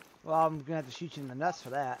 Well, I'm gonna have to shoot you in the nuts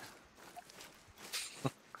for that.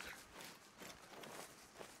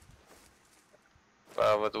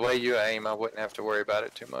 With the way you aim, I wouldn't have to worry about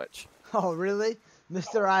it too much. Oh, really?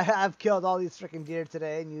 Mister, I've killed all these freaking deer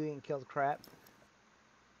today, and you ain't killed crap.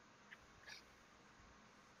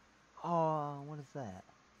 Oh, what is that?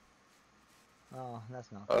 Oh,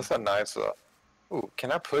 that's not. Oh, that's a nice. Ooh,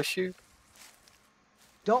 can I push you?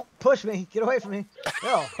 Don't push me! Get away from me!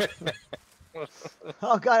 No.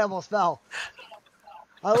 Oh God, I almost fell.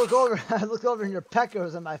 I look over, and your pecker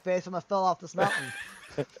was in my face. I fell off this mountain.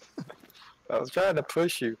 I was trying to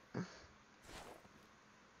push you.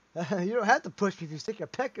 You don't have to push me if you stick your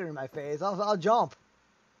pecker in my face. I'll jump.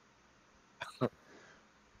 I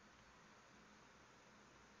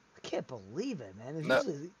can't believe it, man. There's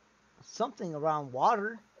usually something around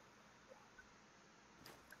water.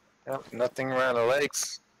 Yep, nothing around the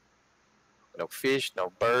lakes. No fish,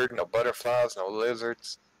 no bird, no butterflies, no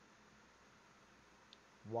lizards.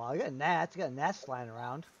 Wow, I got gnats. I got gnats flying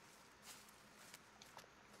around.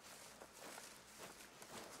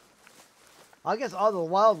 I guess all the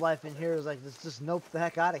wildlife in here is like, just nope the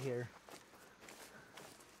heck out of here.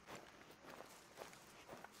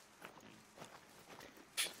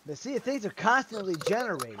 But see, things are constantly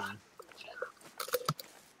generating.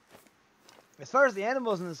 As far as the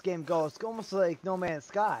animals in this game go, it's almost like No Man's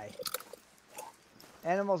Sky.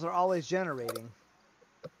 Animals are always generating.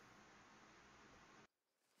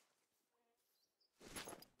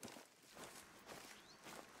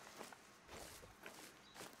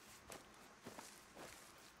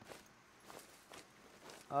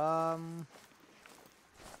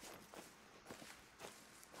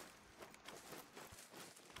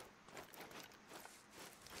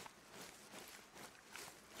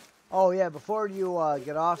 Oh yeah, before you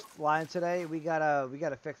get offline today, we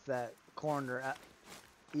gotta fix that corner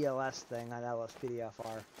ELS thing on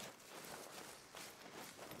LSPDFR.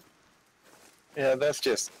 Yeah, that's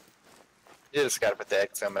just... You just gotta put the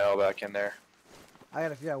XML back in there. I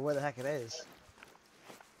gotta figure out where the heck it is.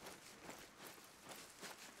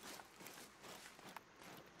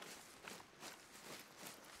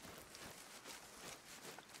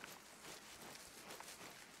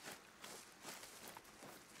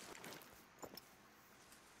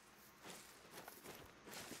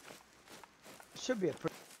 Should be a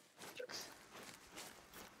pretty.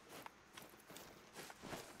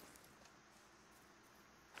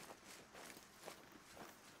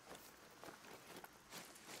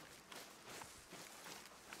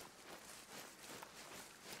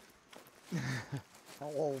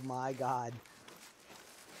 Oh my God.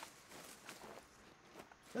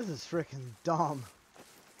 This is freaking dumb.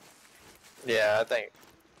 Yeah, I think...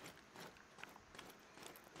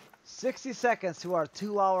 60 seconds to our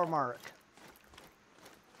 2-hour mark.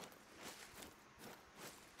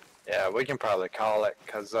 Yeah, we can probably call it,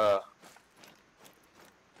 because,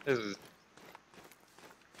 this is...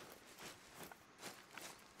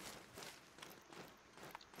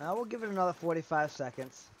 Now we'll give it another 45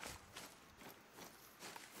 seconds.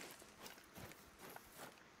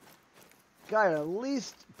 Gotta at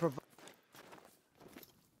least provide.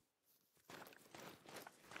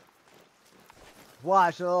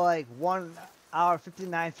 Watch, so like 1 hour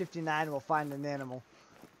 59:59 we'll find an animal.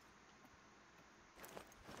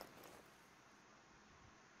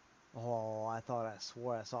 Oh, I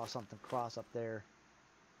swore I saw something cross up there.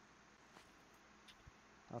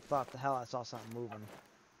 I thought the hell I saw something moving.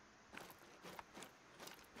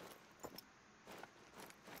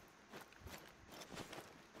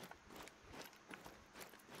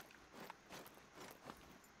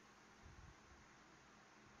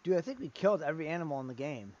 Dude, I think we killed every animal in the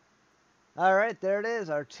game. Alright, there it is,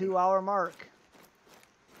 our 2-hour mark.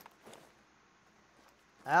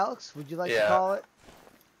 Alex, would you like to call it?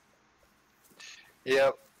 Yeah,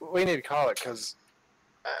 we need to call it, because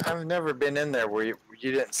I've never been in there where you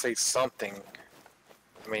didn't see something.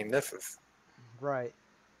 I mean, this is... Right.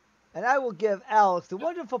 And I will give Alex the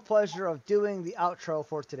wonderful pleasure of doing the outro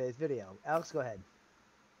for today's video. Alex, go ahead.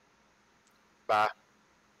 Bye.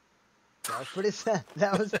 That was pretty.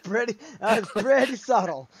 That was pretty. That was pretty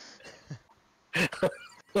subtle.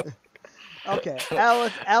 Okay,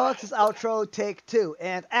 Alex's outro, take 2,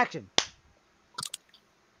 and action.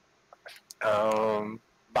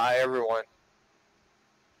 Bye everyone.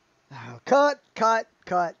 Cut.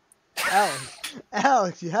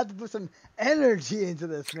 Alex, you have to put some energy into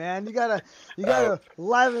this, man. You gotta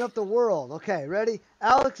liven up the world. Okay, ready?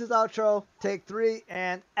 Alex's outro, take 3,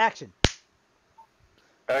 and action.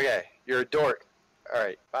 Okay, you're a dork. All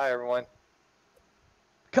right, bye everyone.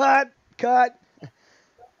 Cut.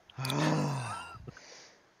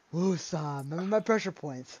 Woosah, remember my pressure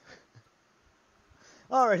points.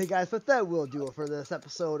 Alrighty, guys, but that will do it for this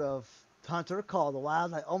episode of Hunter Call of the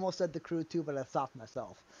Wild. I almost said the Crew 2, but I stopped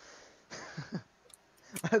myself.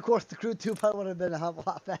 Of course, the Crew 2 probably would have been a hell of a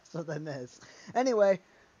lot faster than this. Anyway,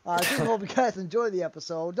 I do hope you guys enjoyed the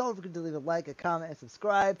episode. Don't forget to leave a like, a comment, and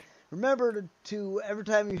subscribe. Remember to every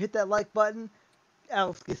time you hit that like button,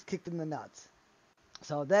 Alex gets kicked in the nuts.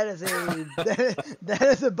 So that is that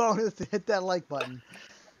is a bonus to hit that like button.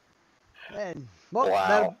 And well,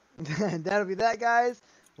 Wow. that'll be that, guys.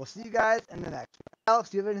 We'll see you guys in the next one. Alex,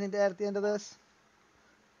 do you have anything to add at the end of this?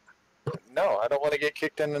 No, I don't want to get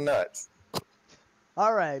kicked in the nuts.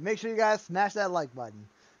 Alright, make sure you guys smash that like button.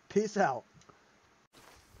 Peace out.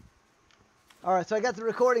 Alright, so I got the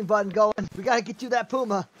recording button going. We gotta get you that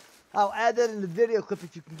Puma. I'll add that in the video clip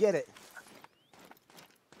if you can get it.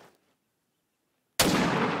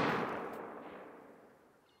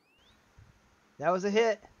 That was a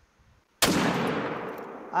hit.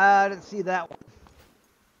 I didn't see that one.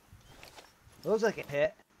 Looks like a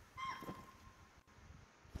hit.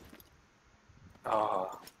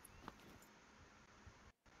 Oh.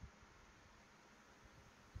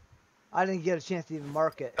 I didn't get a chance to even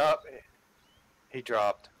mark it. Oh, he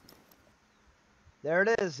dropped. There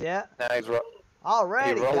it is, yeah. Now he's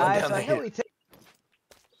Alrighty, rolling guys. down So the I know hill. we take.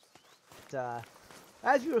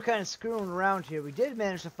 As we were kind of screwing around here, we did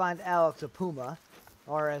manage to find Alex a Puma,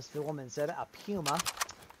 or as the woman said, a Puma.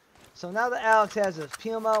 So now that Alex has his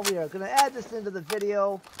Puma, we are going to add this into the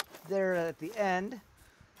video there at the end.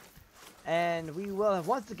 And we will have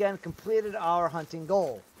once again completed our hunting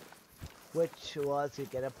goal, which was to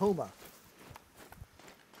get a Puma.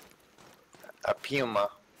 A Puma.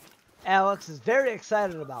 Alex is very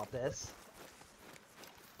excited about this.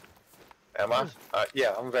 Am I?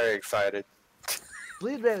 Yeah, I'm very excited.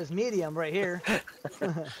 Bleed rate is medium right here.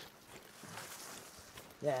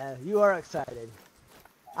 Yeah, you are excited.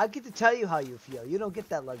 I get to tell you how you feel. You don't get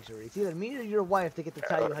that luxury. It's either me or your wife that get to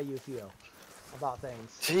tell you how you feel about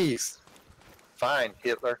things. Jeez. Fine,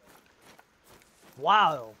 Hitler.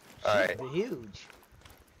 Wow. All She's right. huge.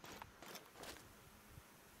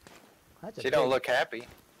 That's a She don't big- look happy.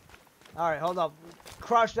 Alright, hold up.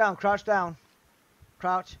 Crouch down, crouch down.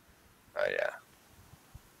 Crouch. Oh yeah.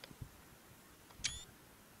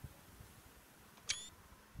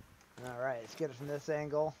 Alright, let's get it from this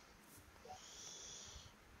angle.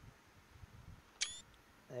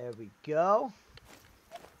 There we go.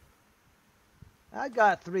 I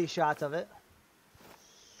got 3 shots of it.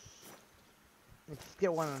 Let's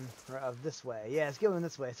get one of this way. Yeah, let's get one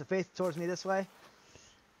this way. So face towards me this way.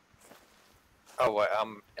 Oh wait,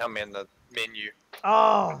 I'm in the menu.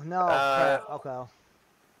 Oh, no. Crap. Okay.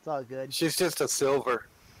 It's all good. She's just a silver.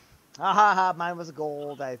 Ha ha ha. Mine was a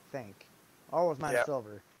gold, I think. Or was mine Yeah.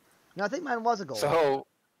 silver? No, I think mine was a gold. So I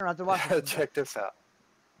don't have to watch the, check this out.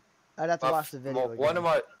 I'd have to watch the video again. One of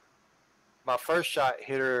my first shot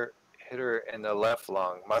hit her in the left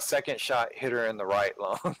lung. My second shot hit her in the right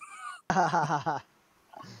lung.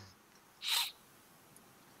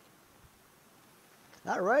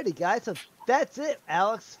 Alrighty, guys. So that's it.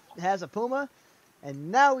 Alex has a Puma.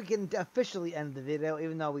 And now we can officially end the video,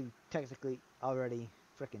 even though we technically already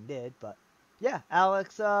freaking did. But yeah,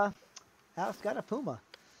 Alex got a Puma.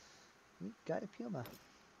 He got a Puma.